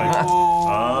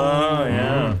 Oh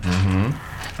yeah.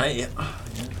 Mm-hmm. Yeah.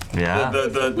 Yeah.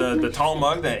 The tall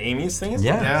mug that Amy's thing is.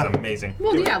 Yeah. That's amazing.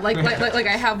 Well, yeah, like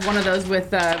I have one of those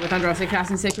with Androssi Cast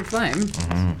and Sacred Flame.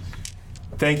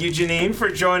 Thank you, Janine, for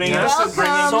joining us and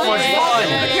bringing Welcome. So much fun.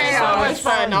 Okay, so much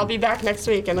fun. I'll be back next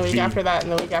week, and the week after that,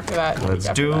 and the week after that. And the Let's week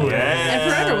after do that. it.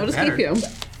 And forever, we'll just keep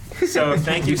you. So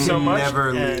thank you so much. Never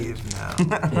and- leave now.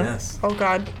 Yes. Oh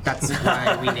God. That's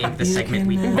why we named the segment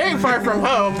we did. Very far from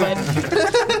home,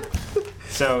 but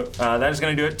So that is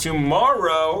going to do it.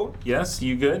 Tomorrow, yes,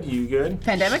 you good? You good?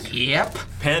 Pandemic? Yep.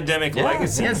 Pandemic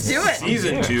Legacy. Let's do it.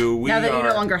 Season 2. We Now that you are.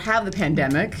 no longer have the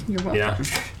pandemic, you're welcome. Yeah.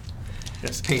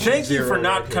 Yes. Thank you for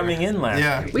not coming in last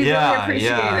Yeah. week. We really appreciate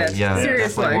yeah, it. yeah.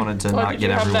 Seriously. Definitely wanted to Oh, not did get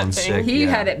you have everyone that thing? sick. He yeah.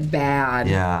 had it bad.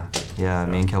 Yeah,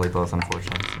 me and Kelly both,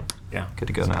 unfortunately. So Yeah. good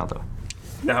to go now, though.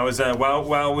 Now,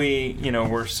 while we,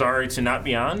 we're sorry to not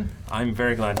be on, I'm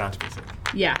very glad not to be sick.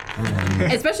 Yeah.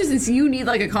 Especially since you need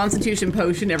like a constitution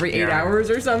potion every 8 hours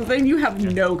or something. You have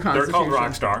no They're constitution. called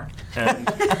Rockstar. And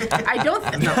I don't.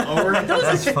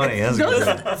 That's funny. That's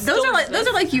good. Those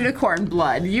are like unicorn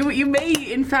blood. You may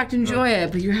in fact enjoy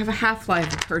it, but you have a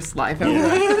half-life, a cursed life.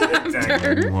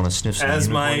 exactly. You want to sniff some As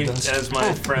unicorn dust? as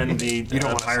my friend, the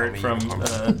pirate from.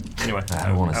 Anyway, I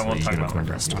don't want to won't say talk about my unicorn friend.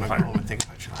 dust. The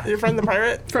pirate. Your friend the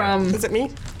pirate? From Is it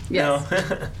me? yes.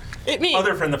 No. It me.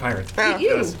 Other friend, the pirate. Oh.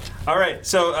 You. Yes. All right,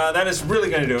 so that is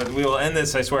really going to do it. We will end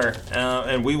this, I swear.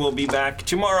 And we will be back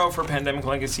tomorrow for Pandemic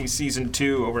Legacy Season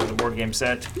 2 over at the Board Game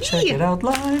Set. Check it out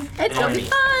live. It's gonna be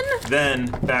fun. Then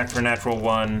back for Natural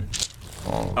 1.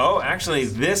 Oh, actually,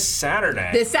 this Saturday.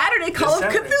 This Saturday, Call of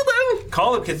Saturday. Cthulhu.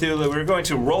 Call of Cthulhu, we're going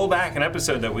to roll back an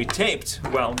episode that we taped.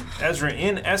 Well, Ezra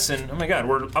in Essen. Oh my god,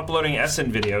 we're uploading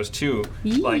Essen videos too.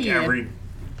 Like Yeah. every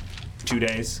 2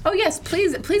 days. Oh yes,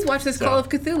 please watch this So- Call of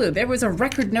Cthulhu. There was a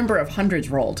record number of hundreds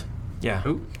rolled. Yeah.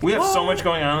 We have so much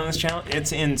going on this channel.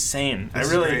 It's insane. I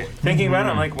really, great. thinking about it,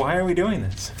 I'm like, why are we doing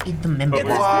this? In the member. But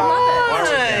why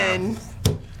are we- Fun.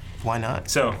 Why not?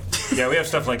 So, yeah, we have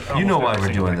stuff like. You know why almost we're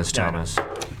every doing single this, thing.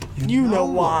 Yeah. Thomas. You know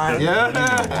why.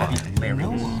 Yeah.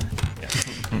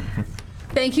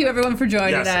 Thank you everyone for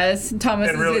joining Yes. us. Thomas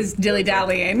And really- is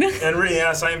dilly-dallying. And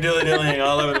yes, I'm dilly-dallying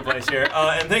all over the place here.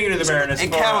 And thank you to the Baroness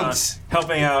It for counts.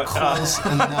 helping out Close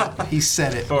enough. He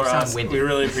said it. for Sound us. windy. We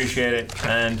really appreciate it,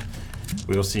 and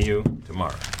we will see you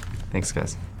tomorrow. Thanks,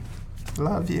 guys.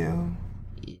 Love you.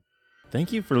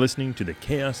 Thank you for listening to the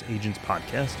Chaos Agents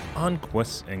podcast on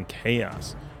Quests and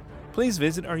Chaos. Please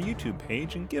visit our YouTube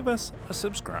page and give us a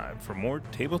subscribe for more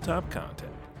tabletop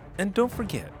content. And don't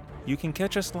forget, you can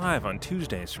catch us live on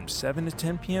Tuesdays from 7 to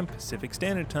 10 p.m. Pacific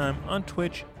Standard Time on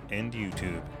Twitch and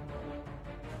YouTube.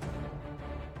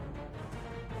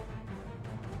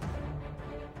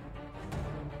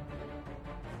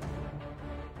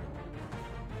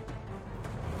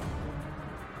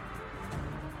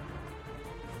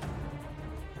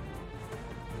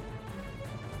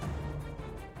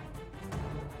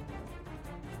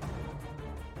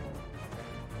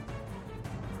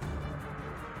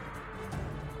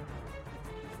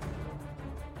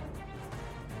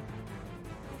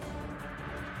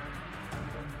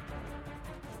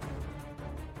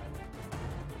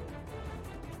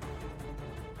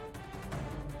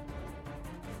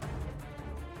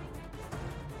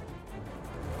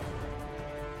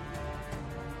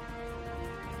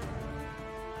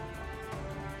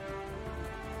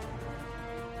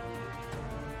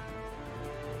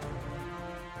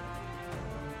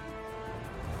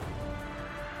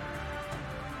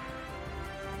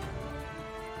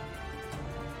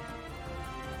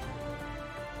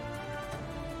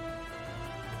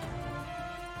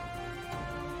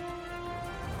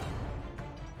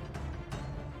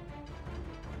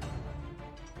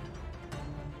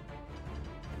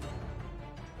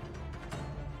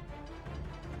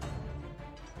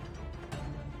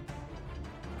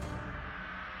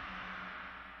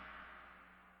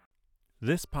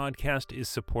 This podcast is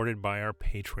supported by our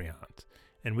Patreons,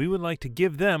 and we would like to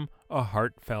give them a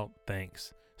heartfelt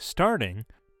thanks, starting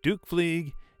Duke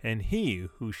Fleeg and He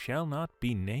Who Shall Not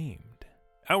Be Named.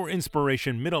 Our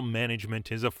inspiration middle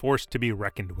management is a force to be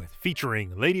reckoned with,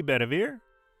 featuring Lady Bedivere,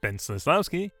 Ben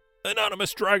Slislawski,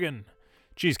 Anonymous Dragon,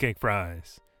 Cheesecake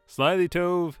Fries, Slyly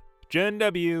Tove, Jen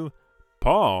W.,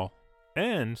 Paul,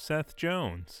 and Seth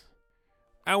Jones.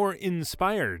 Our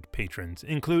inspired patrons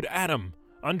include Adam,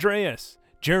 Andreas,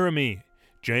 Jeremy,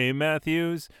 Jay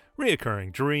Matthews,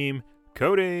 Reoccurring Dream,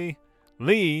 Cody,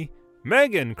 Lee,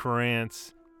 Megan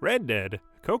Krantz, Red Dead,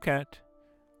 Coquette,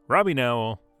 Robbie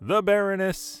Nowell, The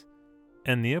Baroness,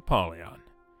 and the Apollyon.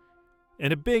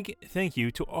 And a big thank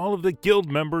you to all of the guild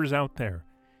members out there.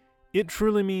 It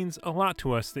truly means a lot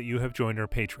to us that you have joined our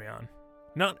Patreon.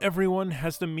 Not everyone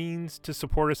has the means to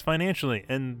support us financially,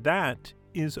 and that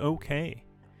is okay.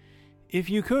 If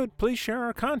you could, please share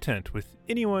our content with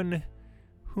anyone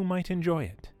who might enjoy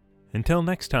it. Until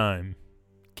next time,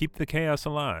 keep the chaos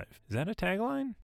alive. Is that a tagline?